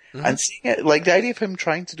interesting. And seeing it, like the idea of him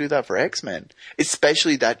trying to do that for X-Men,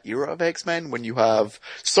 especially that era of X-Men when you have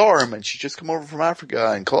Storm and she's just come over from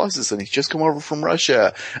Africa, and Colossus and he's just come over from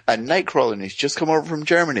Russia, and Nightcrawler and he's just come over from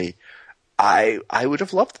Germany. I would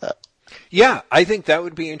have loved that. Yeah, I think that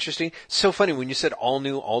would be interesting. So funny, when you said all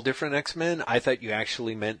new, all different X-Men, I thought you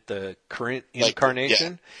actually meant the current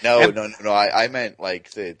incarnation. No. I meant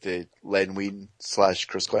like the Len Wein /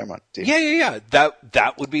 Chris Claremont team. Yeah.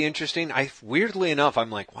 That would be interesting. Weirdly enough,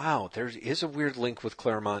 I'm like, wow, there is a weird link with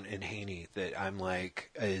Claremont and Haney that I'm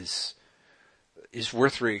like, is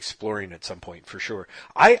worth re-exploring at some point for sure.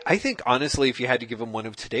 I think honestly, if you had to give him one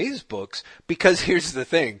of today's books, because here's the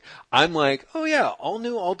thing, I'm like, oh yeah, all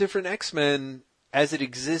new, all different X-Men as it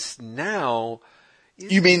exists now.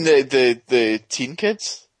 You mean the teen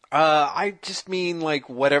kids? I just mean like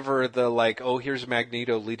whatever here's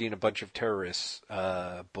Magneto leading a bunch of terrorists,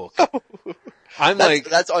 book.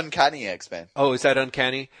 That's Uncanny X-Men. Oh, is that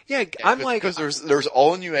Uncanny? Yeah, I'm like, because there's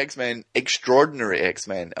all new X-Men, Extraordinary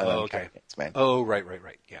X-Men, and Uncanny X-Men. Oh, right.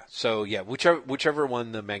 Yeah. So yeah, whichever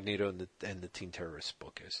one the Magneto and the Teen Terrorists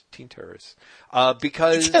book is. Teen Terrorists.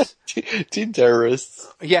 Because Teen Terrorists.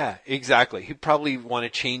 Yeah, exactly. He'd probably want to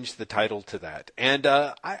change the title to that. And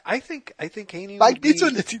I think Haney would Magneto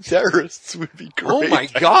and the Teen Terrorists would be great. Oh my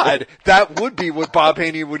God, that would be what Bob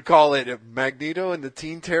Haney would call it. Magneto and the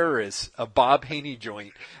Teen Terrorists, a Bob Haney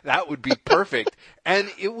joint. That would be perfect. And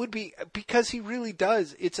it would be, because he really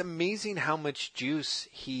does. It's amazing how much juice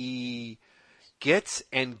he gets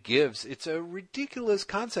and gives. It's a ridiculous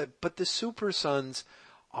concept, but the Super Sons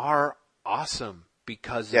are awesome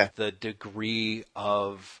because of the degree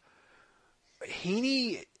of...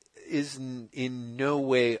 Haney is in no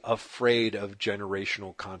way afraid of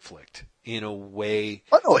generational conflict in a way.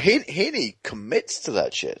 Oh no, Haney commits to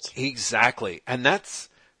that shit. Exactly. And that's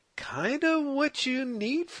kind of what you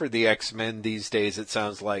need for the X-Men these days, it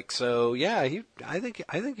sounds like. So yeah, I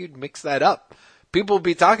think you'd mix that up. People will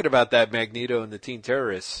be talking about that Magneto and the Teen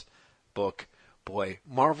Terrorists book. Boy,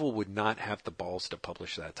 Marvel would not have the balls to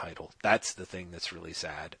publish that title. That's the thing that's really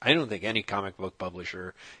sad. I don't think any comic book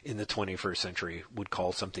publisher in the 21st century would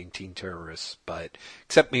call something Teen Terrorists, but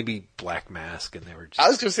except maybe Black Mask, and they were just... I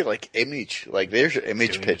was going to say, like, Image. Like, there's your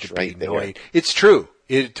Image pitch right there. It's true.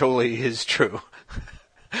 It totally is true.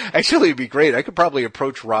 Actually, it'd be great. I could probably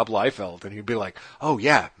approach Rob Liefeld and he'd be like, "Oh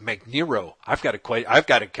yeah, Magnero. I've got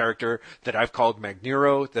a character that I've called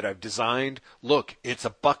Magnero that I've designed. Look, it's a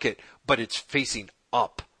bucket, but it's facing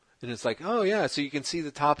up." And it's like, "Oh yeah, so you can see the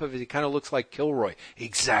top of it. It kind of looks like Kilroy."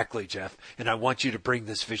 Exactly, Jeff. And I want you to bring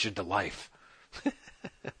this vision to life.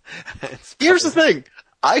 Here's the thing.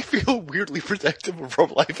 I feel weirdly protective of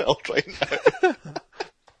Rob Liefeld right now.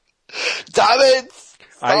 Damn it!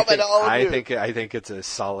 I think it's a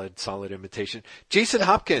solid imitation. Jason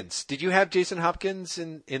Hopkins. Did you have Jason Hopkins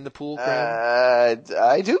in the pool, Graham?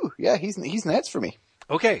 I do. Yeah, he's next for me.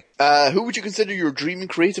 Okay. Who would you consider your dream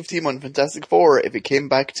creative team on Fantastic Four if it came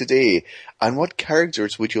back today? And what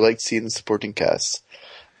characters would you like to see in the supporting cast?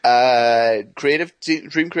 Dream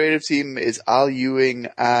creative team is Al Ewing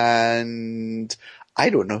and I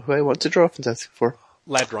don't know who I want to draw Fantastic Four.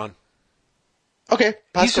 Ladron. Okay,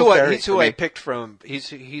 He's who I picked from. He's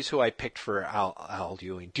who I picked for Al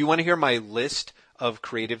Ewing. Do you want to hear my list of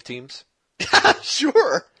creative teams?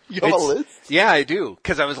 Sure. You have a list? Yeah, I do.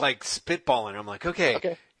 Because I was like spitballing. I'm like,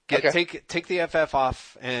 okay. Take the FF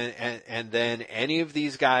off, and then any of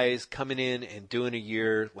these guys coming in and doing a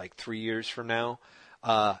year, like 3 years from now,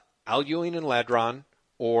 Al Ewing and Ladron,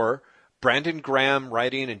 or Brandon Graham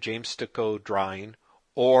writing and James Sticko drawing,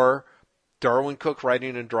 or Darwin Cook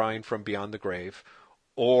writing and drawing from Beyond the Grave,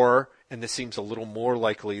 or, and this seems a little more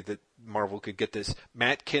likely that Marvel could get this,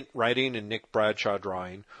 Matt Kindt writing and Nick Bradshaw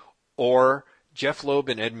drawing, or Jeff Loeb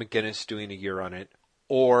and Ed McGuinness doing a year on it,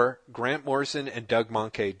 or Grant Morrison and Doug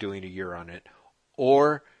Mahnke doing a year on it,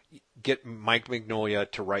 or get Mike Mignola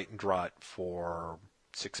to write and draw it for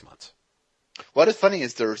 6 months. What is funny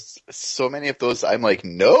is there's so many of those I'm like,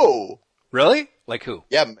 no. Really? Like who?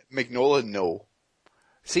 Yeah, Mignola, no.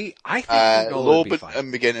 See, I think Mignola would be fine. Loeb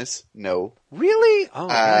and McGuinness, no. Really? Oh,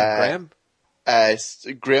 man. Graham?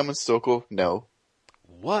 Graham and Stocco, no.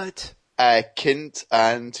 What? Kindt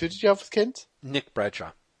and who did you have with Kindt? Nick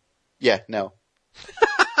Bradshaw. Yeah, no.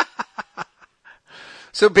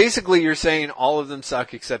 So basically you're saying all of them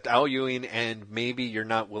suck except Al Ewing, and maybe you're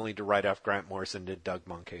not willing to write off Grant Morrison to Doug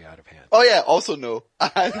Mahnke out of hand. Oh yeah, also no.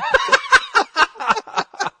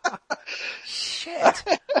 Shit.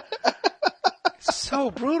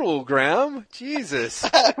 So brutal, Graham. Jesus.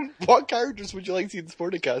 What characters would you like to see in the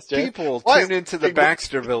supporting cast, Jeff? People tune into the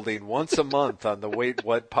Baxter Building once a month on the Wait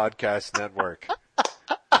What Podcast Network.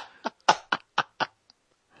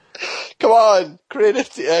 Come on, creative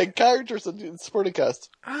characters in the supporting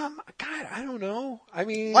cast. God, I don't know. I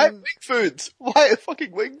mean, White Wingfoot. Why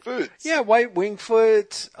fucking Wingfoot? Yeah, White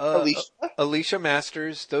Wingfoot, Alicia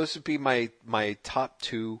Masters. Those would be my top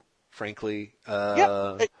two, frankly.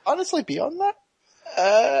 Honestly, beyond that,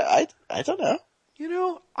 I don't know. You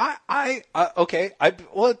know, okay.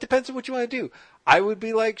 Well, it depends on what you want to do. I would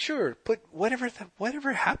be like, sure, put whatever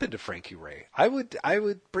happened to Frankie Ray. I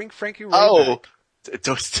would bring Frankie Ray back.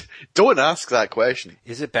 Don't ask that question.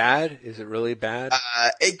 Is it bad? Is it really bad?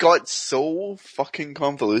 It got so fucking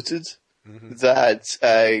convoluted that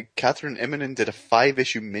Catherine Immonen did a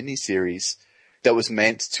 5-issue miniseries that was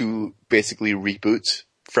meant to basically reboot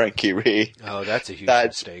Frankie Ray. Oh, that's a huge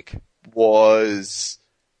mistake. Was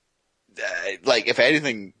like, if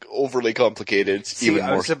anything, overly complicated.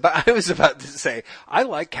 I was about to say, I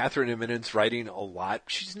like Catherine Immonen's writing a lot.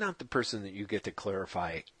 She's not the person that you get to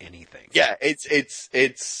clarify anything. Yeah, it's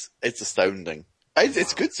astounding.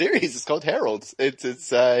 It's a good series. It's called Herald. It's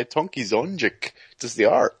Tonki Zonjic does the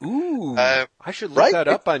art. Ooh, I should look that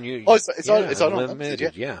up on you. Oh, it's on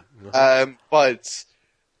Unlimited, yeah. But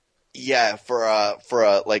yeah, for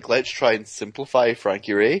a like, let's try and simplify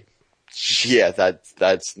Frankie Ray. Yeah,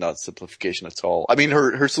 that's not simplification at all. I mean,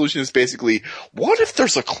 her solution is basically, what if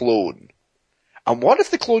there's a clone? And what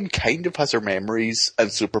if the clone kind of has her memories and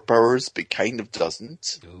superpowers, but kind of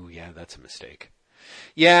doesn't? Oh, yeah, that's a mistake.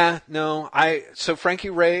 Yeah, no, so Frankie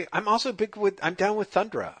Ray, I'm also I'm down with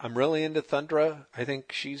Thundra. I'm really into Thundra. I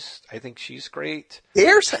think she's great.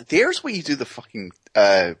 There's where you do the fucking,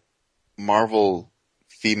 Marvel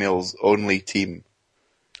females only team.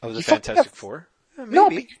 Of the Fantastic Four? No,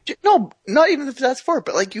 not even the Fantastic Four,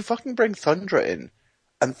 but like, you fucking bring Thundra in,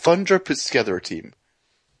 and Thundra puts together a team.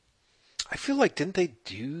 I feel like, didn't they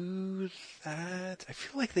do that? I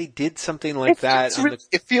feel like they did something like that.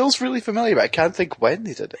 It feels really familiar, but I can't think when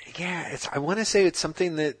they did it. Yeah, I want to say it's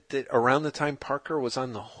something that around the time Parker was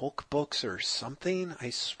on the Hulk books or something.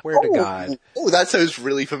 I swear to God. Oh, that sounds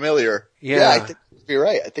really familiar. Yeah, I think you're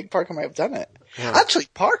right. I think Parker might have done it. Yeah. Actually,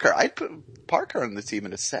 I'd put Parker on the team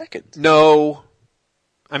in a second. No.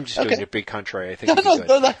 I'm just doing it big contrary. I think that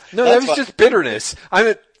was just bitterness.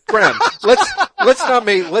 Graham,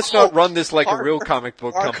 let's not run this like a real comic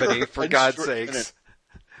book company, for God's sakes.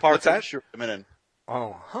 What's that?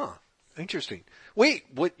 Oh, huh. Interesting. Wait,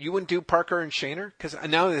 what, you wouldn't do Parker and Shaner? Because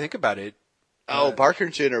now that I think about it. Parker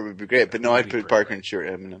and Shaner would be great, but no, I'd put Parker and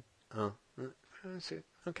Shaner. Oh, I see.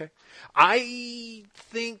 Okay. I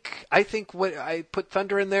think what I put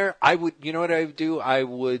Thunder in there, you know what I would do?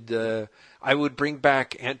 I would bring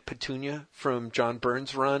back Aunt Petunia from John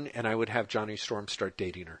Byrne's run, and I would have Johnny Storm start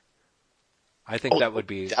dating her. I think that would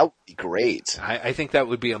be great. I think that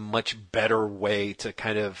would be a much better way to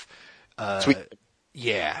kind of, Sweet.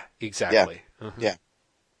 Yeah, exactly. Yeah. Yeah.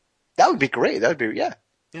 That would be great. That would be, yeah.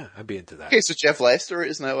 Yeah, I'd be into that. Okay, so Jeff Lester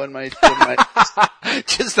is now on my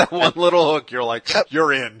Just that one little hook, you're like,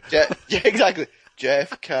 you're in. yeah, exactly.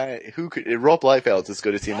 Jeff Rob Liefeld is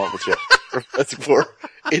going to team up with Jeff Fantastic Four.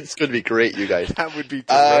 It's going to be great, you guys. That would be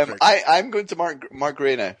terrific. I'm going to Mark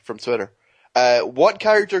Gray now from Twitter. What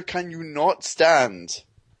character can you not stand?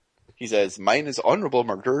 He says, mine is Honorable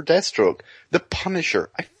Murderer Deathstroke. The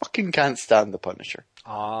Punisher. I fucking can't stand the Punisher.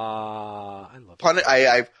 I love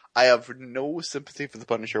it. I have no sympathy for the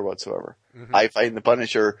Punisher whatsoever. Mm-hmm. I find the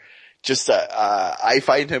Punisher I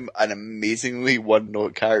find him an amazingly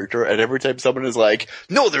one-note character, and every time someone is like,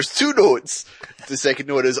 no, there's 2 notes, the second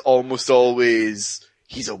note is almost always,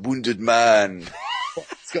 he's a wounded man.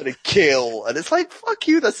 He's gonna kill. And it's like, fuck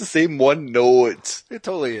you, that's the same one note. It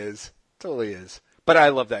totally is. Totally is. But I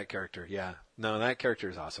love that character, yeah. No, that character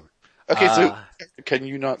is awesome. Okay, so can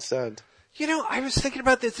you not stand? You know, I was thinking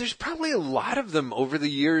about this. There's probably a lot of them over the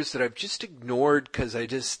years that I've just ignored because I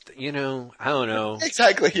just, I don't know.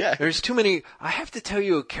 Exactly, yeah. There's too many. I have to tell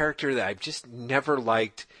you a character that I've just never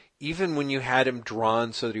liked, even when you had him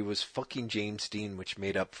drawn so that he was fucking James Dean, which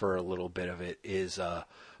made up for a little bit of it, is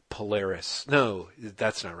Polaris. No,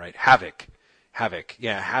 that's not right. Havoc.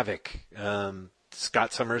 Yeah, Havoc.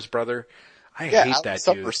 Scott Summers' brother. I hate that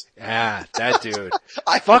dude. Yeah, that dude.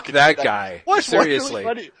 Fuck that guy.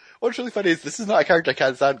 Seriously. What's really funny is this is not a character I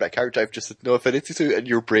can't stand, but a character I've just no affinity to, and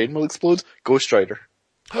your brain will explode. Ghost Rider.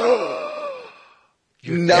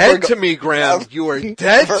 You're dead to me, Graham. You are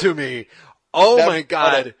dead to me. Oh my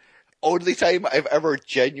god. Only time I've ever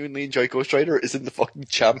genuinely enjoyed Ghost Rider is in the fucking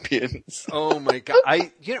Champions. Oh my god.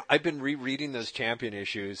 I've been rereading those Champion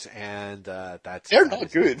issues, and they're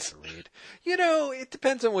not good. It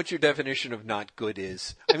depends on what your definition of not good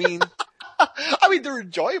is. I mean, they're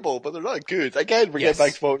enjoyable, but they're not good. Again, we're getting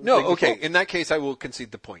back to no, okay. In that case, I will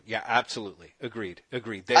concede the point. Yeah, absolutely. Agreed.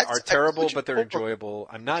 They are terrible, but they're enjoyable.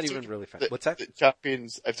 I'm not even really fan. What's that? The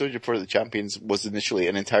Champions, I've told you before, the Champions was initially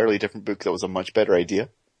an entirely different book that was a much better idea.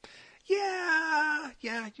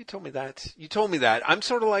 Yeah, you told me that. I'm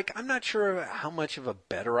sort of like, I'm not sure how much of a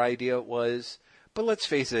better idea it was, but let's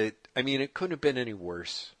face it, I mean, it couldn't have been any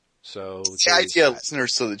worse. So the idea,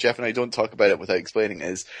 listeners, so that Jeff and I don't talk about it without explaining,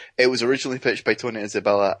 is it was originally pitched by Tony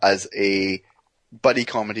Isabella as a buddy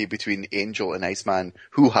comedy between Angel and Iceman,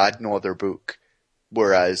 who had no other book,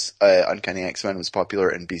 whereas Uncanny X-Men was popular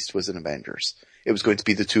and Beast was in Avengers. It was going to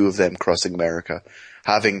be the two of them crossing America,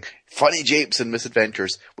 having funny japes and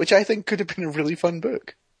misadventures, which I think could have been a really fun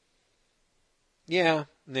book. Yeah,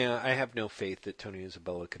 I have no faith that Tony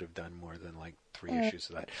Isabella could have done more than like 3 issues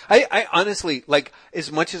of that. I honestly, like,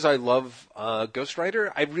 as much as I love Ghost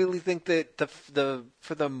Rider, I really think that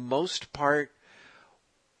for the most part,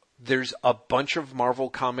 there's a bunch of Marvel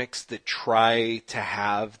comics that try to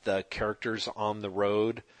have the characters on the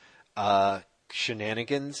road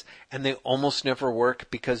shenanigans, and they almost never work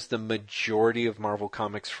because the majority of Marvel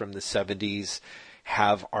comics from the 70s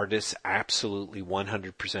have artists absolutely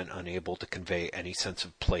 100% unable to convey any sense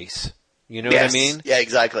of place. You know what I mean? Yeah,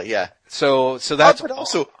 exactly, yeah. So that's... But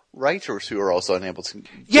also writers who are also unable to...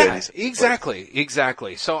 Yeah,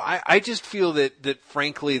 exactly. So I just feel that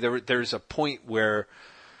frankly, there's a point where,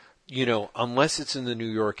 unless it's in the New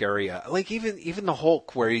York area, like even the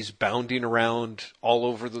Hulk, where he's bounding around all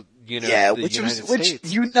over the United States. Which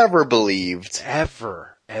you never believed. Ever.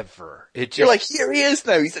 You're like, here he is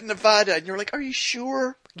now, he's in Nevada, and you're like, are you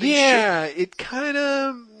sure? It kind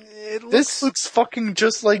of... This looks fucking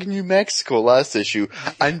just like New Mexico last issue,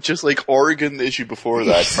 and just like Oregon the issue before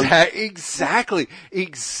that. Exactly.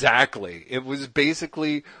 It was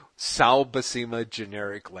basically Sal Buscema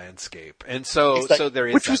generic landscape. And so there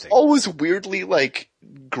is which was always weirdly like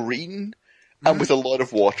green and with a lot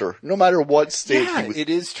of water, no matter what state. Yeah,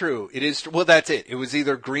 it is true. Well, that's it. It was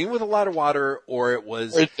either green with a lot of water, or it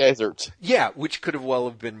was... Or desert. Yeah, which could have well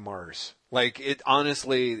have been Mars. Like, it,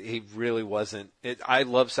 honestly, he really wasn't. I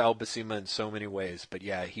love Sal Buscema in so many ways, but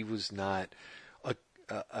yeah, he was not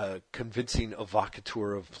a convincing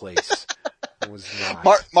evocateur of place. It was not.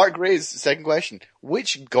 Mark Gray's second question.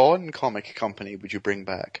 Which Gone comic company would you bring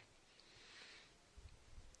back?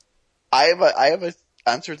 I have a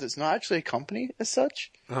answer that's not actually a company as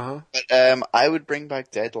such. Uh-huh. But I would bring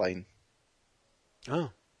back Deadline. Oh.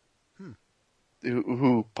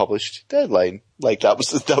 Who published Deadline. Like that was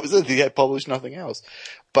the thing. I published nothing else.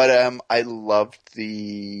 But I loved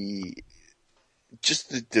the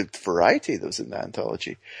variety that was in the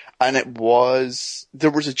anthology. And there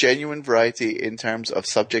was a genuine variety in terms of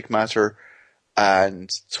subject matter and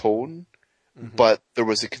tone, but there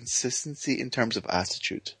was a consistency in terms of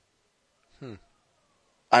attitude.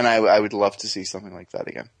 And I would love to see something like that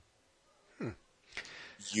again.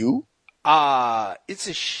 You?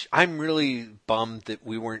 I'm really bummed that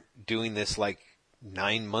we weren't doing this like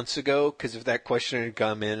 9 months ago, because if that question had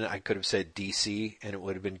come in, I could have said DC and it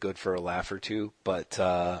would have been good for a laugh or two. But,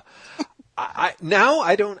 now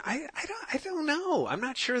I don't know. I'm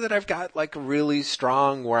not sure that I've got like really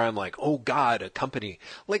strong where I'm like, oh God, a company.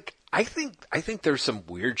 Like, I think there's some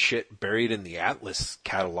weird shit buried in the Atlas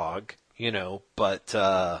catalog, but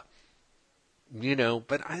I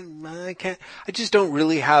can't, I just don't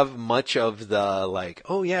really have much of the like,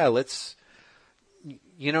 oh yeah, let's,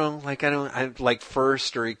 like I like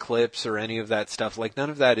First or Eclipse or any of that stuff. Like none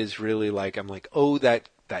of that is really like, I'm like, oh, that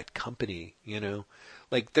company,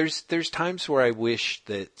 like there's times where I wish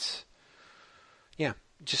that, yeah,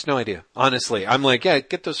 just no idea. Honestly, I'm like, yeah,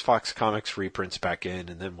 get those Fox Comics reprints back in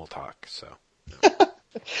and then we'll talk. So.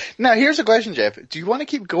 Now here's a question, Jeff. Do you want to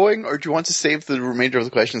keep going or do you want to save the remainder of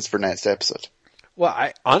the questions for next episode? Well,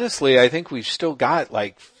 I think we've still got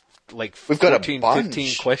like we've 14, got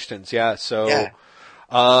 15 questions. Yeah. So, yeah.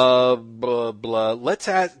 blah, blah. Let's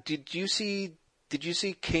ask, did you see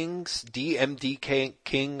King's DMD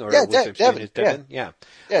King or Devin? Devin? Yeah.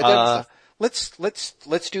 Yeah.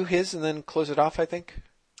 Let's do his and then close it off, I think.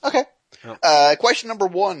 Okay. Oh. Question number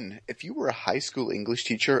 1. If you were a high school English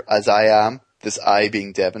teacher, as I am, this I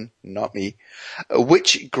being Devin, not me,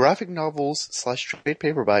 which graphic novels / trade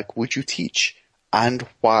paperback would you teach and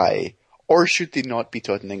why? Or should they not be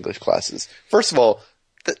taught in English classes? First of all,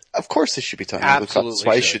 of course they should be taught in English classes.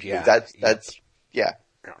 Why should yeah. That's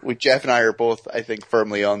We, Jeff and I are both, I think,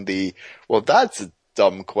 firmly on the, well, that's a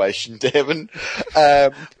dumb question, Devin.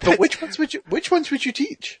 But which ones would you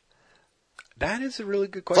teach? That is a really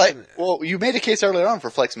good question. Well, you made a case earlier on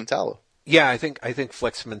for Flex Mentallo. Yeah, I think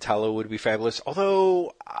Flex Mentallo would be fabulous.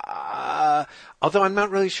 Although I'm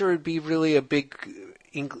not really sure it'd be really a big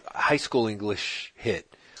high school English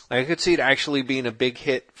hit. Like I could see it actually being a big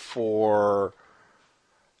hit for.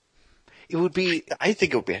 It would be. I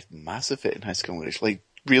think it would be a massive hit in high school English. Like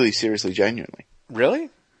really, seriously, genuinely. Really?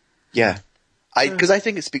 Yeah, because I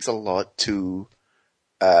think it speaks a lot to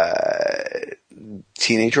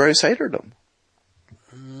teenager outsiderdom.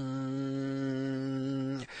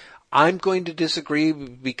 I'm going to disagree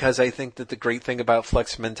because I think that the great thing about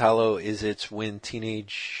Flex Mentallo is it's when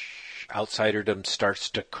teenage outsiderdom starts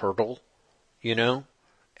to curdle,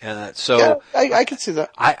 So yeah, I can see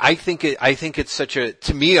that. I think it's such a,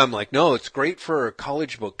 to me, I'm like, no, it's great for a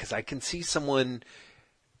college book because I can see someone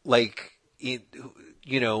like,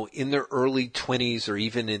 in their early 20s or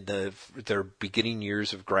even in their beginning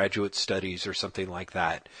years of graduate studies or something like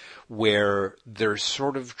that, where they're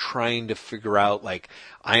sort of trying to figure out, like,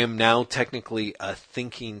 I am now technically a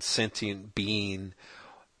thinking, sentient being.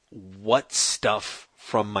 What stuff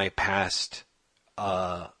from my past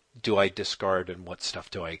do I discard and what stuff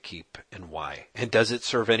do I keep and why? And does it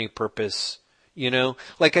serve any purpose?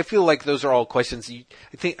 Like, I feel like those are all questions.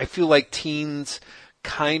 I feel like teens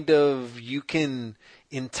kind of, you can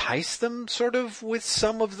entice them sort of with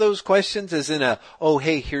some of those questions as in oh,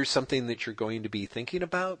 hey, here's something that you're going to be thinking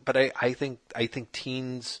about. But I think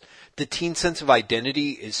teens, the teen sense of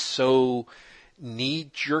identity is so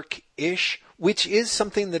knee-jerk-ish, which is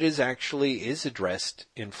something that is addressed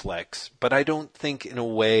in Flex, but I don't think in a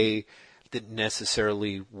way that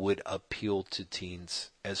necessarily would appeal to teens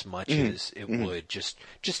as much as it would just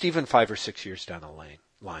even 5 or 6 years down the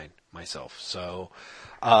line myself. So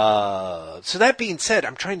that being said,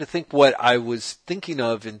 I'm trying to think what I was thinking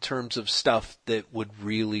of in terms of stuff that would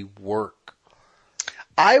really work.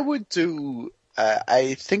 I would do,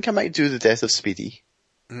 I think I might do The Death of Speedy.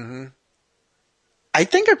 Mm-hmm. I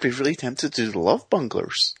think I'd be really tempted to do The Love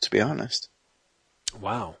Bunglers, to be honest.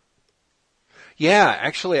 Wow. Yeah,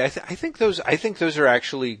 actually, I think those are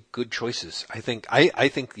actually good choices. I think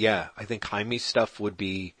Jaime's stuff would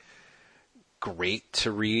be great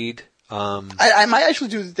to read. I might actually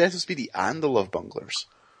do The Death of Speedy and The Love Bunglers.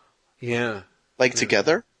 Yeah. Like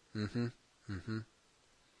together. Mm-hmm. Mm-hmm.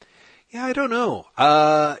 Yeah, I don't know.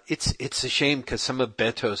 It's a shame because some of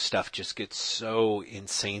Beto's stuff just gets so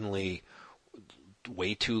insanely,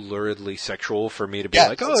 way too luridly sexual for me to be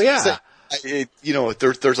like, oh yeah.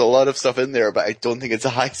 There's a lot of stuff in there, but I don't think it's a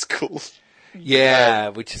high school. Yeah,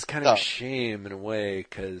 which is kind of a shame in a way,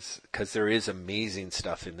 because there is amazing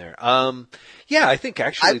stuff in there. Yeah, I think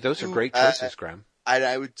actually those are great choices, Graham.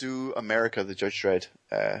 I would do America, the Judge Dredd,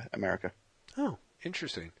 America. Oh,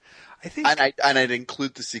 interesting. I think, and I'd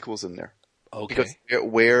include the sequels in there. Okay. Because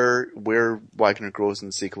where Wagner grows in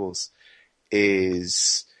the sequels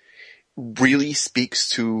is really speaks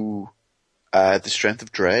to the strength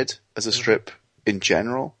of Dredd as a strip in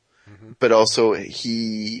general. But also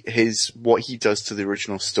what he does to the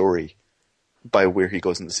original story by where he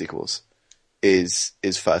goes in the sequels. is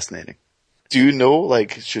fascinating. Do you know,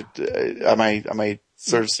 like, am I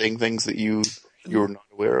sort of saying things that you're not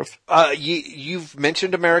aware of? You've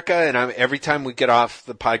mentioned America, and every time we get off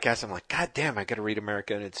the podcast, I'm like, God damn, I got to read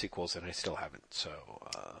America and its sequels, and I still haven't. So,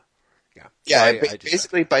 yeah. Yeah, So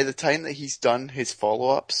basically, by the time that he's done his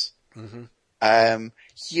follow-ups,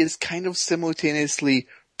 he has kind of simultaneously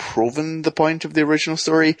proven the point of the original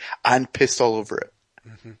story and pissed all over it.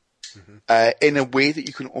 In a way that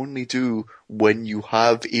you can only do when you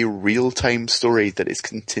have a real-time story that is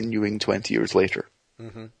continuing 20 years later.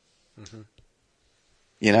 You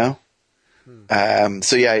know?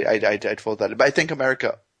 So yeah, I'd follow that. But I think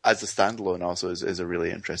America as a standalone also is a really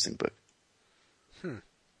interesting book.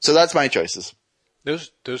 So that's my choices.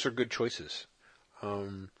 Those are good choices.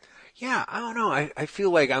 Yeah, I don't know. I feel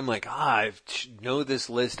like I'm like, I know this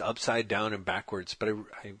list upside down and backwards, but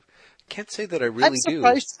I can't say that I really do.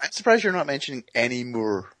 I'm surprised you're not mentioning any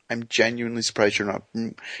Moore. I'm genuinely surprised you're not,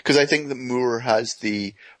 because I think that Moore has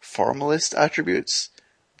the formalist attributes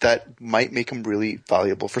that might make him really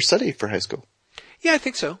valuable for study for high school. Yeah, I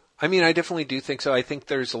think so. I mean, I definitely do think so. I think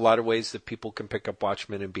there's a lot of ways that people can pick up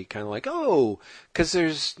Watchmen and be kind of like, oh, because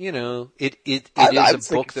there's, it is a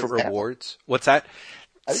book that rewards. What's that?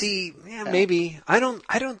 See, yeah, maybe. I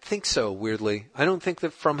don't think so, weirdly. I don't think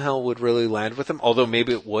that From Hell would really land with him, although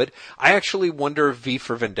maybe it would. I actually wonder if V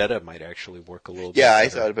for Vendetta might actually work a little bit. Yeah, I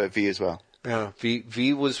thought about V as well. Yeah,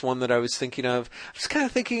 V was one that I was thinking of. I was kind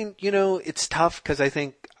of thinking, it's tough because I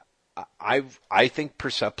think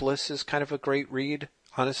Persepolis is kind of a great read,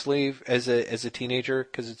 honestly, as a teenager,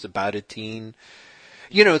 because it's about a teen.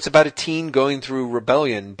 It's about a teen going through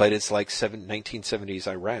rebellion, but it's like 1970s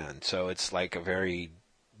Iran, so it's like a very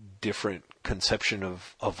different conception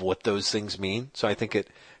of what those things mean. So I think it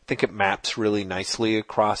maps really nicely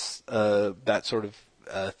across that sort of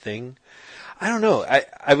thing. I don't know.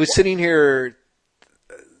 I was sitting here.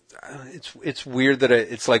 It's weird that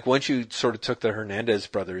it's like once you sort of took the Hernandez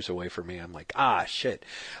brothers away from me, I'm like, shit.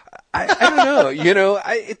 I don't know.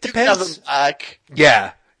 It depends.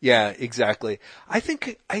 Yeah, exactly. I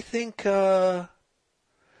think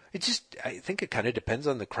it kind of depends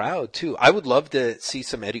on the crowd too. I would love to see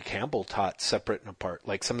some Eddie Campbell taught separate and apart,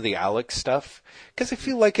 like some of the Alex stuff, because I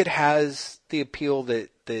feel like it has the appeal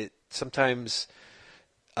that sometimes,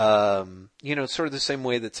 sort of the same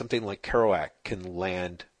way that something like Kerouac can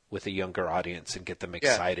land with a younger audience and get them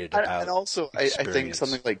excited about. And also, I think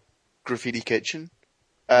something like Graffiti Kitchen.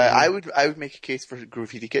 I would make a case for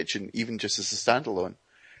Graffiti Kitchen, even just as a standalone,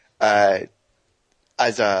 as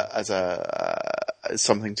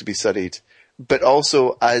something to be studied, but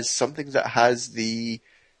also as something that has the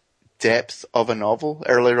depth of a novel.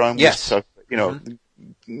 Earlier on, yes,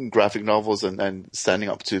 graphic novels and standing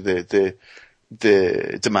up to the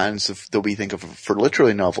demands that we think of for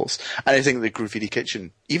literary novels. And I think the Graffiti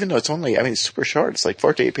Kitchen, even though it's super short, it's like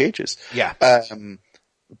 48 pages. Yeah.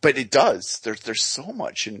 But it does. There's so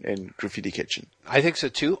much in Graffiti Kitchen. I think so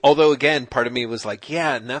too. Although again, part of me was like,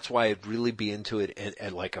 yeah, and that's why I'd really be into it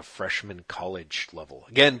at like a freshman college level.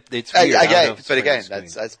 Again, it's weird. But again,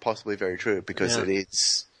 that's possibly very true because it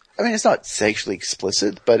is. It's not sexually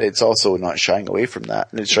explicit, but it's also not shying away from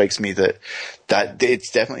that. And it strikes me that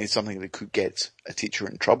it's definitely something that could get a teacher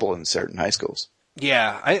in trouble in certain high schools.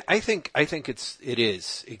 Yeah, I think it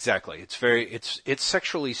is exactly. It's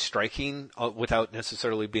sexually striking without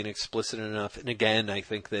necessarily being explicit enough. And again, I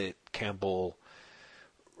think that Campbell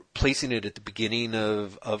placing it at the beginning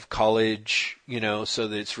of college, so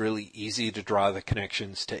that it's really easy to draw the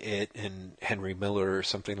connections to it and Henry Miller or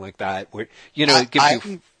something like that, where it gives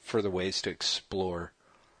you further ways to explore.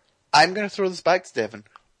 I'm going to throw this back to Devin.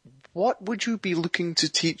 What would you be looking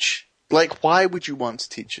to teach? Like, why would you want to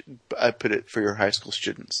teach put it for your high school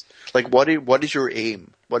students? Like, what is your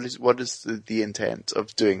aim? What is the intent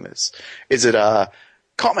of doing this? Is it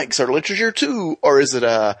comics or literature too, or is it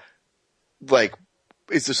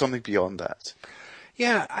is there something beyond that?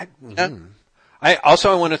 Yeah, I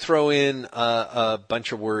want to throw in a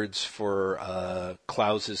bunch of words for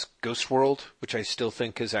Klaus's Ghost World, which I still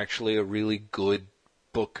think is actually a really good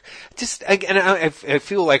book. I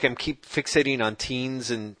feel like I'm keep fixating on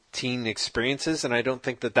teens and teen experiences, and I don't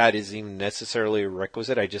think that is even necessarily a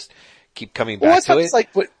requisite. I just keep coming back to it.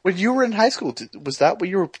 Like when you were in high school, was that what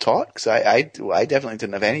you were taught? Because I definitely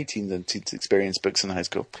didn't have any teens experience books in high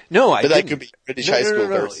school. No, I didn't. That could be British high school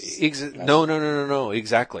versus... No,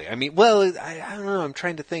 exactly. I don't know. I'm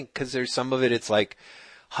trying to think, because there's some of it, it's like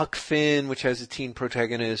Huck Finn, which has a teen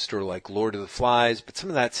protagonist, or like Lord of the Flies, but some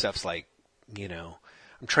of that stuff's like, I'm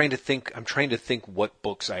trying to think what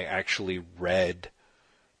books I actually read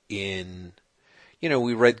in,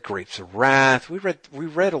 we read Grapes of Wrath. We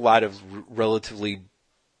read a lot of relatively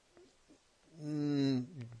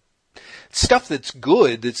stuff that's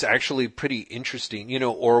good, that's actually pretty interesting,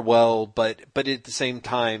 Orwell, but at the same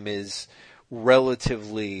time is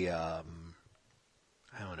relatively, I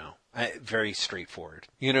don't know, very straightforward.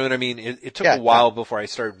 You know what I mean? It took a while before I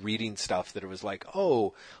started reading stuff that it was like,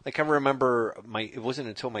 oh, like I remember it wasn't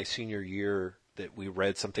until my senior year that we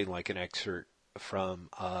read something like an excerpt from,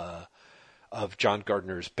 of John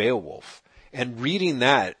Gardner's Beowulf. And reading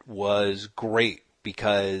that was great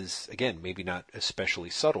because, again, maybe not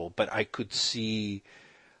especially subtle, but I could see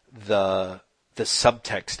the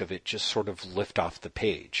subtext of it just sort of lift off the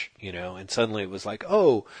page, and suddenly it was like,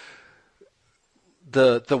 oh,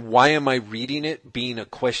 the why am I reading it being a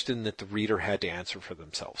question that the reader had to answer for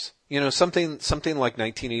themselves. Something like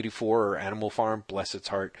 1984 or Animal Farm, bless its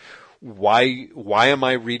heart. Why am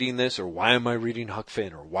I reading this, or why am I reading Huck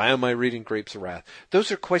Finn, or why am I reading Grapes of Wrath?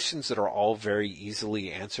 Those are questions that are all very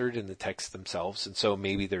easily answered in the text themselves, and so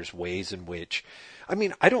maybe there's ways in which,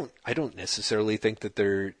 I don't necessarily think that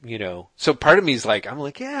they're, so part of me is like, I'm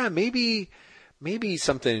like, yeah, maybe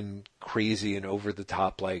something crazy and over the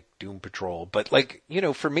top like Doom Patrol, but like,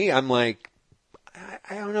 for me, I'm like,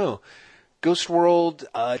 I don't know, Ghost World,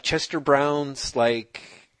 Chester Brown's like,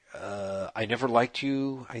 I Never Liked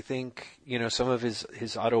You, I think, some of his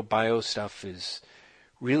autobio stuff is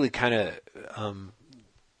really kind of,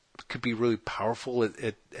 could be really powerful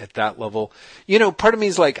at that level. Part of me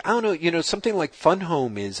is like, I don't know, something like Fun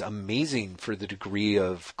Home is amazing for the degree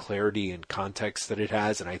of clarity and context that it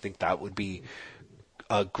has. And I think that would be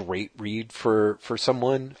a great read for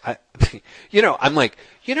someone. I'm like,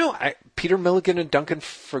 Peter Milligan and Duncan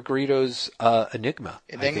Fegredo's Enigma.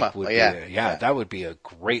 I think would be that would be a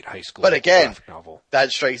great high school graphic novel.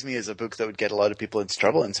 That strikes me as a book that would get a lot of people into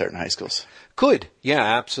trouble in certain high schools. Could, yeah,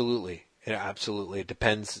 absolutely. Yeah, absolutely. It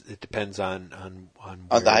depends on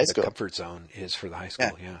where the high school comfort zone is for the high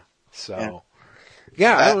school. Yeah. So,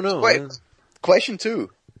 I don't know. Question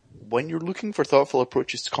 2. When you're looking for thoughtful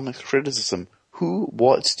approaches to comics criticism,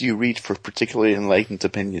 what do you read for particularly enlightened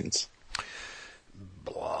opinions?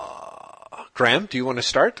 Graham, do you want to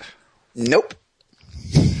start? Nope.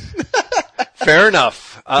 Fair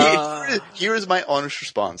enough. Here is my honest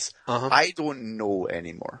response. Uh-huh. I don't know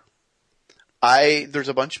anymore. There's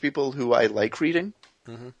a bunch of people who I like reading,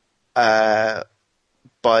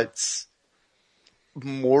 but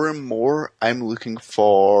more and more I'm looking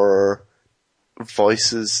for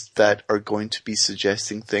voices that are going to be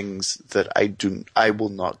suggesting things that I will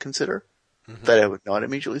not consider, that I would not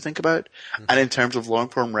immediately think about. And in terms of long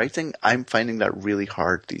form writing, I'm finding that really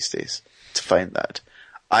hard these days to find that.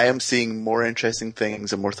 I am seeing more interesting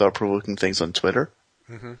things and more thought provoking things on Twitter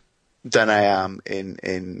than I am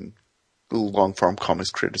in long form comics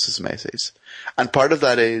criticism essays. And part of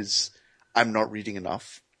that is I'm not reading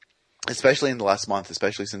enough, especially in the last month,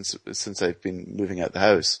 especially since I've been moving out the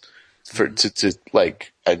house.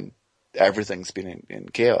 And everything's been in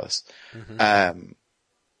chaos. I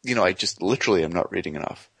just literally am not reading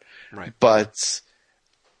enough. Right. But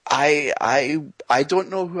I don't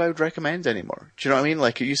know who I would recommend anymore. Do you know what I mean?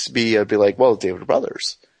 Like it used to be, I'd be like, well, David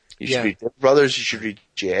Brothers. You should read David Brothers, you should read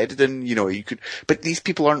Jay Editon, you could, but these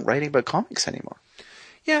people aren't writing about comics anymore.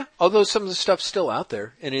 Yeah, although some of the stuff's still out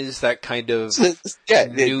there, and it is that kind of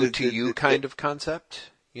new to you kind of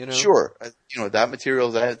concept. Sure. That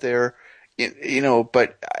material's out there,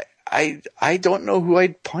 but I don't know who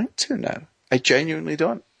I'd point to now. I genuinely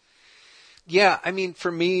don't. Yeah, I mean,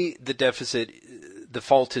 for me, the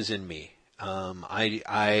fault is in me.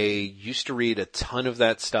 I used to read a ton of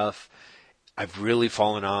that stuff. I've really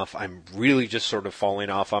fallen off. I'm really just sort of falling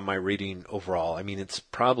off on my reading overall. I mean, it's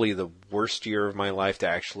probably the worst year of my life to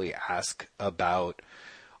actually ask about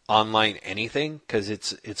online anything, because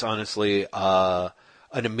it's honestly, an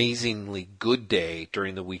amazingly good day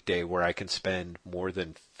during the weekday where I can spend more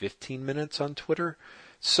than 15 minutes on Twitter.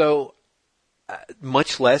 So,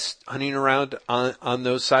 much less hunting around on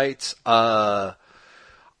those sites. I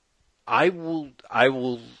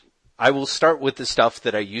will start with the stuff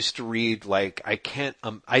that I used to read. Like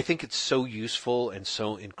I think it's so useful and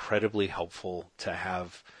so incredibly helpful to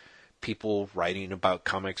have people writing about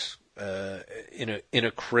comics in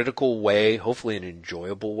a critical way, hopefully an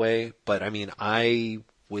enjoyable way. But I mean, I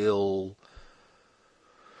will.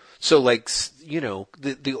 So like,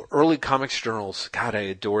 the early comics journals, God, I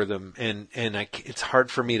adore them. And it's hard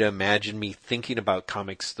for me to imagine me thinking about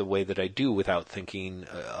comics the way that I do without thinking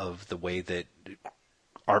of the way that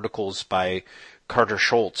articles by Carter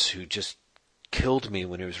Schultz, who just killed me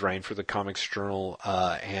when he was writing for the Comics Journal,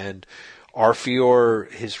 and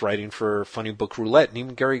Arfior, his writing for Funny Book Roulette, and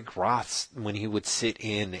even Gary Groth's, when he would sit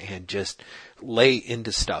in and just lay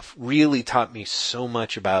into stuff, really taught me so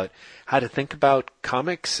much about how to think about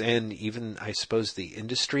comics and even, I suppose, the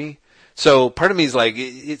industry. So part of me is like,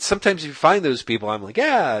 sometimes you find those people, I'm like,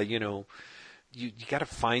 yeah, you know, you got to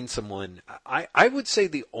find someone. I would say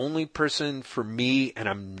the only person for me, and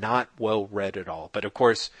I'm not well read at all, but of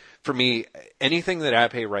course, for me, anything that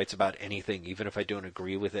Abhay writes about anything, even if I don't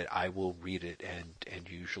agree with it, I will read it and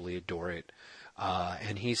usually adore it.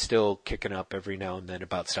 And he's still kicking up every now and then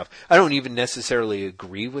about stuff. I don't even necessarily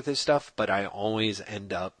agree with his stuff, but I always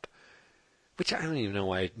end up, which I don't even know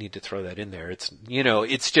why I need to throw that in there. It's, you know,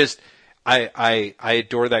 it's just, I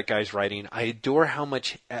adore that guy's writing. I adore how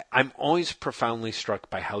much, I'm always profoundly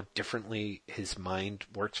struck by how differently his mind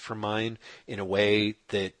works from mine in a way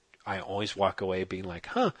that I always walk away being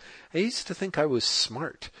like, I used to think I was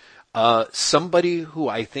smart. Somebody who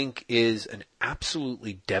I think is an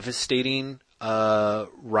absolutely devastating,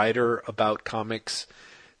 writer about comics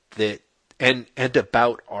that, and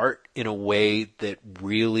about art in a way that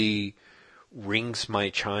really rings my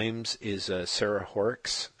chimes is Sarah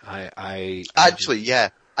Horrocks. Actually, yeah,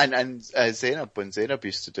 and Zainab, when Zainab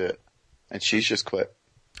used to do it, and she's just quit.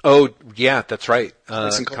 Oh yeah, that's right.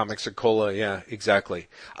 Comics and Cola, yeah, exactly.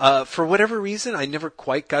 For whatever reason, I never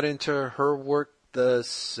quite got into her work the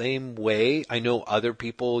same way. I know other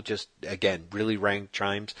people just, again, really rang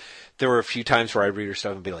chimes. There were a few times where I'd read her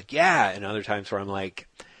stuff and be like, yeah, and other times where I'm like,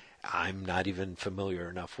 I'm not even familiar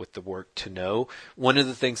enough with the work to know. One of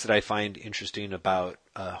the things that I find interesting about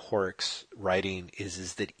Horrocks' writing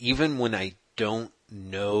is that even when I don't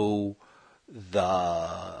know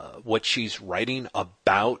what she's writing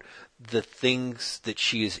about, the things that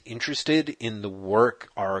she is interested in the work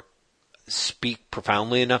speak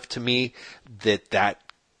profoundly enough to me that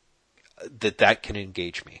can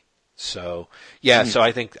engage me. So yeah, so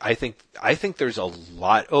I think there's a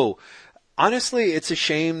lot. Oh, honestly, it's a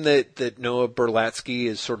shame that Noah Berlatsky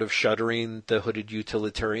is sort of shuttering the Hooded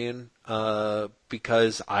Utilitarian,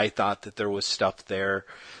 because I thought that there was stuff there.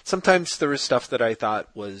 Sometimes there was stuff that I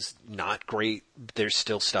thought was not great. There's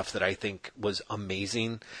still stuff that I think was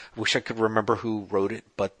amazing. I wish I could remember who wrote it,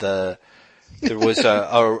 but there was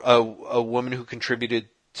a woman who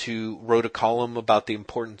wrote a column about the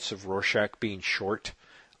importance of Rorschach being short,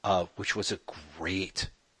 which was a great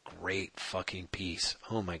fucking piece.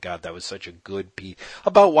 Oh my God, that was such a good piece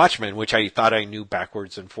about Watchmen, which I thought I knew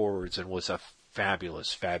backwards and forwards, and was a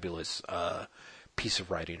fabulous piece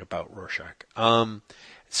of writing about Rorschach.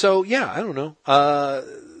 So yeah, I don't know.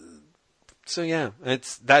 So yeah,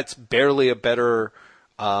 that's barely a better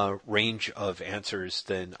range of answers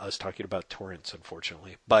than us talking about torrents,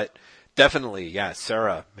 unfortunately. But definitely, yeah,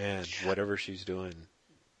 Sarah, man, whatever she's doing,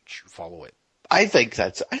 follow it. I think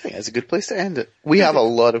that's a good place to end it. We have a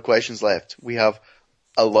lot of questions left. People.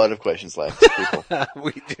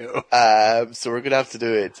 We do. So we're gonna have to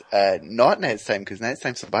do it, not next time, because next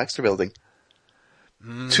time's the Baxter Building.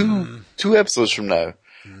 Two episodes from now.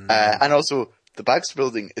 And also, the Baxter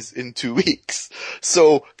Building is in 2 weeks.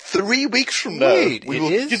 So 3 weeks from now, we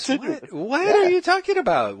will continue. What are you talking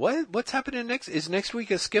about? What's happening next? Is next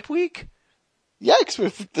week a skip week? Yeah,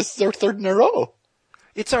 because this is our third in a row.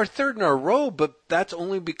 It's our third in a row, but that's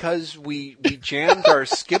only because we jammed our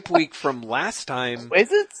skip week from last time.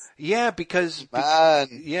 Is it? Yeah, because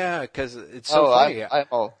it's so funny.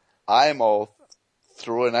 I'm all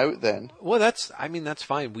thrown out then. Well, that's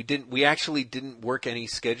fine. We actually didn't work any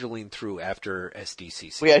scheduling through after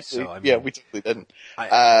SDCC. We totally didn't.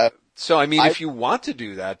 If you want to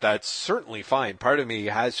do that, that's certainly fine. Part of me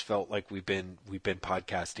has felt like we've been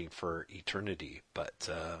podcasting for eternity, but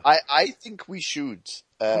I think we should,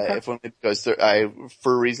 if only because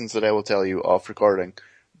for reasons that I will tell you off recording,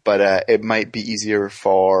 but it might be easier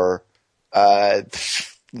for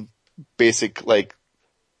basic, like,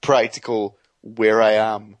 practical where I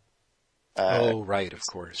am. Right, of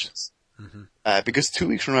course. Mm-hmm. Because 2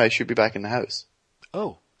 weeks from now I should be back in the house.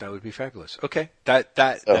 Oh. That would be fabulous. Okay. That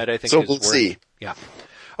I think so is we'll worth. See. Yeah.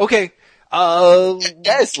 Okay.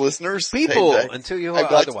 Yes, listeners. People, until you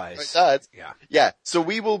otherwise. Yeah. So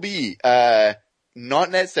we will be, not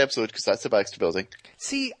next episode, because that's the Baxter Building.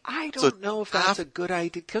 See, I don't know if that's a good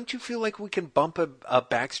idea. Don't you feel like we can bump a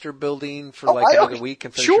Baxter Building for another week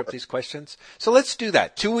and finish up these questions? So let's do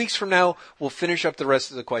that. 2 weeks from now, we'll finish up the rest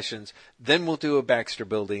of the questions. Then we'll do a Baxter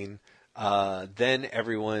Building. Then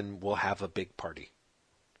everyone will have a big party.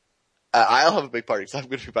 I'll have a big party because I'm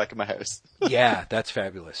going to be back in my house. Yeah, that's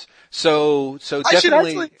fabulous. So definitely. I should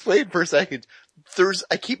actually explain for a second.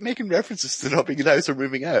 I keep making references to not being in the house or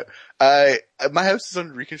moving out. My house is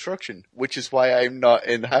under reconstruction, which is why I'm not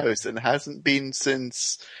in the house, and hasn't been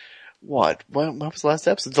since, what was the last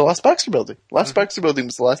episode? The last Baxter Building. Baxter Building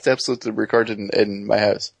was the last episode that we recorded in my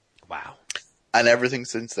house. Wow. And everything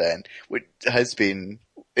since then, which has been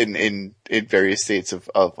in various states of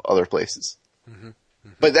other places. Mm-hmm. Mm-hmm.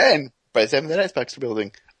 But then, by the time of the next Baxter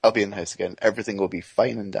Building, I'll be in the house again. Everything will be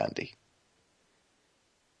fine and dandy.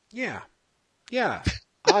 Yeah. Yeah.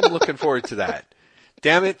 I'm looking forward to that.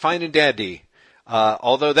 Damn it, fine and dandy.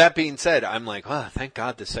 Although that being said, I'm like, oh, thank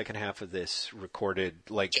God the second half of this recorded,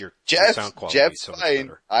 like your sound quality Jeff's so much fine.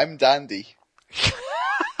 better. I'm dandy.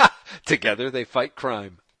 Together they fight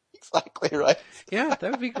crime. Exactly right. Yeah,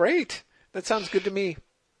 that would be great. That sounds good to me.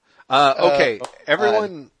 Okay,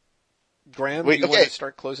 everyone, Graham, do you want to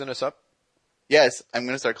start closing us up? Yes, I'm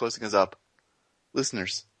going to start closing us up.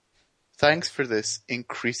 Listeners, thanks for this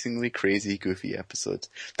increasingly crazy, goofy episode.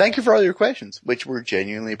 Thank you for all your questions, which were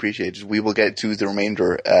genuinely appreciated. We will get to the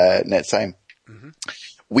remainder next time. Mm-hmm.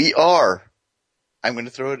 I'm going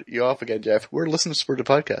to throw you off again, Jeff. We're a listener-supported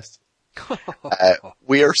podcast.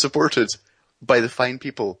 We are supported by the fine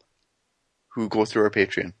people who go through our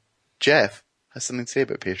Patreon. Jeff has something to say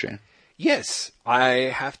about Patreon. Yes,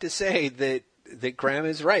 I have to say that Graham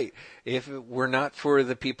is right. If it were not for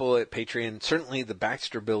the people at Patreon, certainly the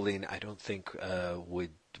Baxter Building, I don't think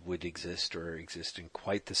would exist or exist in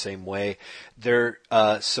quite the same way. Their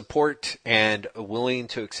support and willing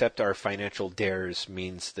to accept our financial dares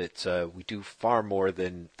means that we do far more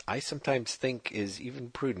than I sometimes think is even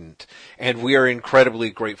prudent. And we are incredibly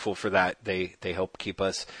grateful for that. They help keep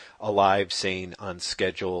us alive, sane, on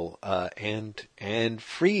schedule, and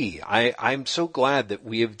free. I'm so glad that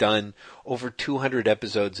we have done over 200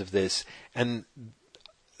 episodes of this, and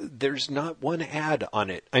there's not one ad on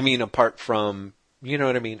it. I mean, apart from, you know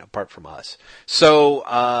what I mean? Apart from us. So,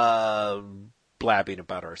 blabbing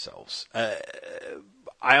about ourselves.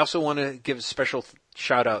 I also want to give a special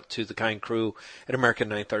shout out to the kind crew at American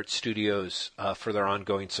Ninth Art Studios for their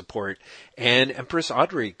ongoing support, and Empress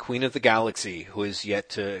Audrey, Queen of the Galaxy, who is yet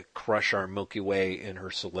to crush our Milky Way in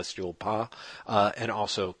her celestial paw, and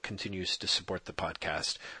also continues to support the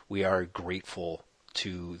podcast. We are grateful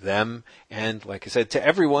to them, and like I said, to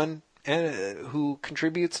everyone who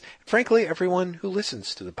contributes, frankly, everyone who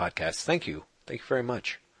listens to the podcast. Thank you. Thank you very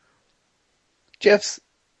much. Jeff's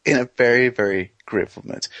in a very, very grateful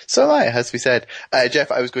mood. So am I, as to be said.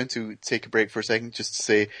 Jeff, I was going to take a break for a second just to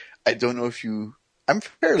say, I don't know if I'm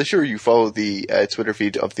fairly sure you follow the Twitter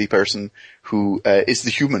feed of the person who is the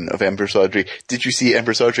human of Empress Audrey. Did you see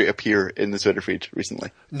Empress Audrey appear in the Twitter feed recently?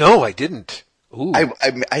 No, I didn't. Ooh. I'm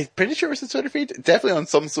pretty sure it's the Twitter feed. Definitely on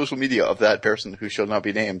some social media of that person who shall not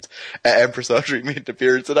be named. Empress Audrey made an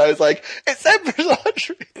appearance, and I was like, "It's Empress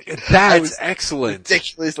Audrey!" That's excellent.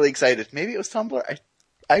 Ridiculously excited. Maybe it was Tumblr.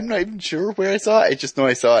 I'm not even sure where I saw it. I just know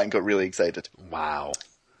I saw it and got really excited. Wow.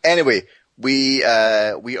 Anyway, we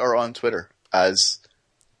are on Twitter as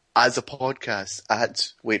a podcast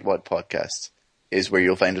at Wait What Podcast is where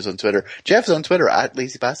you'll find us on Twitter. Jeff is on Twitter at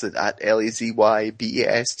LazyBastard, at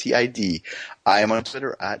LazyBastid. I am on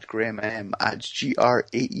Twitter at Graham M, at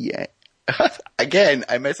GRAEM. Again,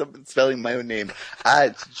 I mess up spelling my own name.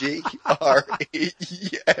 At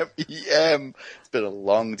JRAEMEM. It's been a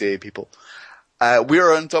long day, people. We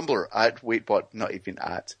are on Tumblr at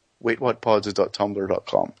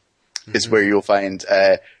waitwhat.tumblr.com is where you'll find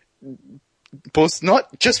posts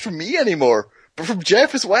not just from me anymore, but from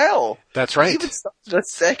Jeff as well. That's right. He even started a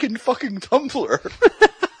second fucking Tumblr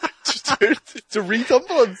to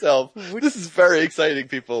retumble himself. This is very exciting,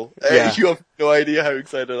 people. Yeah. You have no idea how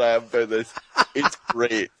excited I am about this. It's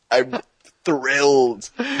great. I'm thrilled.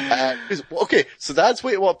 Okay, so that's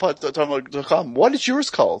waitwhatpod.tumblr.com. What is yours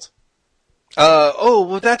called?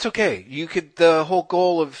 Well, that's okay. The whole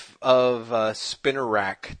goal of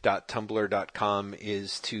spinnerrack.tumblr.com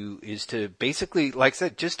is to basically, like I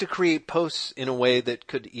said, just to create posts in a way that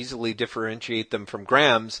could easily differentiate them from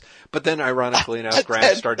Graham's. But then ironically enough,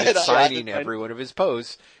 Graham started signing every one of his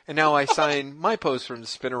posts, and now I sign my posts from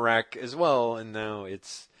Spinner Rack as well, and now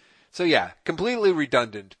so yeah, completely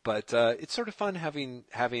redundant, but it's sort of fun having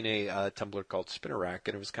a Tumblr called Spinner Rack,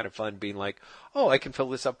 and it was kind of fun being like, oh, I can fill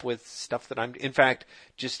this up with stuff that in fact,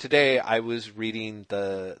 just today I was reading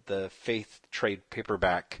the Faith trade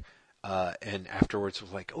paperback, and afterwards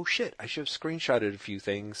was like, oh shit, I should have screenshotted a few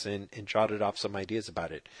things and jotted off some ideas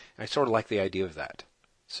about it. And I sort of like the idea of that.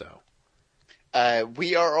 So.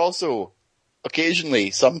 We are also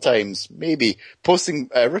occasionally, sometimes, maybe, posting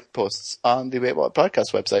written posts on the Wait What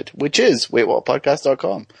Podcast website, which is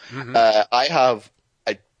waitwhatpodcast.com. Mm-hmm. I have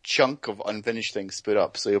a chunk of unfinished things put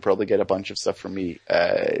up, so you'll probably get a bunch of stuff from me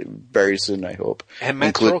very soon, I hope. And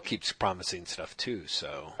Matt Troll keeps promising stuff too,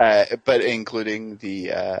 so. But including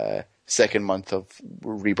the second month of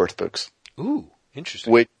Rebirth books. Ooh,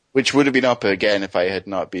 interesting. Which would have been up again if I had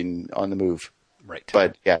not been on the move. Right.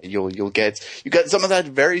 But yeah, you get some of that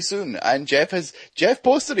very soon. And Jeff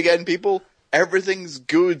posted again, people. Everything's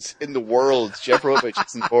good in the world. Jeff Rovich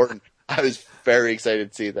is important. I was very excited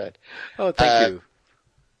to see that. Oh, thank you.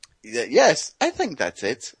 Yes, I think that's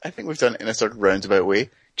it. I think we've done it in a sort of roundabout way.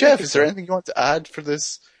 Jeff, is there anything you want to add for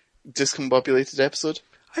this discombobulated episode?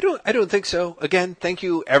 I don't think so. Again, thank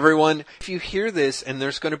you, everyone. If you hear this and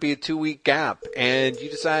there's going to be a 2-week gap and you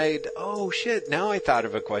decide, oh shit, now I thought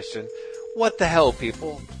of a question. What the hell,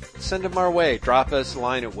 people? Send them our way. Drop us a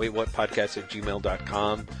line at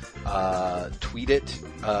waitwhatpodcast@gmail.com. Tweet it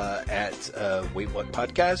at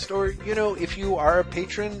waitwhatpodcast. Or, if you are a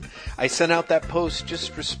patron, I sent out that post.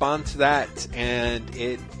 Just respond to that. And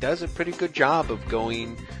it does a pretty good job of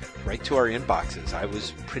going right to our inboxes. I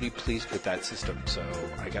was pretty pleased with that system. So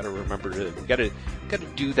I got to remember we got to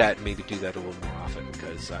do that and maybe do that a little more often,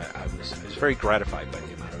 because I was very gratified by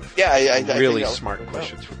the amount of really smart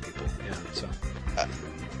questions from people. Yeah, so.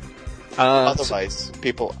 Otherwise,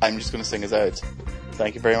 people, I'm just going to sing us out.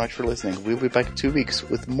 Thank you very much for listening. We'll be back in 2 weeks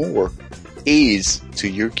with more A's to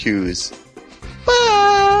your Q's.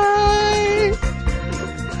 Bye!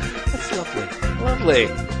 That's lovely.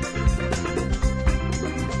 Lovely.